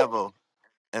it, and bro. Kevo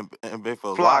and Big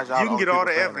Folks? Why Flock, is y'all you the can only get all people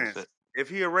the saying that evidence. shit? If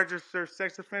he a registered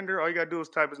sex offender, all you gotta do is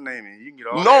type his name in. You can get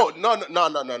all the No, evidence. no, no, no,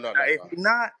 no, no, no, Now, no, if no. he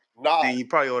not, Nah, then you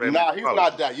probably owe that man nah. He's $2.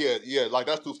 not that. Yeah, yeah. Like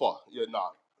that's too far. Yeah, nah.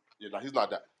 Yeah, nah. He's not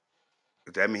that.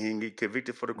 That means he can get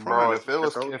convicted for the crime. Bro, That's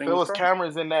that's the whole if thing it with was crime.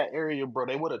 cameras in that area, bro,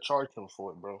 they would have charged him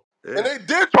for it, bro. And Yeah, they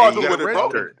did and charge you him got to with it, bro.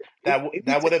 That would register.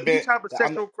 that would have Any been. type of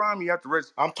sexual crime, you have to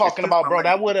register. I'm talking Excuse about, my bro.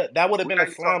 That language. would have We been a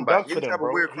ain't talking slam about dunk it. for Any them, type of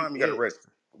bro. weird crime, you got to register.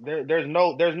 There's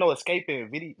no escaping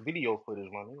video footage,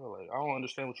 man. Like, I don't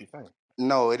understand what you're saying.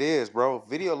 No, it is, bro.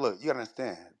 Video. Look, you gotta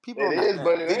understand. People It don't is, understand.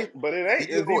 but it Video. ain't. But it ain't. Video.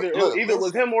 It's either Look, either it was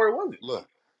listen. him or it wasn't. Look,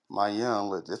 my young.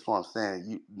 Look, this is what I'm saying.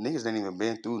 You niggas ain't even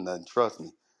been through nothing. Trust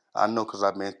me. I know because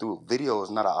I've been through it. Video is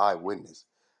not an eyewitness.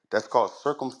 That's called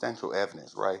circumstantial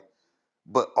evidence, right?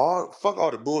 But all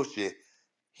the bullshit.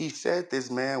 He said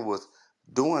this man was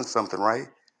doing something, right?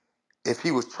 If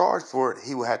he was charged for it,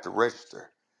 he would have to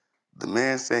register. The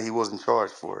man said he wasn't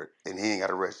charged for it, and he ain't got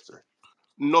to register.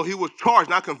 No, he was charged,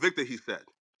 not convicted. He said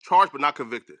charged, but not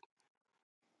convicted.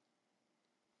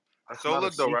 That's So not a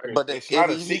look though, right? secret. But It's if not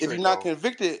a if you're secret not though.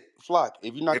 convicted, Flock,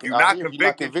 if you're not If you're out not here, if you're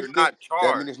not convicted, you're convicted, not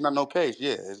that means charged. it's not no case.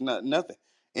 Yeah, it's not nothing.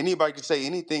 Anybody can say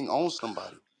anything on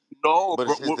somebody, No, but bro.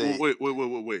 it's his day. Wait.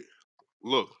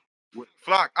 Look,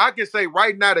 Flock, I can say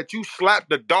right now that you slapped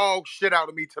the dog shit out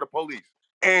of me to the police,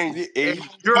 and And and you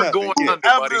do you're nothing. going prove Yeah. under,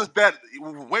 buddy. evidence that.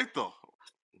 Wait though.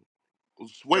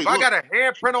 If Wait. I Look. got a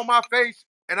handprint on my face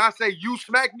and I say you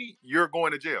smack me, you're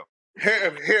going to jail.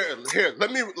 Here.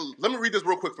 Let me read this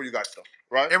real quick for you guys, though.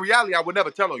 Right. In reality, I would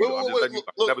never tell on you though. I'm just letting you know.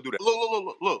 I would never do that.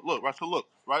 Look. Right. So look.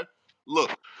 Right.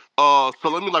 Look. So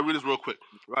let me like read this real quick.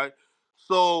 Right.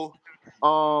 So,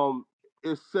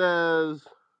 it says,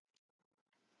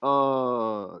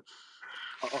 okay.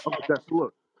 So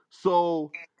look.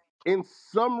 So, in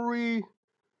summary,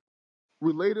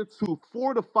 related to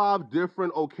 4 to 5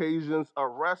 different occasions,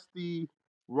 arrestee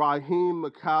Raheem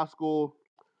McCaskill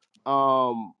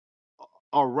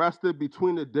arrested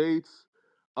between the dates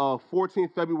of 14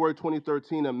 February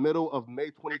 2013 and middle of May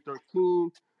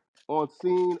 2013. On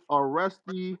scene,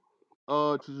 arrestee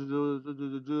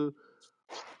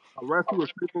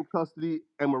was placed in custody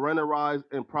and Miranda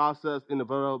and processed in the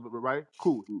right?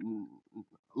 Cool.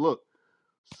 Look.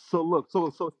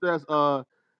 So it says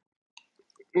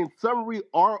in summary,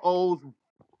 ROs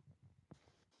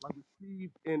like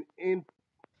received an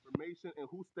information and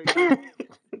who stated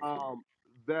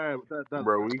that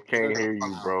Bro, we can't hear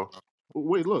you, bro.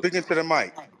 wait, look. Speaking to the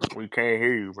mic. We can't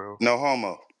hear you, bro. No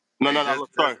homo. No, Hey, no, no,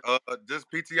 look, sorry. just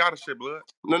PTR the shit, blood.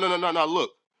 No,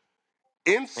 look.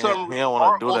 In He summary, don't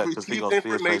want to do ROs that because he received gonna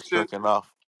still say information. stricken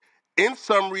off. In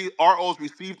summary, ROs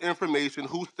received information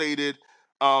who stated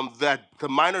that the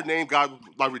minor name got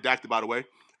like redacted, by the way,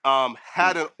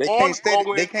 had an They can't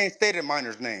ongoing. state a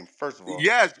minor's name, first of all.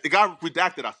 Yes, it got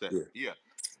redacted. I said, Yeah. yeah,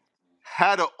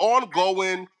 had an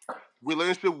ongoing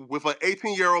relationship with an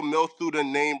 18-year-old male student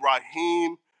named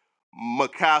Raheem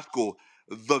McCaskill.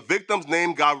 The victim's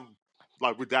name got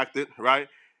like redacted, right?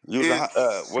 You was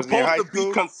Is wasn't he in supposed high to be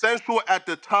school? consensual at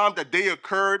the time that they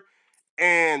occurred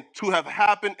and to have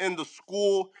happened in the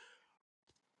school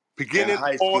In beginning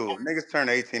high on school. Niggas turn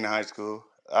 18 in high school.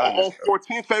 I on understand.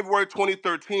 14 February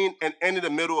 2013 and ended the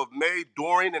middle of May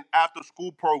during an after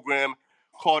school program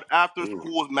called After Ooh,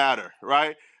 Schools Matter,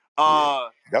 right? yeah.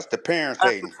 That's the parents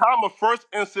At the hating. time of first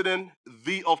incident,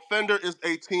 the offender is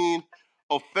 18.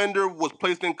 Offender was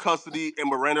placed in custody and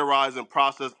Miranda and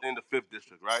processed in the 5th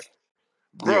district, right?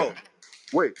 Yeah. Bro,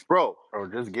 wait, bro.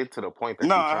 Bro, just get to the point that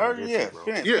No, you I trying to heard you. get to, Yeah.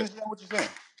 bro. Yeah, Finish saying what you're saying.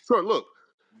 sure, look.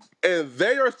 And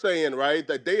they are saying, right,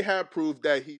 that they have proof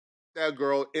that he that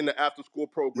girl in the after school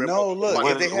program of No, look, somebody.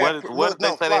 if What they is had what is what look, did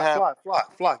they no, say they have?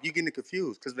 flock, you getting it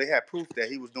confused because they had proof that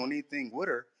he was doing anything with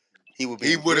her, he would be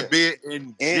He in would jail. have been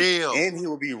in jail. And he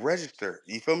would be registered.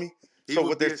 You feel me? He So would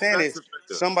what be they're a saying sex is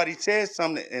offender. somebody says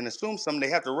something and assumes something, they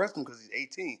have to arrest him because he's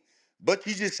 18. But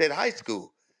you just said high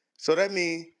school. So that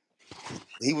means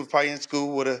he was probably in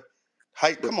school with a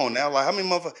high. Come on now, like how many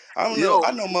motherfuckers? I don't know. Yo,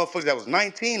 I know motherfuckers that was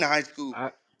 19 in high school,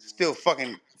 I, still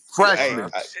fucking. bro, Hey,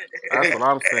 Freshman. that's what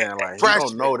I'm saying. Like he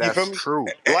don't Freshman. know you that's feel me?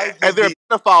 true. Life and just they're be,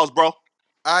 pedophiles, bro.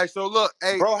 All right, so look,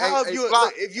 bro. How if you look?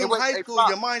 Flop. If Hey, you in wait, high hey, school, Flop,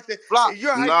 your mindset. Flop. If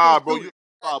you're a high school Nah, bro, you student,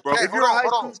 a pedophile, bro. Cat, if hold you're a on, high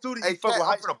hold on. school student, you Hey, fuck Cat, with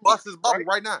I'm high finna school, bust this bubble right?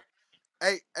 right now.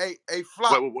 Hey, Wait,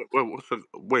 Flop. wait, wait, one second.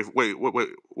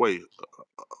 Wait.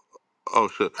 Oh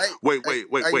shit. Hey, Wait, hey,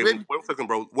 are you ready? 1 second,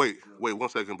 bro. Wait 1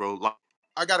 second, bro.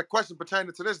 I got a question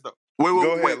pertaining to this though. Wait,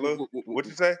 Go wait, ahead, wait, Lou. What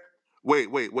you say?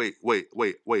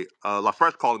 wait. La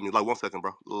Fresh calling me. Like 1 second,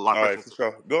 bro. La All Fresh. right, for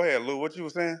sure. Go ahead, Lou. What you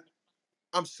was saying?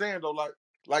 I'm saying though,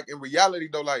 like in reality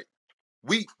though, like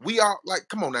we are like,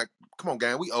 come on,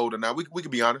 gang. We older now. We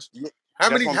can be honest. Yeah, How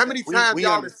that's many what I'm how saying. many We times we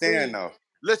y'all done understand seen? though.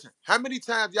 Listen, how many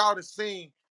times y'all done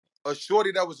seen a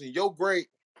shorty that was in your grade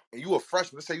and you a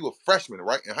freshman? Let's say you a freshman,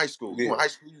 right? In high school. You Yeah. in high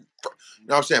school, you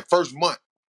know what I'm saying? First month.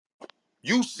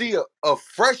 You see a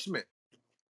freshman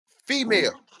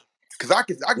Mm. female. Cause I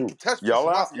can Mm. contest this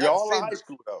from my seat. I done Y'all are seen high it.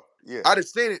 school though. Yeah. I done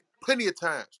seen it plenty of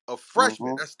times. A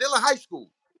freshman Mm-hmm. that's still in high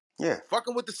school, Yeah.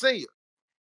 fucking with the senior,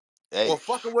 or Hey,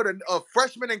 fucking with a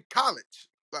freshman in college.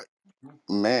 Like,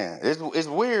 man, it's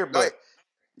weird, like, but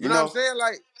you you know what I'm know, saying?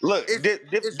 Like, look, it's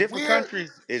different weird.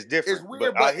 countries is It's different, but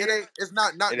weird, but out it here, ain't. It's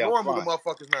not it don't normal to fly.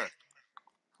 motherfuckers now.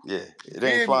 Yeah, You it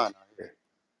ain't feel me? flying out here.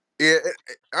 Yeah,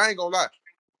 I ain't gonna lie.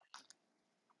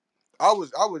 I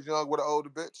was young with an older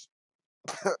bitch,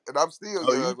 and I'm still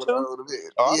Oh, you young with an too? older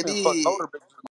bitch. Oh, Yeah, I've been fucking older bitches